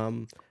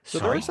 So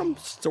there are some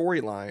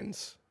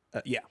storylines.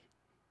 Yeah.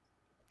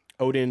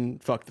 Odin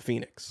fucked the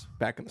Phoenix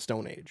back in the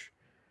Stone Age.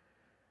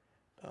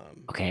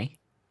 Okay.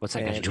 What's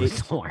that got to and do with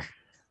it- Thor?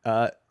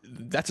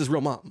 That's his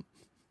real mom.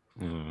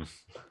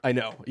 I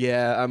know.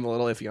 Yeah, I'm a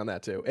little iffy on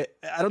that too.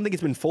 I don't think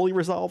it's been fully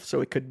resolved,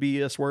 so it could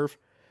be a swerve.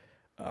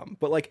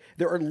 But like,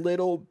 there are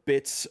little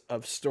bits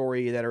of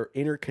story that are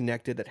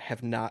interconnected that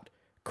have not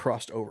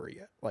crossed over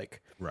yet.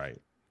 Like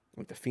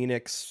the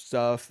Phoenix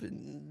stuff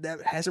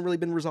that hasn't really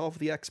been resolved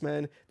with the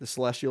X-Men. The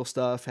Celestial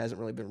stuff hasn't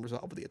really been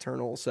resolved with the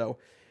Eternals. So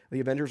the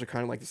Avengers are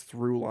kind of like this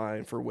through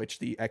line for which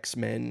the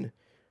X-Men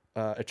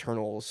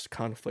Eternals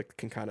conflict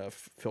can kind of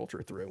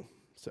filter through.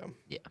 So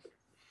Yeah.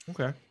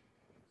 Okay.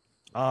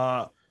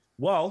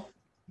 Well,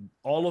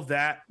 all of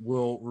that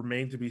will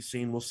remain to be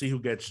seen. We'll see who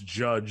gets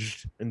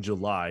judged in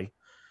July.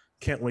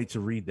 Can't wait to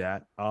read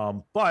that.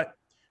 But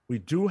we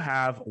do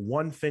have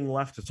one thing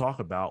left to talk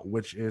about,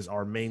 which is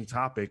our main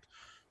topic.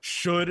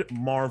 Should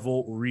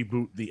Marvel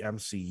reboot the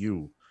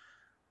MCU?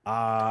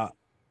 The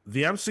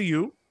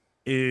MCU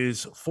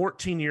is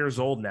 14 years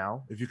old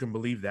now, if you can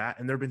believe that,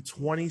 and there have been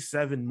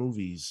 27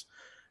 movies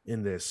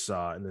in this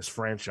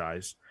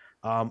franchise.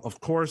 Of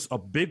course, a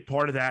big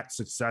part of that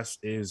success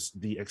is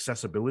the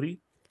accessibility.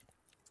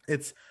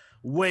 It's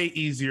way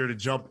easier to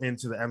jump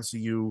into the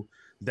MCU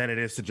than it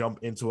is to jump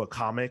into a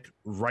comic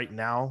right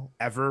now,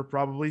 ever,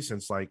 probably,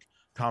 since like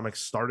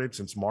comics started,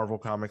 since Marvel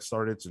comics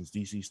started, since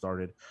DC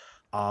started.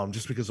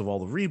 Just because of all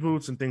the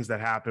reboots and things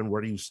that happen.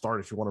 Where do you start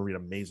if you want to read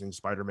Amazing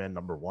Spider-Man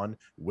 #1?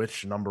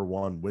 Which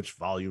 #1? Which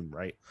volume,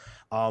 right?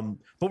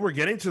 But we're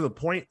getting to the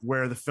point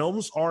where the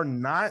films are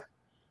not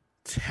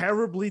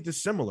terribly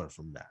dissimilar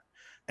from that.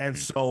 And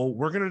so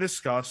we're going to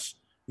discuss,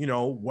 you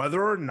know,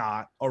 whether or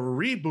not a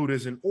reboot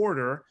is in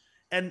order.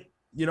 And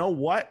you know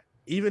what?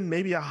 Even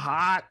maybe a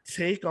hot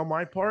take on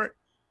my part,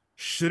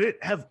 should it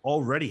have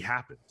already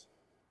happened?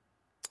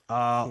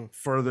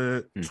 For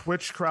the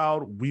Twitch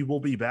crowd, we will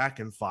be back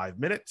in 5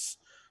 minutes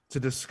to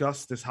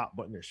discuss this hot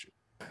button issue.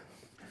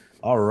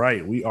 All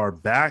right, we are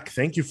back.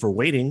 Thank you for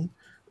waiting.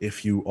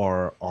 If you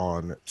are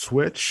on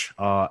Twitch,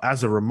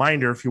 as a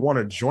reminder, if you want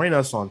to join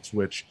us on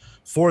Twitch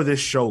for this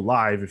show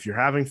live, if you're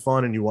having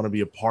fun and you want to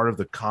be a part of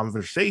the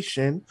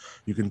conversation,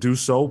 you can do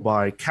so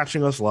by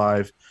catching us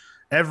live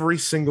every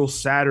single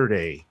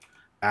Saturday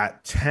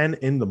at 10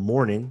 in the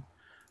morning.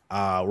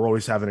 We're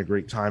always having a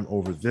great time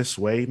over this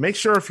way. Make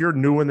sure if you're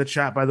new in the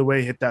chat, by the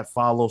way, hit that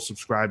follow,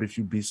 subscribe if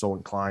you'd be so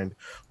inclined.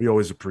 We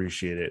always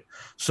appreciate it.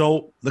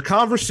 So the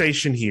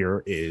conversation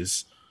here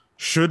is,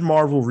 should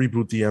Marvel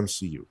reboot the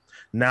MCU?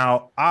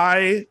 Now,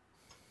 I,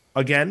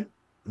 again,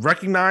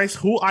 recognize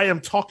who I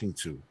am talking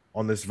to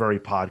on this very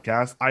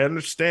podcast. I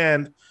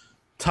understand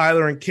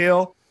Tyler and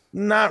Kale,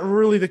 not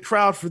really the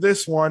crowd for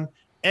this one,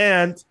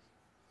 and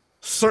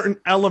certain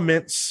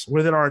elements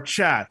within our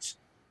chat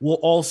will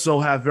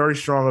also have very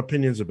strong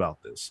opinions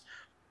about this.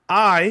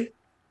 I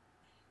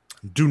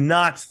do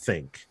not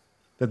think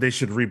that they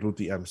should reboot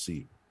the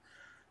MCU.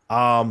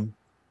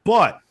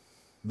 But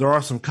there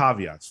are some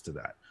caveats to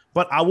that.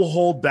 But I will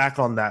hold back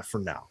on that for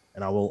now,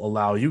 and I will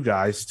allow you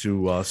guys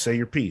to say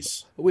your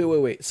piece.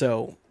 Wait.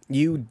 So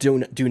you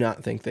do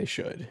not think they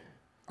should?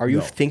 Are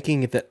you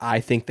thinking that I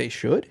think they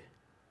should?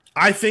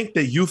 I think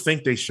that you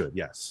think they should,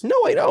 yes. No,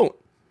 I don't.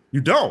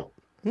 You don't?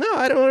 No,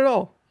 I don't at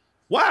all.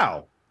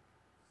 Wow.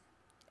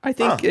 I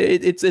think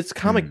it's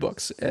comic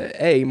books.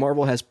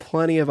 Marvel has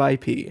plenty of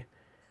IP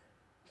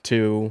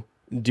to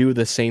do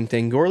the same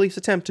thing, or at least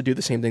attempt to do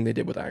the same thing they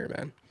did with Iron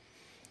Man.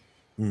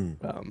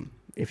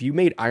 If you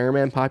made Iron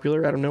Man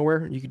popular out of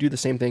nowhere, you could do the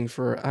same thing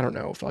for, I don't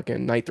know,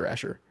 fucking Night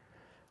Thrasher.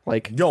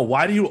 Like, yo,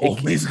 why do you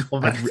always go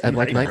back to I'd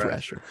like Night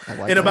Thrasher?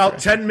 Thrasher. In about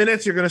 10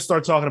 minutes, you're going to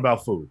start talking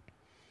about food.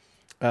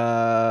 There's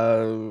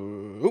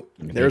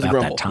a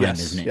grumble. That time, yes.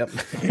 isn't it?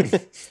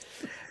 Yep.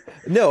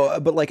 No,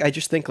 but like, I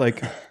just think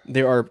like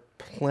there are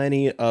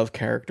plenty of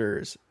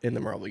characters in the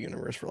Marvel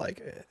universe where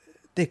like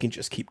they can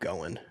just keep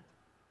going.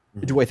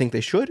 Do I think they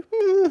should?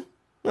 I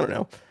don't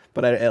know,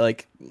 but I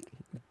like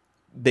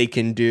they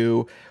can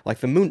do like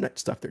the Moon Knight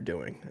stuff they're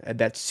doing.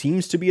 That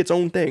seems to be its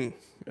own thing.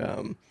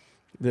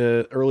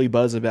 The early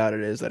buzz about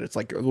it is that it's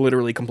like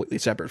literally completely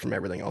separate from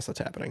everything else that's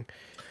happening.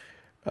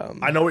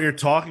 I know what you're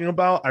talking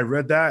about. I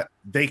read that.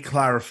 They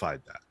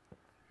clarified that.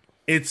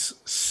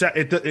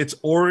 Its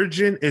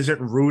origin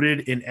isn't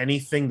rooted in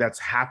anything that's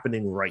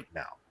happening right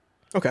now.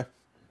 Okay.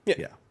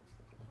 Yeah.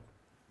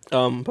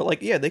 But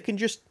like, yeah, they can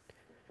just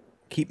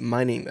keep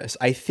mining this.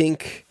 I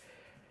think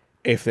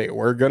if they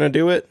were going to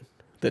do it,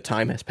 the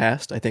time has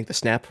passed. I think the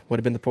snap would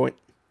have been the point.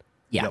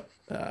 Yeah.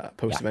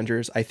 Post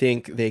Avengers. I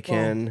think they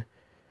can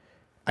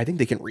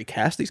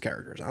recast these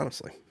characters,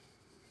 honestly.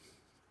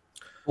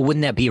 Well,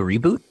 wouldn't that be a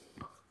reboot?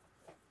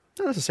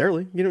 Not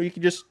necessarily. You know, you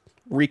can just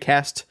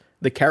recast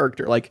the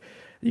character. Like,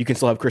 you can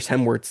still have Chris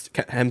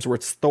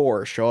Hemsworth's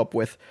Thor show up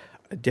with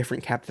a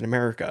different Captain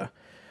America.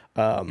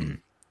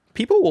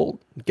 People will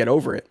get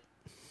over it.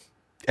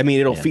 I mean,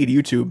 it'll feed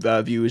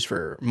YouTube views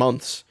for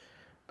months.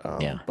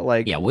 But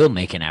like, we'll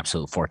make an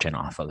absolute fortune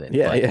off of it.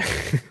 Yeah.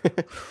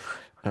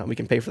 We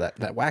can pay for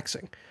that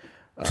waxing.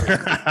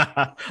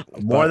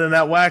 More than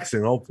that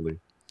waxing, hopefully.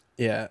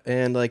 Yeah,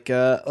 and like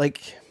I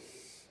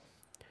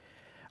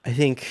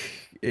think,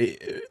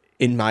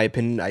 in my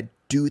opinion, I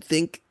do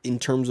think in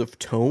terms of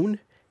tone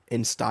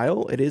and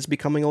style, it is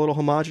becoming a little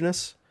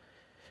homogenous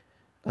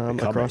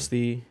across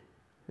the.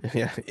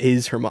 Yeah,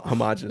 is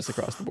homogenous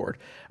across the board.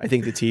 I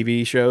think the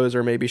TV shows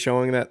are maybe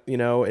showing that, you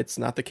know, it's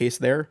not the case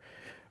there.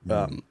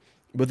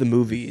 With the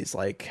movies,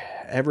 like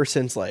ever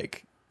since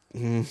like,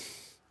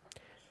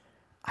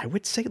 I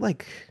would say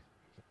like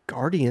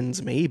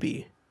Guardians,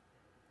 maybe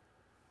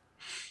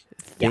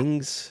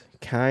things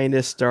kind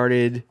of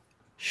started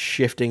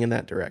shifting in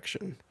that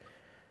direction.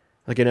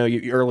 Like, I know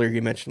earlier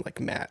you mentioned like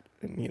Matt,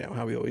 and you know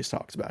how he always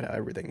talks about how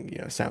everything, you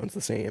know, sounds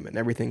the same and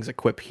everything's a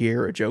quip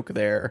here, a joke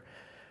there.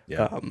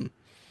 Yeah.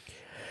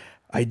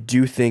 I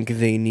do think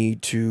they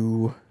need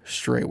to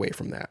stray away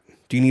from that.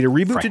 Do you need a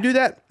reboot to do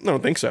that? I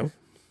don't think so.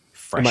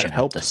 Freshen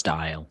up the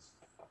style.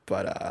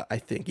 But I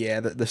think,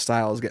 the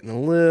style is getting a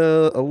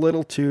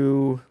little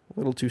too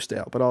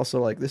stale. But also,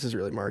 like, this is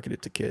really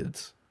marketed to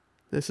kids.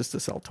 This is to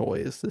sell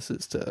toys. This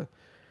is to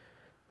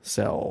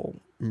sell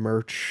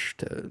merch,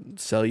 to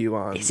sell you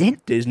on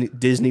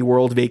Disney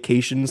World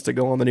vacations, to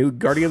go on the new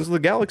Guardians of the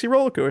Galaxy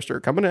roller coaster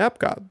coming to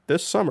Epcot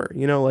this summer.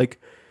 You know,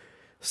 like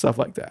stuff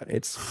like that.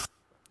 It's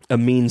a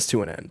means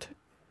to an end.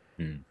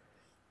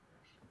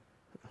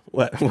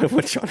 What,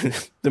 Sean?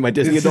 Did my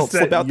Disney adult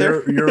slip out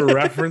there? Your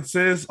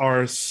references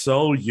are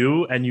so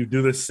you, and you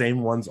do the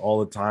same ones all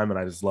the time, and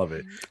I just love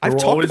it. I've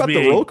talked about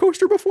the roller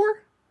coaster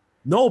before.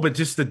 No, but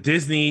just the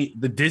Disney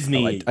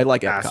I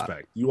like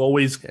aspect. Epcot. You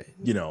always,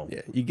 you know.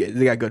 Yeah,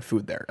 they got good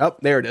food there. Oh,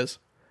 there it is.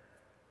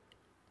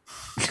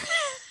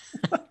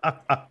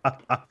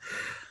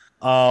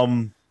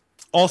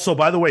 Also,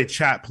 by the way,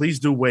 chat, please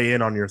do weigh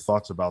in on your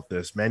thoughts about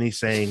this. Many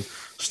saying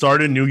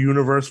start a new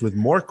universe with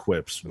more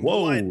quips.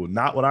 Whoa,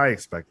 not what I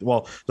expected.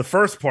 Well, the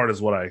first part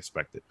is what I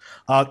expected.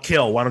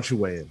 Kale, why don't you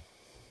weigh in?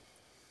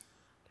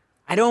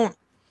 I don't.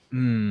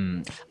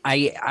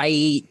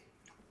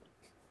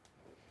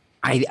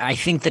 I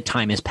think the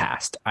time has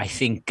passed. I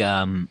think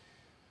the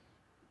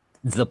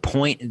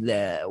point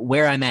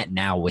where I'm at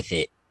now with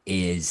it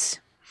is,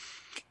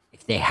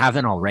 if they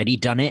haven't already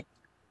done it,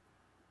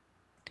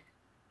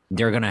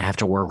 they're going to have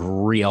to work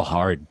real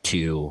hard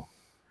to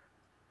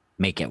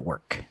make it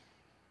work.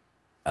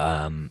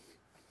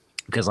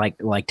 Because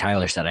like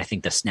Tyler said, I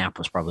think the snap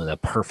was probably the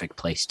perfect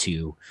place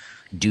to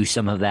do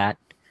some of that.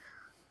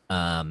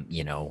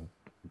 You know,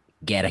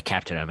 get a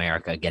Captain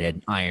America, get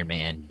an Iron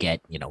Man,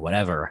 get, you know,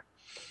 whatever.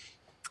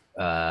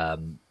 But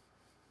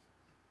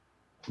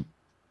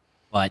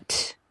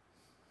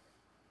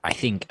I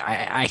think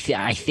I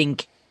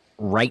think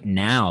right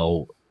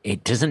now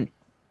it doesn't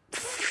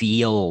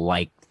feel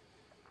like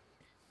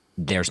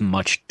there's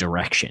much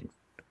direction.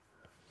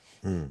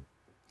 You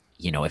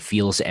know,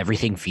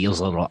 everything feels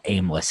a little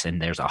aimless,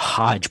 and there's a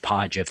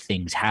hodgepodge of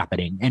things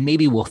happening, and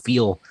maybe we'll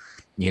feel,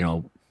 you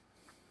know,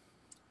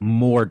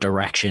 more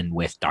direction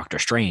with Doctor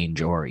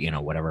Strange, or, you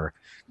know, whatever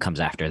comes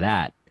after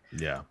that.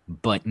 Yeah.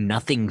 But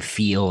nothing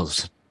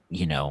feels,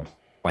 you know,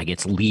 like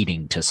it's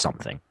leading to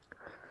something.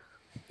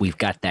 We've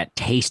got that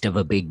taste of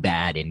a big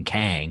bad in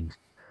Kang.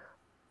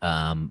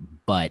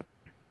 But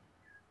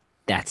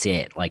that's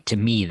it. Like, to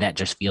me, that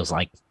just feels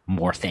like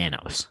more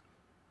Thanos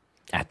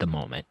at the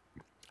moment.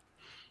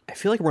 I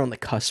feel like we're on the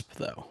cusp,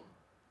 though.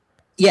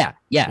 Yeah,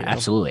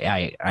 absolutely.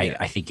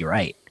 I think you're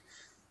right.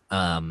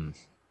 But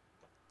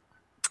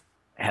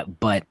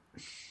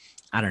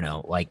I don't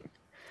know, like,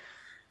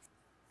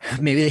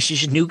 Maybe they should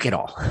just nuke it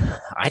all.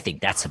 I think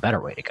that's a better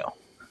way to go.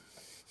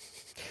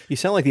 You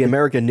sound like the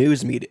American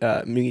news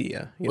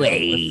media. You know?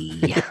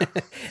 Hey,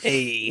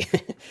 Hey,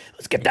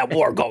 let's get that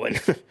war going.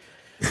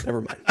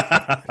 Never mind.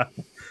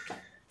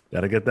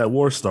 Gotta get that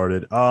war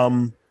started.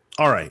 All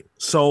right.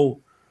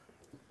 So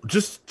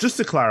just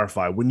to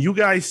clarify, when you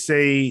guys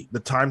say the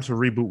time to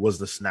reboot was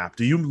the snap,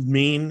 do you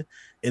mean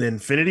in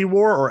Infinity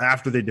War or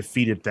after they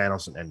defeated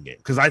Thanos in Endgame?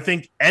 Because I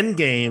think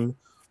Endgame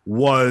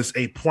was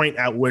a point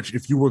at which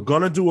if you were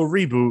gonna do a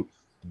reboot,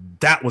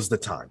 that was the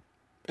time.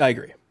 I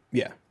agree.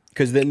 Yeah,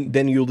 because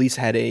then you at least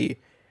had a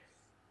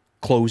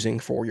closing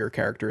for your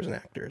characters and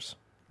actors.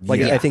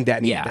 Like I think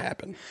that needed to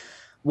happen.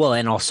 Well,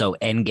 and also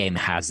Endgame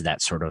has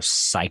that sort of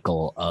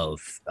cycle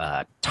of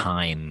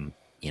time,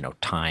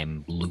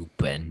 time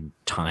loop and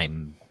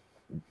time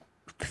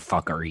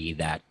fuckery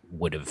that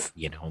would have,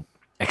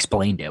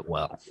 explained it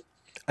well.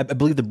 I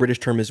believe the British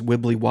term is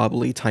wibbly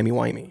wobbly, timey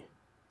wimey.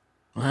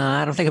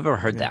 I don't think I've ever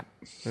heard that.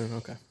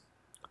 Okay.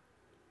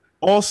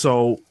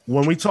 Also,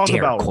 when we talk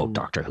about quote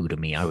Doctor Who to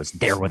me, I was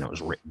there when it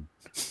was written.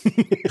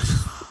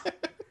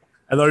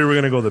 I thought you were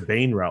gonna go the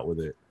Bane route with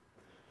it.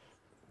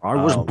 I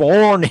was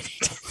born.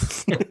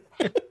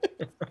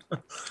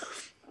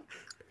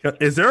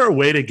 Is there a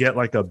way to get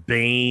like a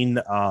Bane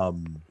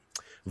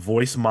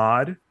voice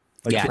mod?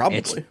 Like, Yeah, probably.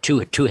 it's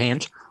two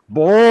hands.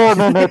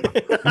 Born in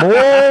it.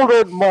 Born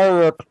in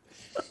my.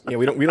 Yeah,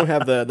 we don't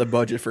have the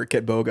budget for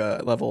Kit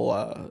Boga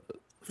level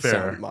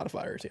sound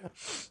modifiers.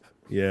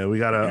 Yeah, we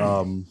gotta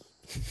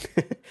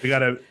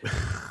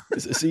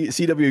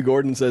CW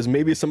Gordon says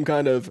maybe some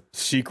kind of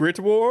secret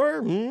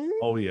war.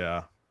 Oh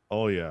yeah.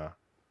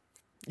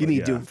 You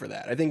need Doom for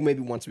that. I think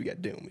maybe once we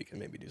get Doom, we can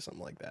maybe do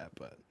something like that.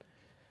 But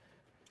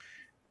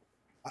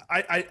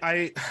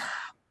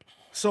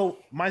so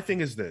my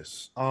thing is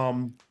this: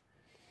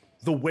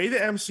 the way the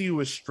MCU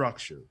is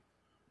structured,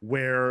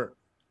 where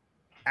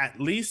at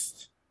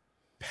least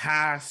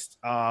past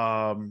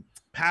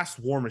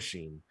War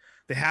Machine,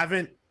 they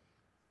haven't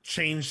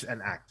changed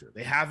an actor.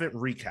 They haven't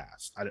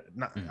recast.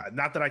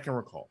 Not that I can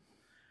recall.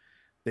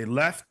 They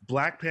left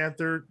Black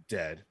Panther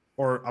dead,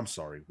 or I'm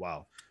sorry,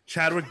 wow,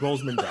 Chadwick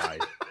Boseman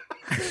died,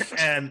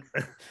 and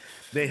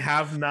they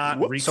have not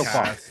recast. So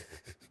far.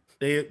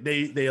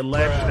 They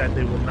allege that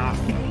they will not.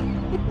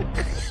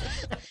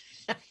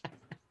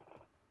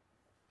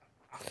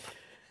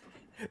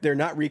 They're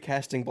not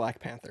recasting Black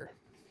Panther.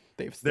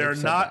 They're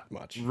not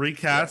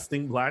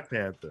recasting Black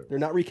Panther. They're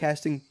not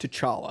recasting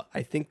T'Challa.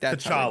 I think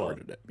that's how they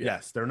worded it. Yeah.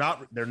 Yes, they're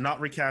not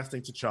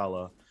recasting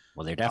T'Challa.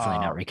 Well, they're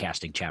definitely not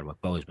recasting Chadwick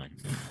Boseman.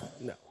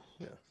 No.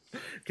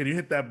 Can you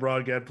hit that bra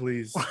again,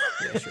 please?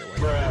 Yeah, sure.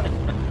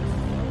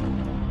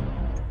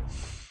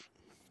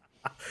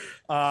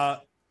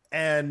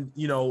 And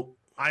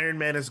Iron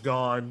Man is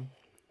gone,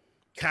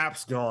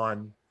 Cap's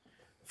gone.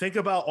 Think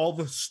about all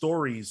the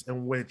stories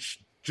in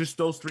which just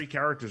those three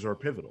characters are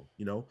pivotal.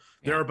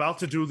 They're about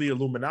to do the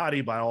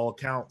Illuminati by all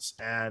accounts,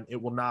 and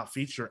it will not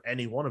feature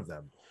any one of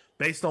them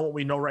based on what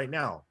we know right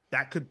now.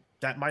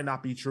 That might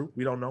not be true.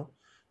 We don't know.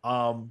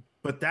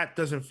 But that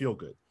doesn't feel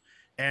good.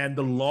 And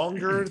the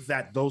longer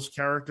that those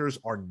characters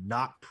are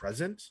not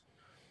present,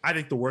 I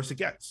think the worse it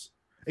gets.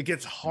 It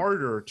gets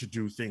harder to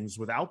do things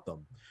without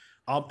them.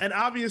 And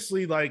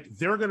obviously,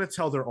 they're going to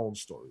tell their own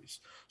stories.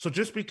 So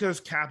just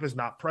because Cap is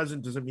not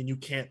present doesn't mean you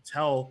can't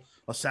tell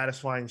a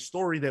satisfying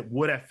story that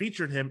would have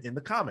featured him in the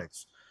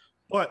comics.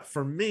 But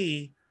for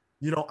me,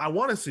 I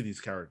want to see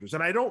these characters.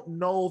 And I don't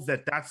know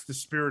that that's the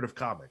spirit of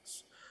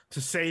comics,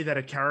 to say that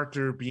a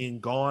character being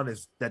gone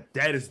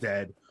dead is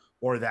dead,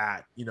 or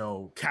that,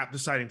 Cap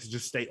deciding to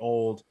just stay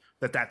old,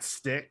 that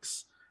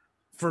sticks.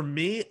 For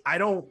me, I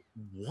don't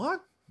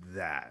want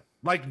that.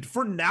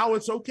 For now,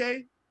 it's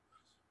okay.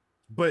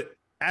 But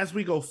as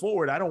we go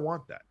forward, I don't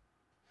want that.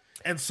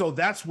 And so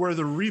that's where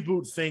the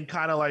reboot thing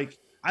kind of I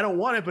don't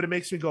want it, but it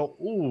makes me go,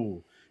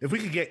 ooh, if we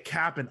could get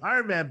Cap and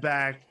Iron Man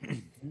back,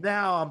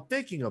 now I'm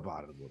thinking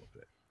about it a little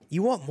bit.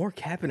 You want more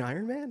Cap and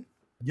Iron Man?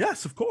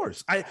 Yes, of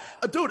course.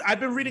 I've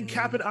been reading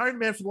Cap and Iron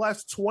Man for the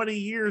last 20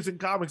 years in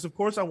comics. Of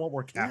course I want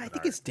more Cap. Yeah, I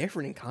think it's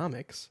different in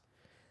comics.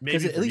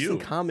 Maybe at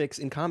least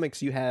in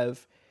comics you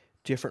have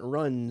different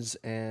runs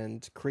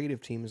and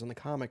creative teams on the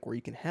comic where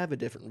you can have a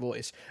different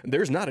voice. And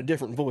there's not a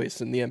different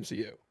voice in the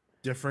MCU.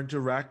 Different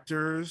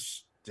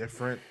directors,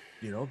 different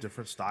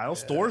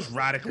styles. Thor's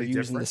radically different.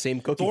 Using the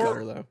same cookie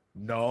cutter though.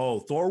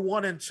 No, Thor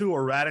 1 and 2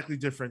 are radically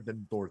different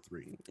than Thor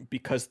 3.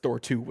 Because Thor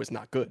 2 was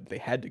not good. They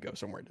had to go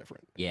somewhere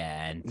different.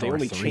 Yeah, and they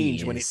only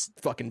change when it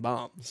fucking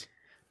bombs.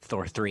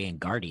 Thor 3 and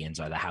Guardians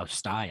are the house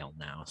style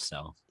now,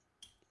 so.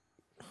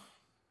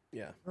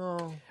 Yeah.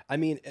 Oh. I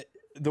mean,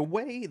 the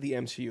way the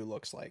MCU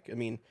looks like,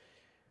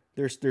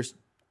 there's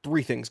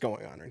three things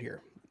going on right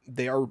here.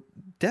 They are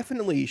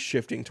definitely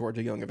shifting towards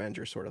a Young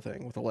Avengers sort of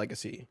thing with a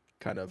legacy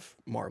kind of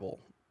Marvel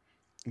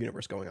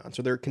universe going on.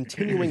 So they're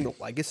continuing the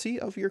legacy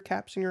of your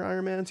Caps and your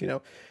Iron Mans,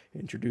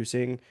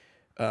 introducing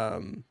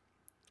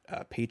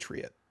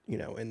Patriot,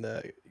 in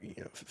the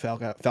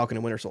Falcon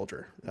and Winter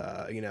Soldier,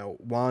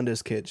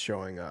 Wanda's kids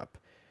showing up.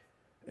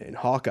 and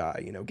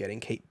Hawkeye, you know, getting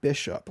Kate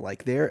Bishop.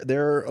 Like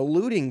they're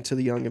alluding to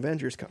the Young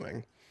Avengers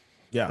coming.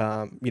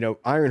 Yeah. You know,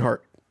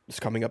 Ironheart is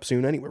coming up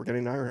soon anyway. We're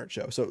getting an Ironheart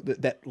show. So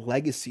that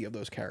legacy of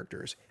those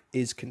characters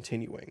is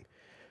continuing.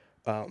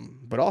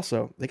 But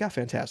also, they got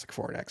Fantastic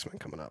Four and X-Men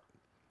coming up.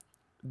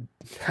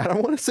 I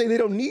don't want to say they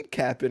don't need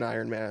Cap and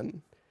Iron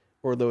Man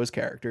or those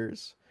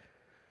characters.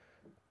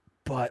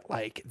 But,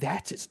 like,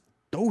 that's just,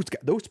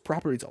 those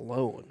properties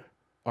alone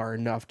are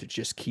enough to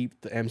just keep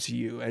the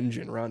MCU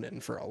engine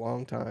running for a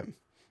long time.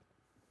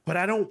 But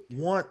I don't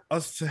want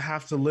us to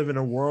have to live in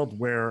a world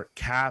where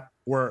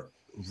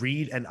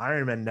Reed and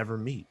Iron Man never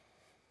meet.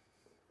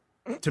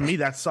 To me,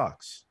 that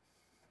sucks.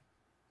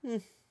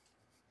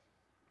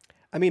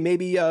 I mean,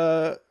 maybe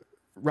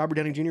Robert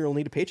Downey Jr. will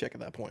need a paycheck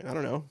at that point. I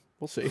don't know.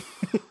 We'll see.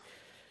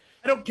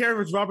 I don't care if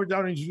it's Robert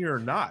Downey Jr. or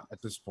not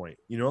at this point.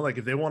 You know, like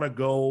if they want to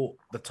go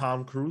the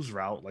Tom Cruise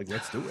route, like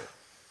let's do it.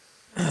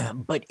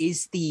 But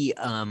is the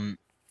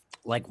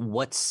like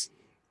what's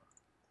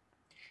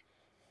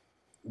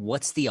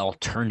the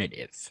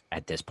alternative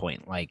at this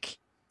point? Like,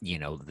 you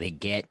know, they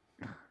get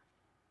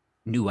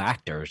new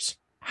actors.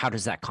 How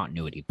does that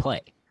continuity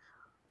play?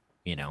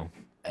 You know,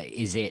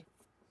 is it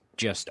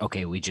just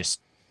okay, we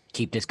just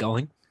keep this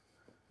going?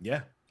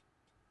 Yeah.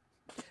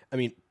 I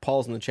mean,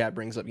 Paul's in the chat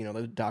brings up, you know,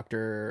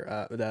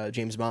 the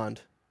James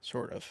Bond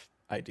sort of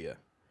idea,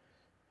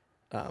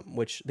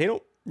 which they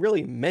don't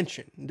really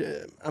mention.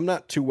 I'm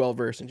not too well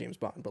versed in James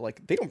Bond, but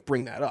like they don't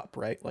bring that up,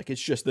 right? Like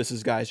it's just this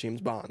is guy's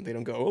James Bond. They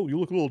don't go, oh, you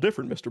look a little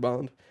different, Mr.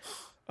 Bond.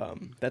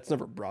 That's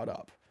never brought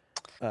up.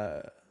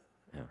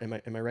 Am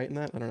I right in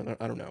that? I don't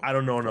know. I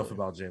don't know enough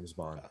about James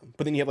Bond.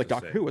 But then you have like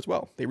Doctor Who as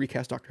well. They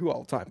recast Doctor Who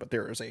all the time, but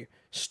there is a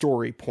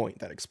story point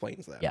that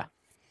explains that. Yeah.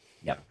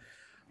 Yep.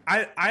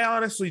 I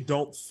honestly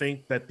don't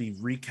think that the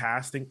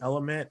recasting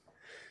element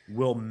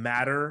will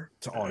matter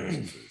to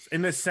audiences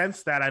in the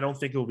sense that I don't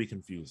think it will be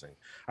confusing.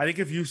 I think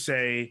if you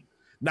say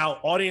now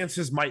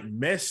audiences might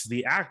miss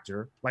the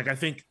actor, like I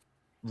think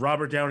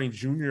Robert Downey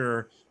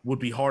Jr. would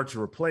be hard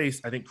to replace.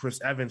 I think Chris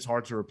Evans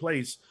hard to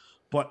replace,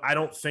 but I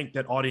don't think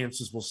that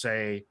audiences will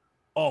say,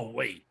 "Oh,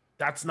 wait,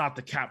 that's not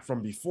the Cap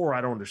from before.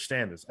 I don't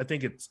understand this." I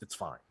think it's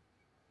fine.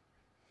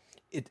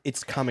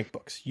 It's comic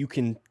books. You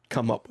can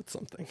come up with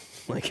something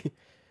like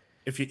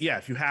if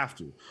you have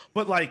to.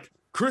 But like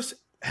Chris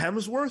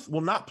Hemsworth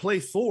will not play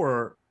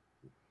Thor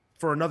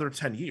for another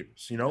 10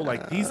 years. You know,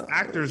 like these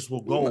actors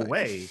will go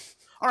away.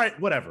 All right,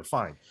 whatever,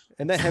 fine.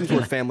 And that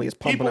Hemsworth family is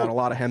pumping out a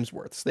lot of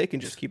Hemsworths. They can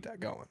just keep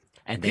that going.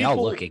 And they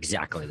all look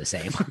exactly the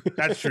same.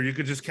 That's true. You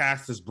could just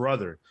cast his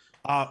brother.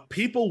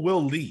 People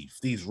will leave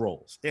these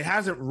roles. It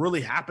hasn't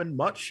really happened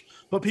much,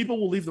 but people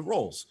will leave the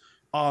roles.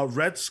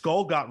 Red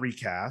Skull got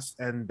recast,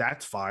 and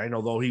that's fine,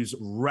 although he's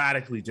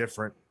radically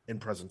different in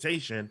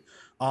presentation.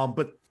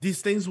 But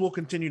these things will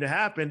continue to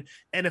happen.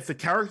 And if the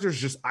character's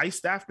just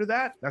iced after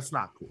that, that's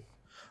not cool.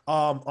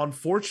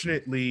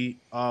 Unfortunately,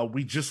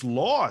 we just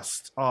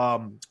lost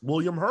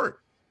William Hurt.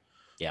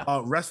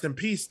 Yeah. Rest in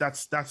peace.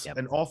 That's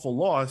an awful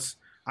loss.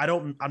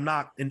 I'm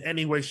not in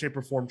any way, shape,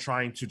 or form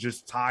trying to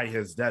just tie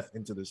his death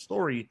into the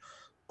story.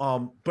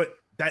 But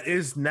that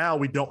is now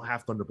we don't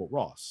have Thunderbolt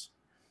Ross,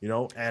 you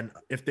know, and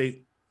if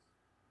they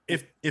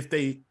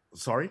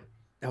sorry.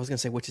 I was gonna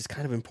say, which is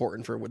kind of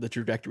important for the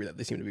trajectory that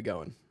they seem to be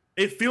going.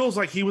 It feels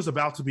like he was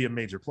about to be a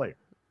major player.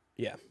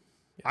 Yeah.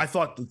 I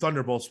thought the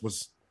Thunderbolts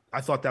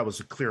I thought that was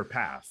a clear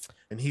path,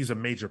 and he's a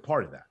major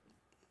part of that.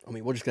 I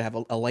mean, we're just gonna have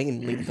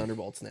Elaine lead the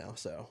Thunderbolts now,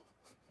 so.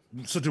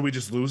 So do we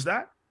just lose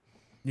that?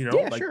 You know,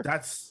 yeah, like sure.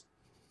 that's.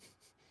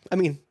 I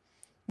mean,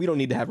 we don't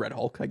need to have Red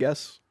Hulk, I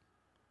guess.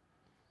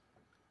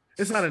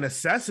 It's not a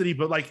necessity,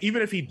 but like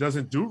even if you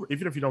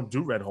don't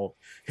do Red Hulk,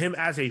 him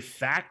as a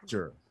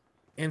factor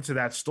into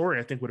that story,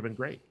 I think would have been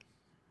great.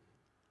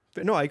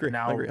 But no, I agree.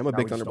 Now, I'm a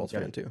big Thunderbolts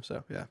fan too,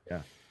 so yeah.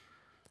 Yeah.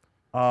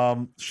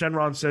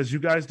 Shenron says, you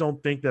guys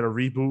don't think that a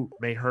reboot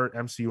may hurt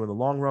MCU in the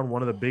long run?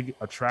 One of the big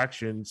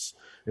attractions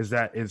is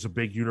that it's a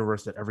big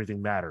universe that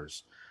everything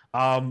matters.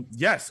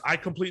 Yes, I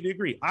completely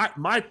agree.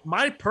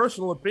 My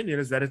personal opinion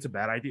is that it's a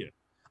bad idea.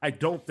 I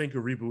don't think a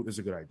reboot is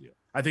a good idea.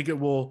 I think it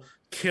will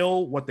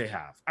kill what they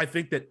have. I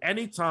think that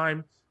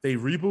anytime they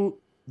reboot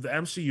the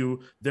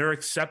MCU, they're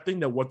accepting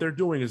that what they're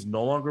doing is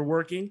no longer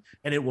working,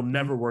 and it will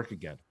never work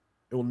again.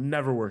 It will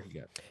never work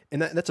again.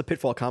 And that's a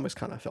pitfall comics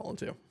kind of fell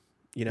into,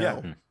 you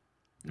know,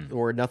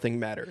 or nothing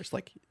matters.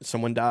 Like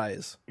someone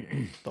dies,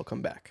 they'll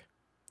come back.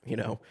 You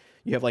know,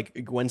 you have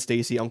like Gwen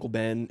Stacy, Uncle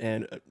Ben,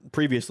 and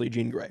previously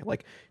Jean Grey.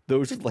 Like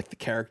those are like the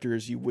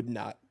characters you would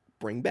not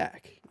bring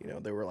back. You know,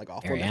 they were like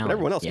awful, but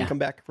everyone else can come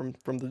back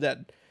from the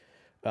dead.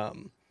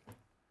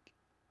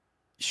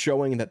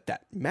 Showing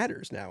that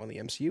matters now in the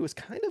MCU is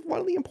kind of one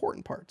of the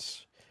important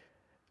parts.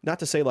 Not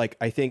to say like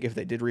I think if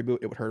they did reboot,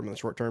 it would hurt them in the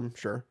short term,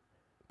 sure,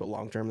 but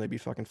long term they'd be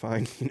fucking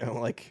fine. You know,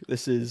 like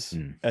this is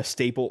a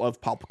staple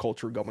of pop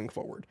culture going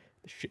forward.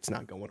 This shit's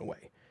not going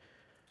away.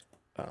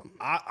 But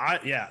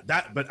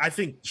I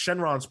think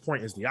Shenron's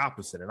point is the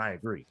opposite, and I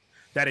agree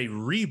that a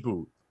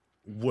reboot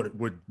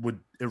would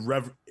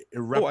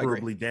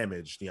irreparably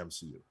damage the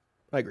MCU.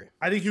 I agree.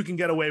 I think you can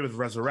get away with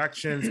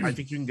resurrections. I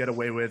think you can get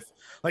away with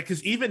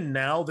because even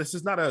now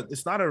it's not a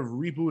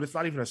reboot. It's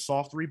not even a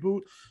soft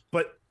reboot,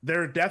 but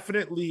there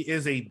definitely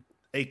is a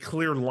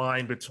clear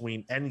line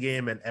between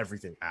Endgame and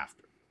everything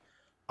after.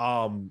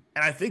 And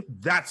I think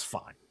that's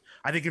fine.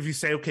 I think if you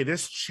say, okay,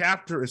 this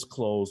chapter is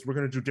closed, we're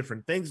going to do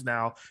different things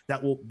now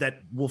that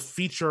will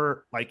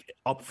feature like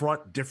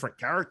upfront different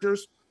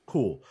characters.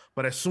 Cool.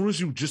 But as soon as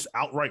you just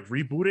outright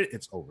reboot it,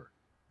 it's over.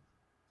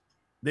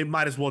 They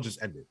might as well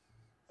just end it.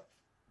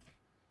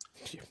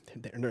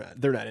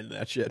 They're not into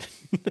that shit.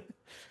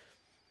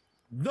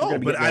 No,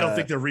 but I don't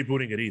think they're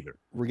rebooting it either.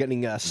 We're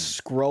getting a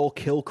Skrull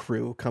Kill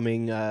Crew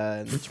coming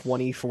in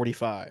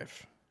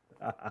 2045.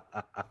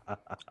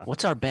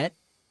 What's our bet,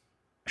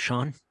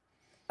 Sean?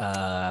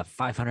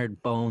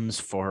 500 bones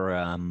for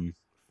a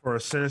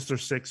Sinister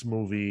Six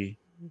movie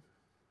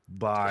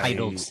by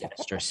titled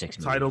Sinister Six.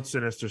 Titled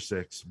Sinister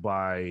Six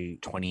by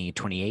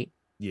 2028.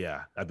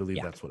 Yeah, I believe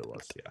that's what it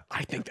was. Yeah,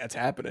 I think that's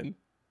happening.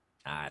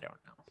 I don't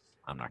know.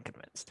 I'm not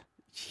convinced.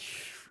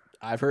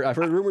 I've heard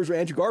rumors of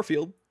Andrew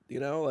Garfield.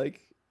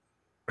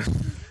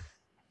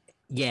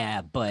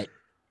 Yeah, but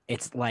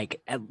it's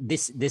like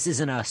this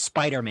isn't a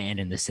Spider-Man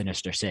in the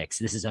Sinister Six.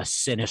 This is a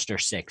Sinister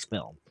Six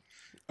film.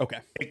 Okay.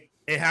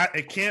 It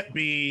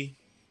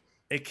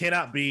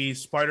cannot be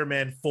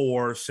Spider-Man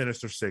 4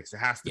 Sinister Six. It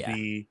has to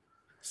be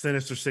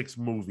Sinister Six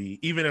movie,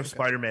 even if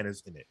Spider-Man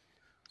is in it.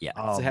 Yeah.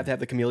 Does it have to have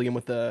the chameleon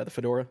with the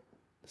fedora?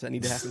 Does that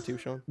need to happen too,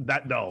 Sean?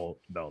 No,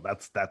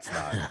 that's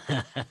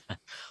not.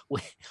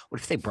 What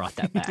if they brought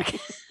that back?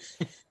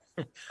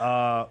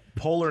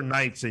 Polar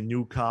Knights, a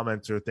new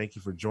commenter, thank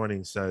you for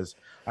joining, says,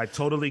 I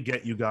totally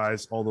get you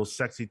guys, all those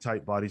sexy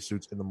tight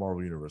bodysuits in the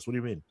Marvel Universe. What do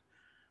you mean?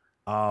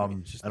 I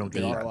don't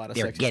get that.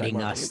 They're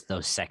getting us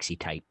those sexy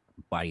tight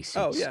bodysuits.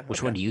 Oh yeah.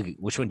 Which one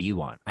do you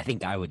want? I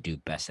think I would do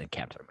best in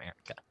Captain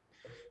America.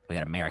 We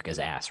got America's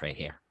ass right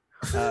here.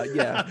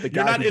 Yeah.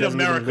 You're not in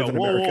America.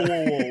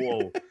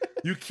 Whoa.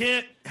 You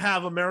can't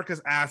have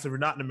America's ass if you're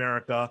not in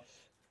America.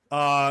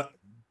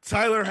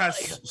 Tyler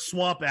has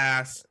swamp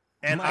ass,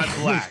 and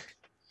I'm black.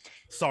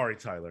 Sorry,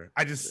 Tyler.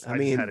 I just had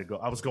to go.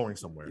 I was going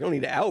somewhere. You don't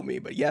need to out me,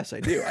 but yes,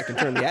 I do. I can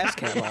turn the ass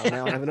cam on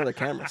now. I have another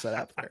camera set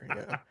up there.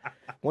 Yeah.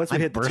 Once we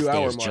hit the 2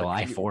 hour mark,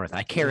 July 4th.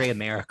 I carry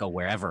America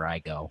wherever I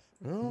go.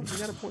 Oh, you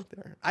got a point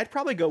there. I'd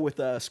probably go with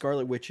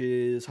Scarlet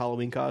Witch's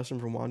Halloween costume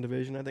from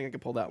WandaVision. I think I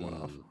could pull that one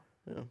off.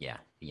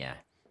 Yeah.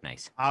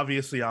 Nice.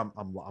 Obviously, I'm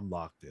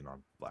locked in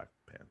on Black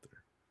Panther.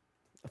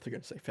 I thought you were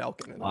gonna say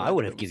Falcon. Well, I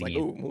would have given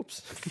you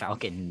oops.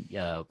 Falcon.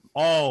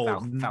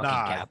 Falcon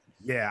nah. Cap.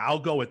 Yeah, I'll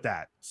go with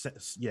that.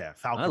 Yeah,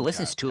 Falcon.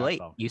 Listen, it's too late.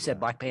 Falcon. You said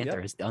Black Panther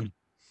is done.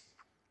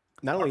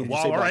 Not only did you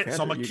say Black Panther,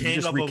 so I'm a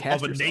king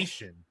of a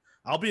nation.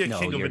 I'll be a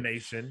king of a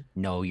nation.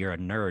 No, you're a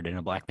nerd in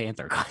a Black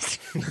Panther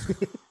costume.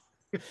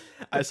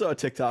 I saw a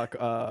TikTok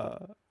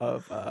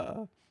of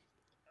a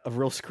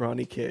real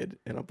scrawny kid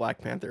in a Black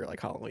Panther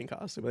like Halloween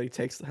costume. But he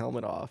takes the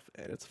helmet off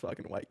and it's a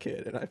fucking white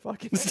kid, and I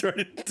fucking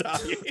started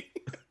dying.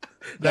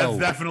 That's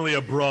definitely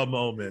a bruh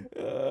moment.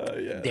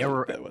 Yeah,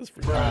 that was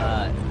pretty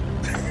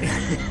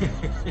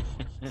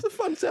It's a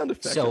fun sound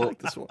effect. I like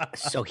this one.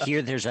 So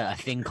here there's a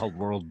thing called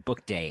World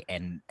Book Day,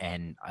 and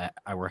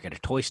I work at a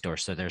toy store,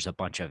 so there's a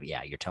bunch of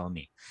you're telling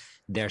me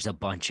there's a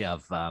bunch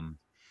of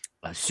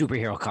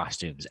superhero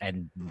costumes,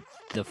 and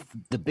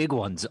the big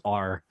ones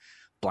are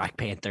Black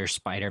Panther,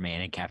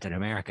 Spider-Man, and Captain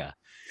America.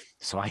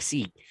 So I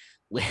see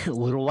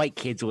little white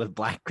kids with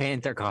Black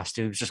Panther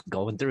costumes just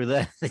going through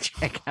the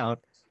checkout.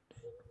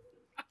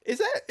 Is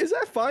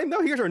that fine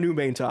though? Here's our new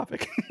main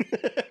topic.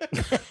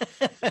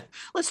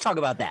 Let's talk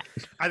about that.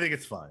 I think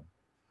it's fine.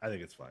 I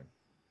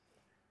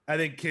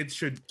think kids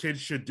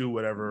should do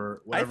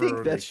whatever. I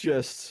think that's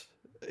just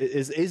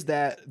is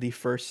that the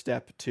first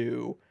step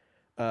to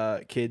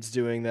kids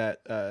doing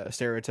that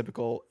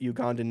stereotypical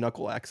Ugandan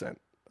knuckle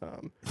accent?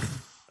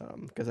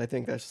 Because I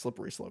think that's a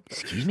slippery slope.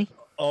 Excuse me.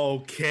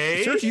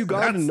 Okay. Search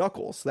Ugandan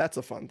knuckles. That's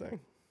a fun thing.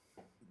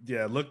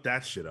 Yeah, look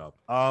that shit up.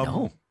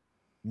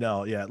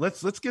 No, yeah.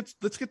 Let's get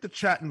the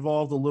chat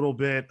involved a little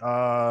bit.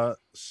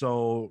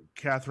 So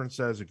Catherine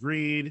says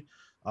agreed.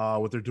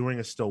 What they're doing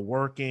is still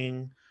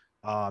working.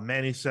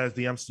 Manny says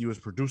the MCU is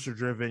producer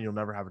driven. You'll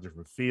never have a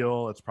different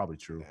feel. It's probably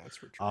true. Yeah, that's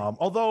for true.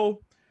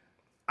 Although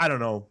I don't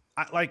know.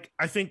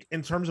 I think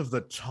in terms of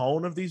the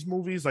tone of these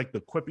movies, like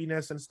the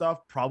quippiness and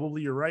stuff,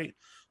 probably you're right.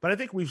 But I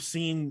think we've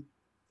seen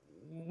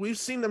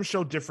them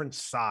show different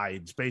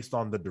sides based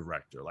on the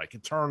director. Like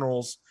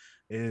Eternals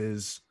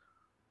is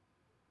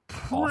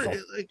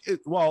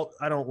well,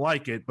 I don't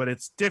like it, but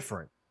it's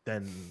different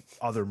than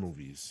other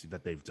movies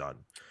that they've done.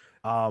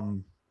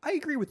 I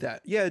agree with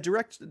that. Yeah,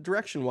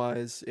 direction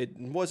wise, it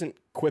wasn't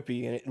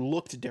quippy and it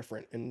looked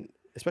different, and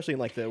especially in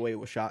like the way it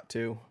was shot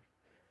too.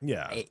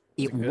 Yeah,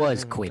 it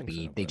was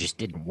quippy. They just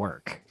didn't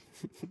work.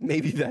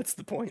 Maybe that's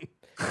the point.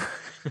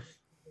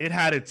 It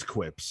had its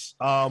quips.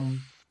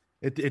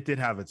 It did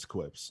have its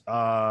quips.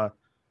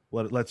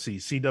 Let's see.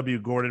 C.W.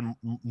 Gordon,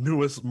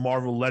 newest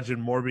Marvel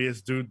legend,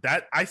 Morbius, dude.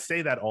 That I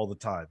say that all the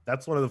time.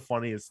 That's one of the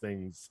funniest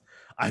things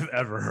I've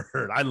ever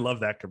heard. I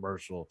love that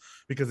commercial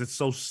because it's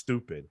so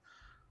stupid.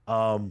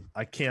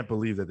 I can't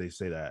believe that they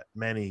say that.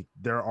 Manny,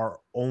 there are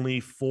only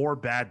 4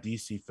 bad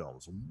DC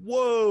films.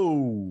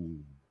 Whoa.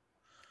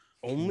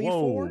 Only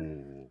Whoa.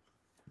 4?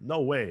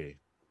 No way.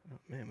 Oh,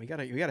 man, we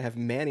gotta have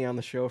Manny on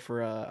the show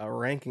for a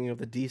ranking of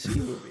the DC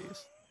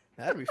movies.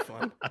 That'd be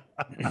fun.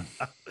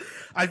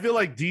 I feel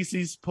like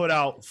DC's put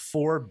out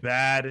 4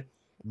 bad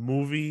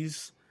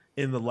movies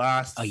in the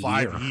last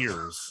 5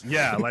 years.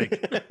 Yeah,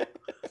 like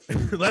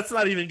let's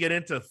not even get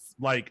into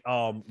like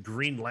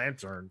Green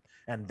Lantern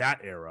and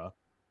that era.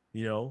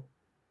 You know,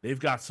 they've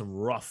got some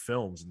rough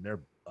films in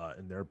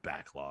their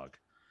backlog.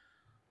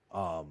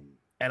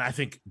 And I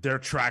think their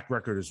track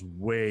record is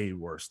way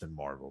worse than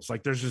Marvel's.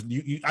 Like, there's just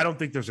I don't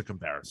think there's a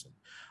comparison.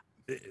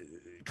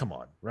 Come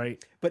on,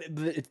 right? But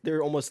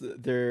they're almost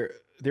their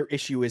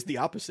issue is the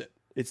opposite.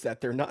 It's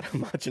that they're not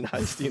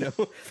homogenized. You know,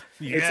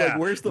 it's like,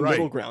 where's the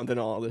middle ground in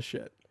all this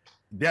shit?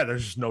 Yeah,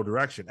 there's just no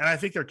direction, and I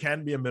think there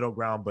can be a middle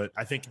ground. But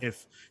I think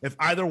if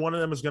either one of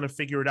them is going to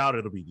figure it out,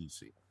 it'll be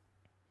DC.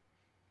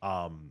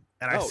 And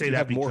I say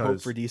that because more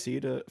hope for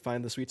DC to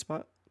find the sweet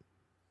spot.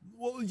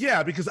 Well,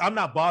 yeah, because I'm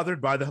not bothered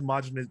by the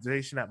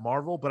homogenization at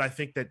Marvel, but I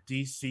think that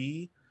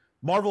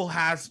Marvel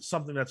has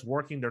something that's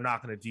working. They're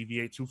not going to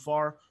deviate too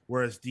far,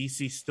 whereas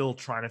DC's still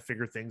trying to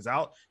figure things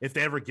out. If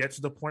they ever get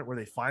to the point where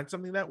they find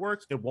something that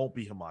works, it won't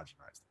be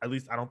homogenized. At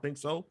least I don't think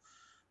so.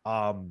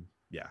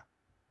 Yeah.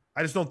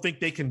 I just don't think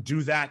they can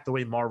do that the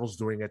way Marvel's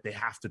doing it. They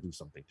have to do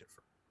something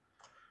different.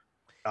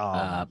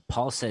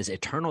 Paul says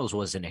Eternals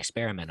was an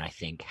experiment, I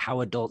think. How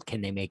adult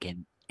can they make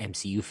an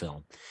MCU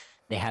film?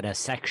 They had a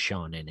sex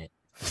Sean in it.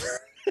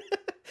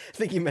 I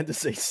think he meant to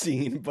say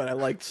scene, but I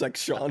like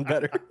sex Sean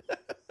better.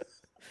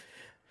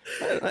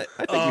 I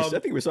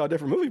think we saw a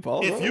different movie,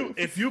 Paul.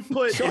 If you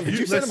put Sean, if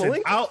you send him a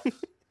link?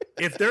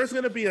 If there's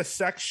going to be a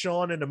sex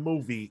Sean in a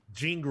movie,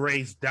 Jean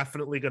Grey's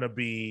definitely going to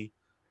be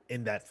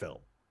in that film.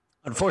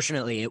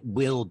 Unfortunately, it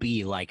will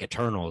be like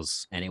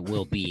Eternals, and it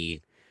will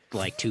be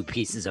like 2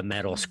 pieces of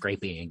metal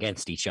scraping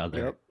against each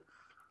other. Yep.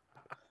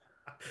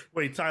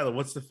 Wait, Tyler,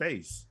 what's the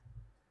face?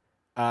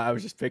 I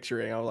was just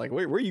picturing. I was like,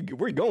 wait, where you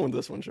going with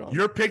this one, Sean?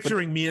 You're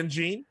picturing me and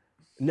Jean?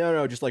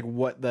 No, just like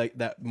what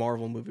that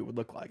Marvel movie would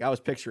look like. I was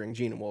picturing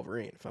Jean and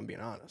Wolverine, if I'm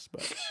being honest.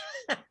 But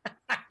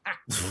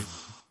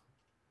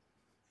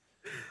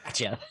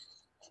gotcha.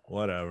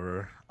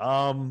 Whatever.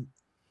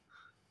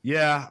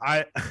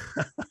 Yeah,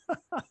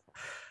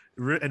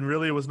 and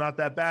really, it was not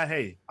that bad.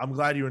 Hey, I'm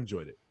glad you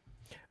enjoyed it.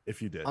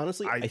 If you did,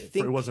 honestly, I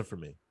think it wasn't for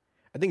me.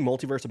 I think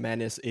Multiverse of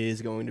Madness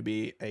is going to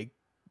be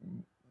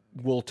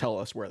will tell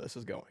us where this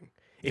is going.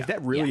 If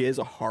that really is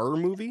a horror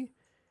movie,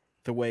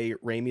 the way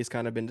Raimi's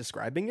kind of been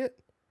describing it,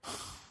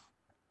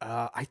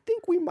 I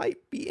think we might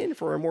be in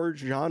for a more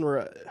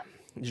genre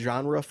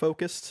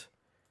focused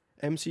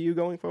MCU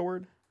going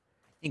forward.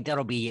 I think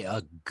that'll be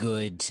a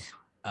good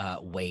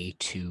way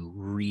to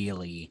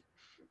really,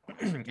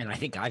 and I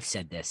think I've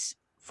said this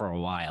for a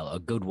while, a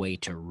good way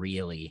to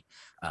really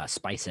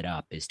spice it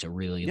up is to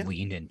really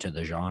lean into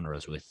the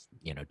genres with,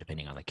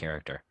 depending on the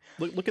character.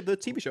 Look at the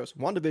TV shows.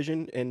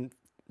 WandaVision and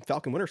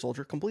Falcon Winter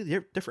Soldier, completely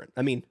different.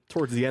 I mean,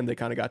 towards the end, they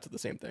kind of got to the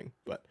same thing.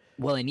 But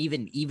well, and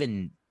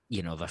even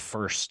the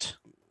first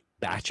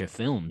batch of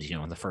films,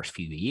 in the first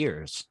few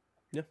years,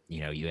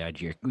 you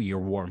had your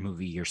war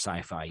movie, your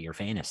sci-fi, your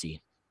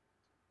fantasy.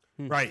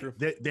 Right.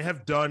 They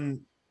have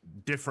done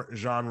different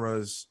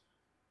genres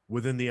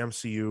within the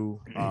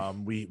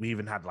MCU. We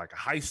even had like a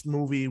heist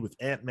movie with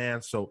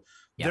Ant-Man. So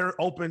they're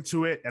open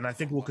to it. And I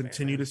think we'll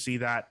continue to see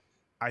that.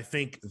 I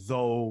think,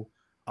 though,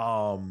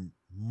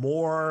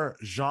 more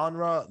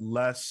genre,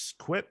 less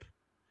quip.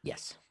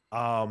 Yes.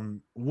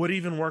 Would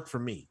even work for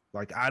me.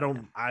 Like, I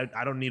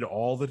don't need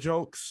all the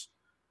jokes.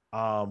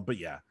 But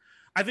yeah,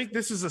 I think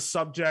this is a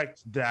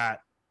subject that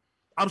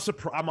I'm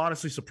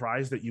honestly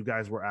surprised that you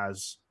guys were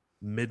as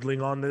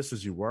middling on this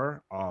as you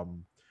were.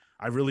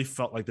 I really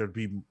felt like there'd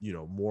be,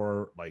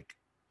 more like,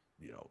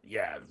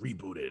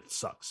 reboot it,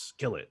 sucks,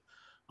 kill it.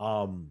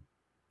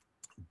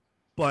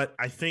 But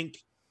I think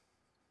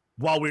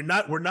while we're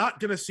not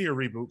going to see a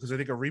reboot, because I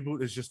think a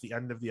reboot is just the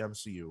end of the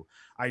MCU,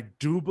 I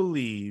do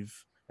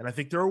believe, and I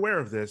think they're aware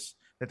of this,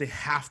 that they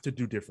have to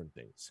do different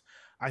things.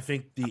 I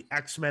think the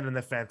X-Men and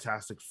the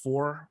Fantastic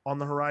Four on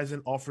the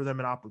horizon offer them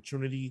an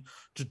opportunity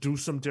to do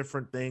some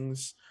different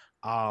things.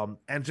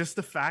 And just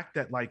the fact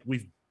that, like,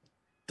 we've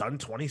done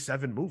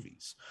 27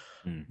 movies.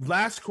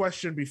 Last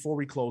question before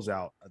we close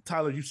out.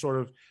 Tyler, you sort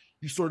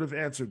of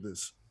answered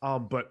this,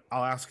 but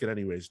I'll ask it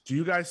anyways. Do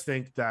you guys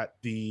think that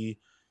the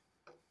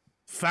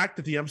fact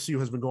that the MCU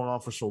has been going on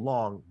for so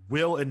long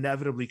will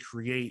inevitably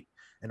create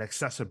an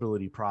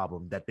accessibility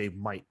problem that they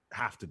might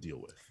have to deal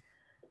with?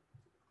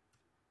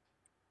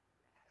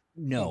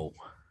 No.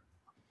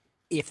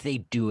 If they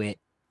do it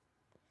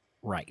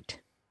right.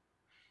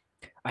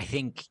 I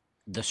think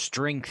the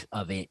strength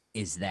of it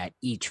is that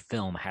each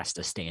film has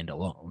to stand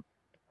alone.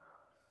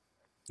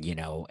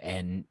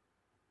 And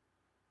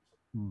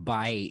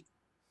by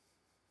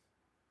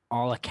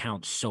all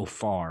accounts so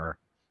far,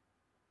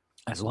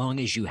 as long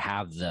as you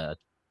have the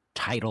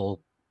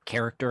title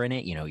character in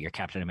it, your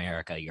Captain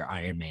America, your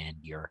Iron Man,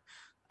 your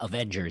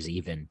Avengers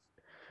even,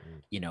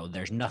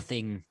 there's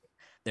nothing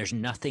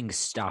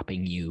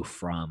stopping you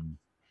from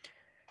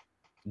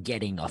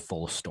getting a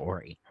full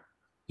story.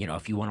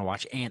 If you want to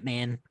watch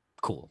Ant-Man,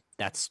 cool.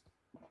 That's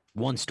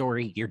one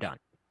story, you're done.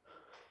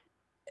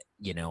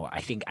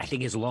 I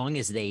think as long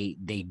as they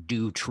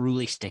do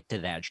truly stick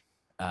to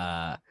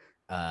that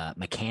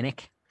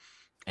mechanic,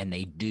 and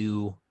they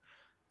do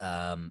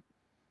a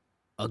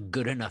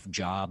good enough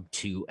job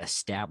to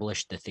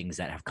establish the things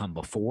that have come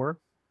before,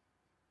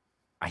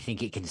 I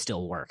think it can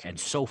still work. And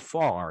so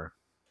far,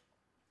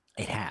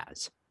 it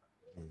has.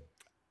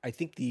 I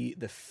think the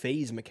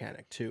phase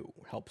mechanic too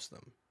helps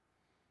them.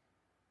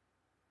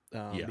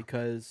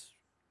 Because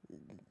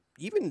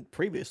even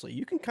previously,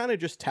 you can kind of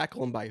just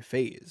tackle them by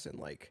phase, and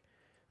like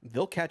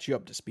they'll catch you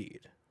up to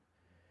speed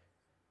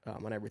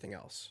on everything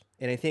else.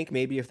 And I think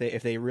maybe if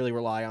they really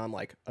rely on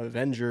like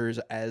Avengers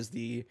as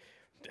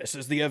this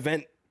is the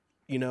event,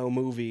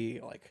 movie,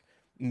 like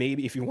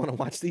maybe if you want to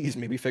watch these,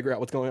 maybe figure out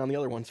what's going on in the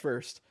other ones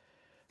first.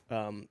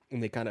 And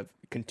they kind of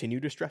continue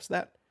to stress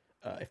that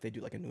if they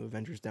do like a new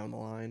Avengers down the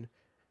line.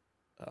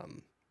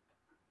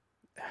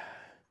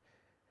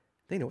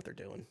 They know what they're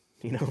doing.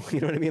 You know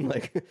what I mean?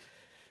 Like,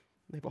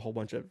 they have a whole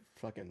bunch of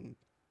fucking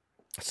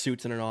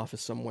suits in an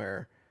office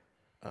somewhere,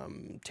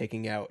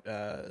 taking out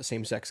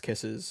same-sex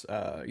kisses,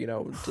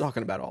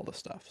 talking about all this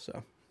stuff.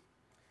 So,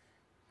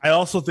 I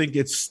also think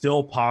it's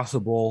still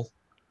possible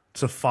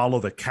to follow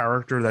the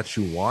character that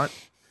you want,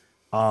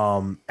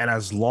 and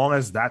as long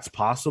as that's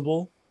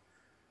possible,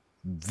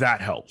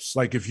 that helps.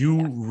 Like, if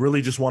you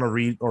really just want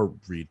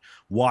to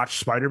watch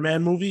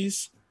Spider-Man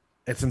movies,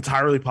 it's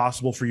entirely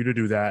possible for you to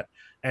do that.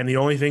 And the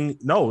only thing,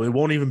 it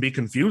won't even be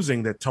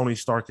confusing that Tony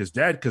Stark is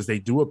dead, because they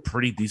do a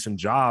pretty decent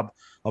job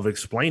of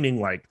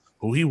explaining like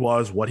who he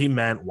was, what he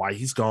meant, why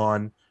he's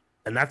gone.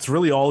 And that's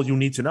really all you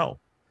need to know.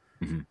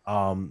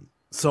 Mm-hmm.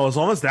 So as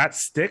long as that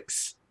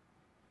sticks,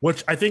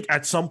 which I think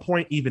at some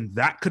point, even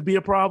that could be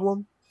a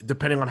problem,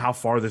 depending on how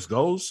far this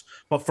goes.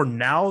 But for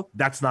now,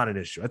 that's not an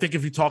issue. I think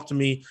if you talk to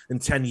me in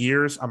 10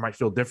 years, I might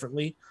feel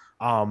differently.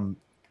 But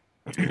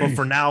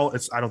for now,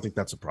 I don't think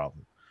that's a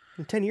problem.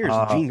 In 10 years,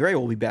 Jean Grey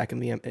will be back in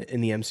the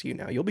MCU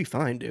now. You'll be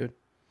fine, dude.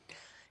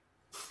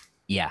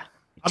 Yeah.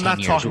 I'm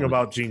not talking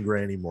about Jean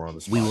Grey anymore on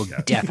this podcast. We will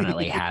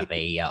definitely have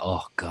a,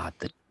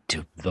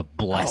 the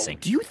blessing.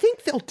 Do you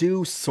think they'll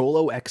do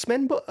solo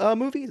X-Men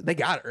movies? They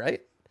got it,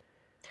 right?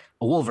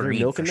 A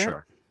Wolverine for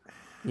sure.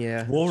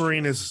 Yeah.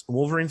 Wolverine's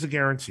a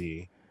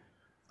guarantee.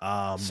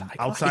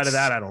 Outside of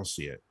that, I don't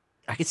see it.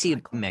 I could see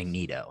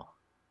Magneto.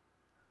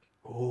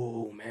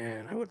 Oh,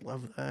 man. I would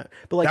love that.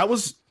 But like, that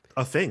was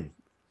a thing.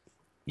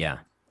 Yeah.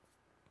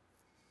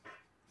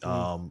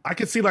 I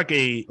could see let's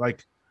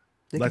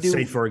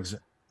say for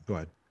example, go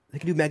ahead. They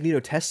could do Magneto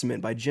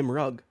Testament by Jim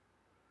Rugg.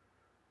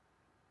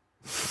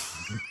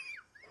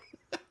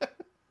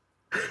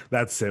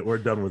 That's it. We're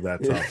done with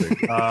that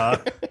topic.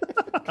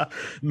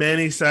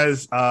 Manny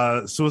says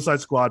Suicide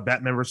Squad,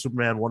 Batman vs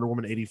Superman, Wonder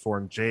Woman 84,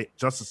 and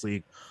Justice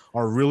League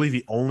are really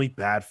the only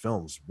bad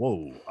films.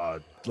 Whoa.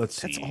 Let's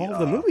see. That's all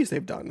the movies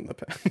they've done in the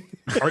past.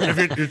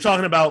 If you're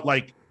talking about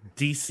like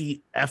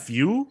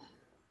DCFU,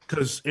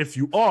 because if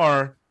you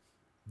are,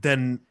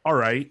 then all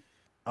right.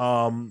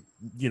 I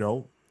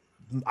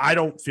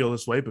don't feel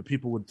this way, but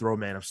people would throw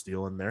Man of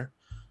Steel in there.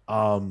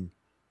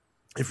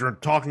 If you're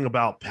talking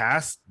about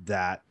past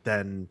that,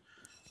 then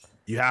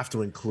you have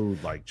to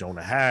include like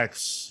Jonah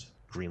Hex,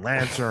 Green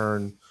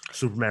Lantern,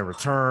 Superman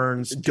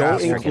Returns. Don't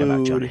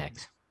include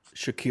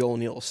Shaquille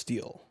O'Neal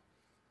Steel.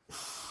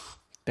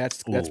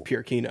 That's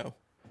pure Kino.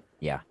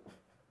 Yeah,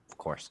 of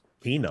course.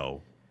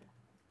 Kino.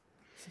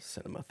 It's a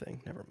cinema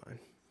thing. Never mind.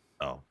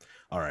 Oh,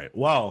 all right.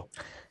 Well,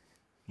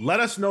 let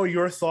us know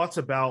your thoughts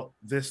about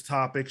this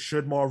topic.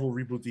 Should Marvel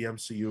reboot the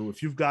MCU?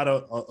 If you've got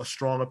a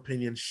strong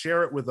opinion,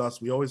 share it with us.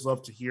 We always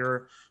love to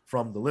hear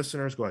from the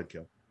listeners. Go ahead,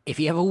 Kill. If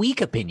you have a weak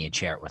opinion,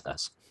 share it with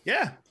us.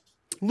 Yeah.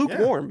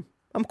 Lukewarm. Yeah.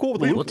 I'm cool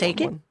with we'll take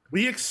it.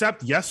 We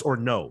accept yes or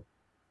no.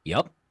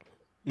 Yep.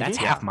 That's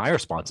half my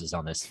responses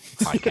on this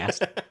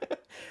podcast.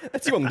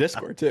 That's you on the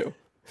Discord, too.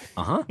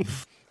 Uh-huh.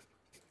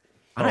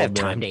 I don't have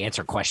time to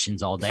answer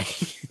questions all day.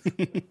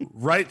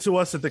 Write to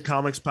us at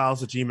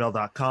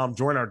thecomicspals@gmail.com.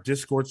 Join our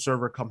Discord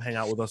server. Come hang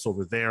out with us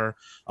over there.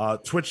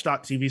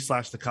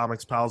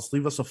 Twitch.tv/thecomicspals.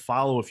 Leave us a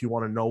follow if you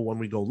want to know when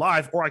we go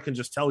live, or I can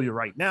just tell you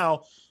right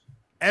now,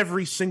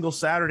 every single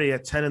Saturday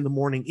at 10 in the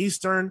morning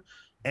Eastern,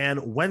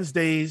 and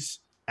Wednesdays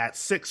at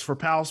 6 for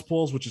Pals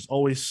Pulls, which is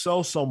always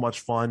so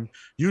much fun.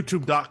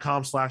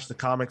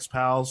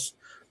 YouTube.com/thecomicspals.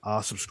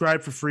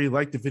 Subscribe for free,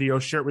 like the video,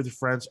 share it with your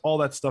friends. All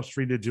that stuff's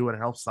free to do, and it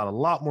helps out a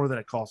lot more than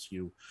it costs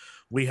you.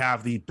 We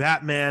have the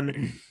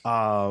Batman.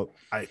 I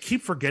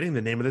keep forgetting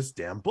the name of this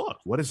damn book.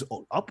 What is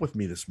up with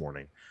me this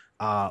morning?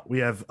 We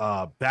have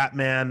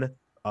Batman.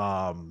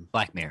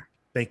 Black Mirror.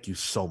 Thank you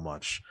so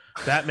much.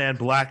 Batman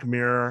Black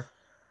Mirror.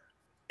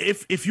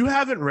 If you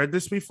haven't read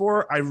this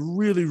before, I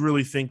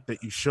really think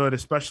that you should,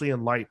 especially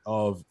in light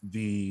of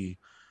the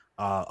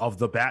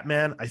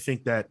Batman. I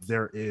think that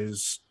there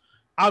is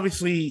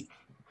obviously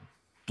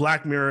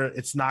Black Mirror.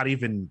 It's not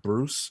even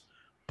Bruce,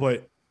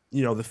 but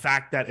you know, the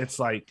fact that it's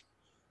like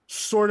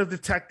sort of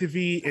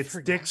detective-y. It's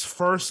Dick's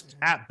first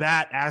at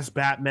bat as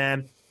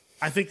Batman.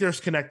 I think there's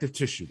connective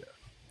tissue there.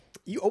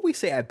 You always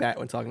say at bat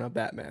when talking about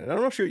Batman. And I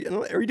don't know if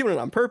are you doing it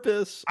on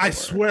purpose? I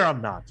swear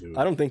I'm not, dude.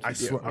 I don't think I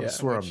do.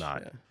 swear I'm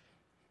not.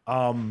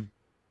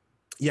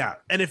 Yeah.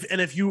 And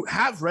if you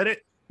have read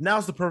it,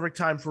 now's the perfect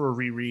time for a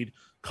reread.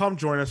 Come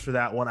join us for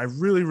that one. I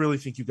really, really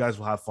think you guys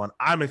will have fun.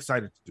 I'm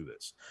excited to do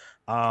this.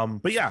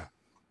 But yeah,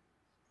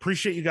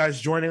 appreciate you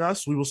guys joining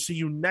us. We will see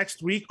you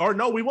next week. Or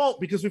no, we won't,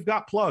 because we've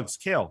got plugs.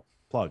 Kale,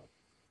 plug.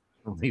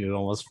 We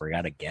almost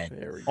forgot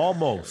again.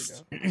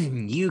 Almost.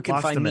 You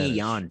can find me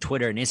on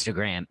Twitter and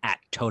Instagram at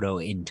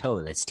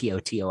TotoInTow. That's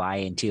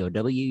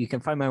TOTOINTOW. You can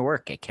find my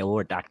work at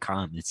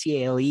caleward.com. It's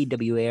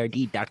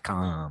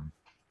CALEWARD.com.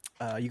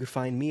 You can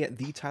find me at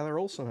the Tyler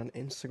Olson on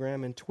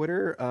Instagram and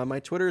Twitter. My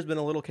Twitter has been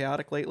a little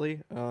chaotic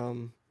lately.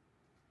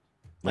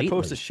 I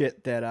post the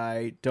shit that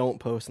I don't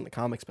post on the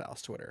Comics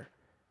Pals Twitter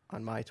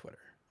on my Twitter.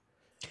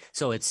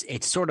 So it's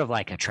sort of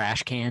like a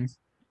trash can.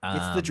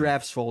 It's the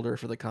drafts folder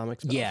for the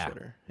Comics Pals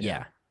Twitter.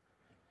 Yeah.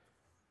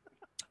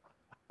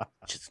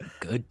 Just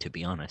good, to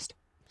be honest.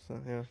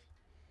 So,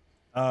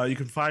 yeah. You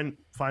can find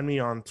me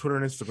on Twitter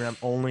and Instagram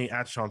only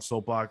at Sean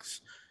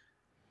Soapbox.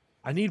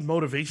 I need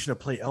motivation to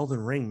play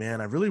Elden Ring,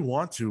 man. I really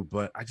want to,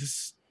 but I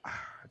just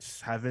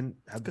haven't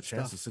had the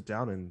chance to sit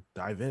down and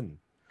dive in.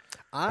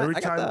 I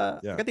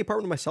got the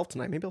apartment to myself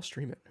tonight. Maybe I'll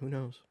stream it. Who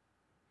knows?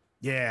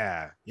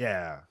 Yeah.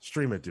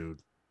 Stream it,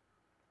 dude.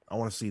 I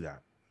want to see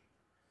that.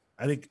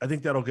 I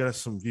think that'll get us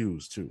some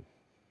views too.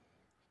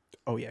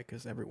 Oh yeah,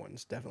 because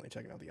everyone's definitely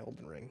checking out the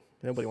Elden Ring.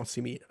 Nobody wants to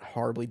see me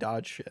horribly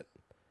dodge shit.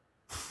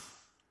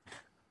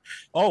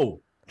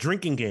 Oh,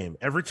 drinking game.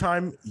 Every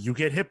time you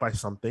get hit by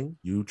something,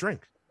 you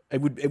drink.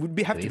 It would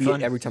have to be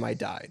every time I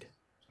died.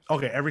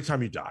 Okay, every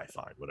time you die,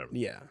 fine, whatever.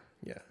 Yeah.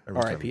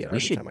 R.I.P.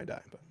 every time I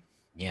die. But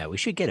yeah, we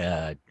should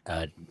get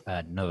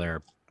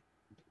another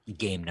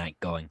game night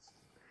going.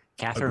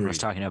 Catherine was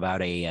talking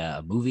about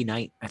a movie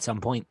night at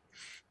some point.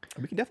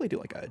 We can definitely do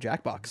like a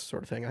Jackbox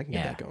sort of thing. I can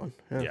get that going.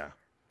 Yeah,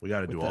 we got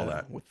to do all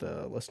that with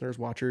the listeners,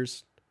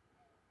 watchers.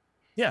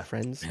 Yeah,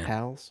 friends,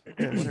 pals,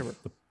 whatever.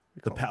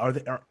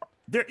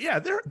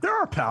 There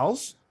are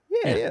pals.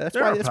 Yeah.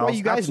 That's why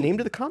you guys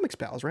named it the Comics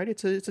Pals, right?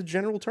 It's a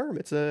general term.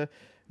 It's a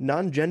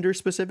non-gender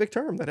specific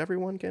term that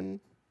everyone can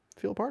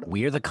feel a part of.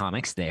 We're the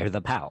comics. They're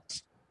the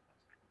pals.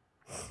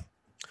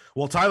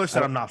 Well, Tyler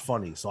said I'm not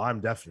funny, so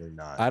I'm definitely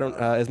not. I don't.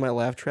 Is my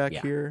laugh track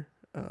here?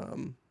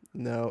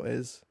 No.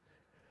 Is.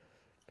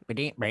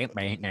 Nope.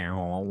 I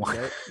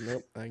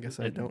guess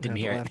I don't have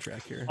a laugh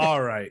track here.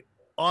 All right.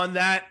 On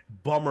that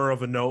bummer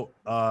of a note,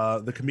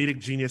 the comedic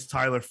genius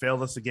Tyler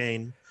failed us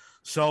again,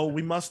 so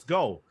we must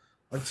go.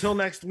 Until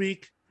next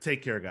week,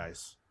 take care,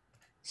 guys.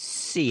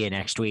 See you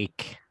next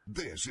week.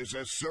 This is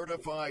a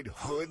certified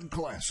hood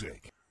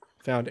classic.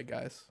 Found it,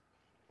 guys.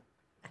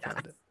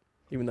 Found it.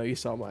 Even though you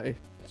saw my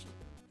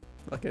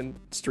fucking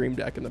stream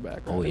deck in the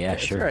background. Oh, yeah,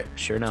 sure. Right.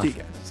 Sure enough. See you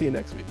guys. See you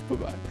next week.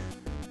 Bye-bye.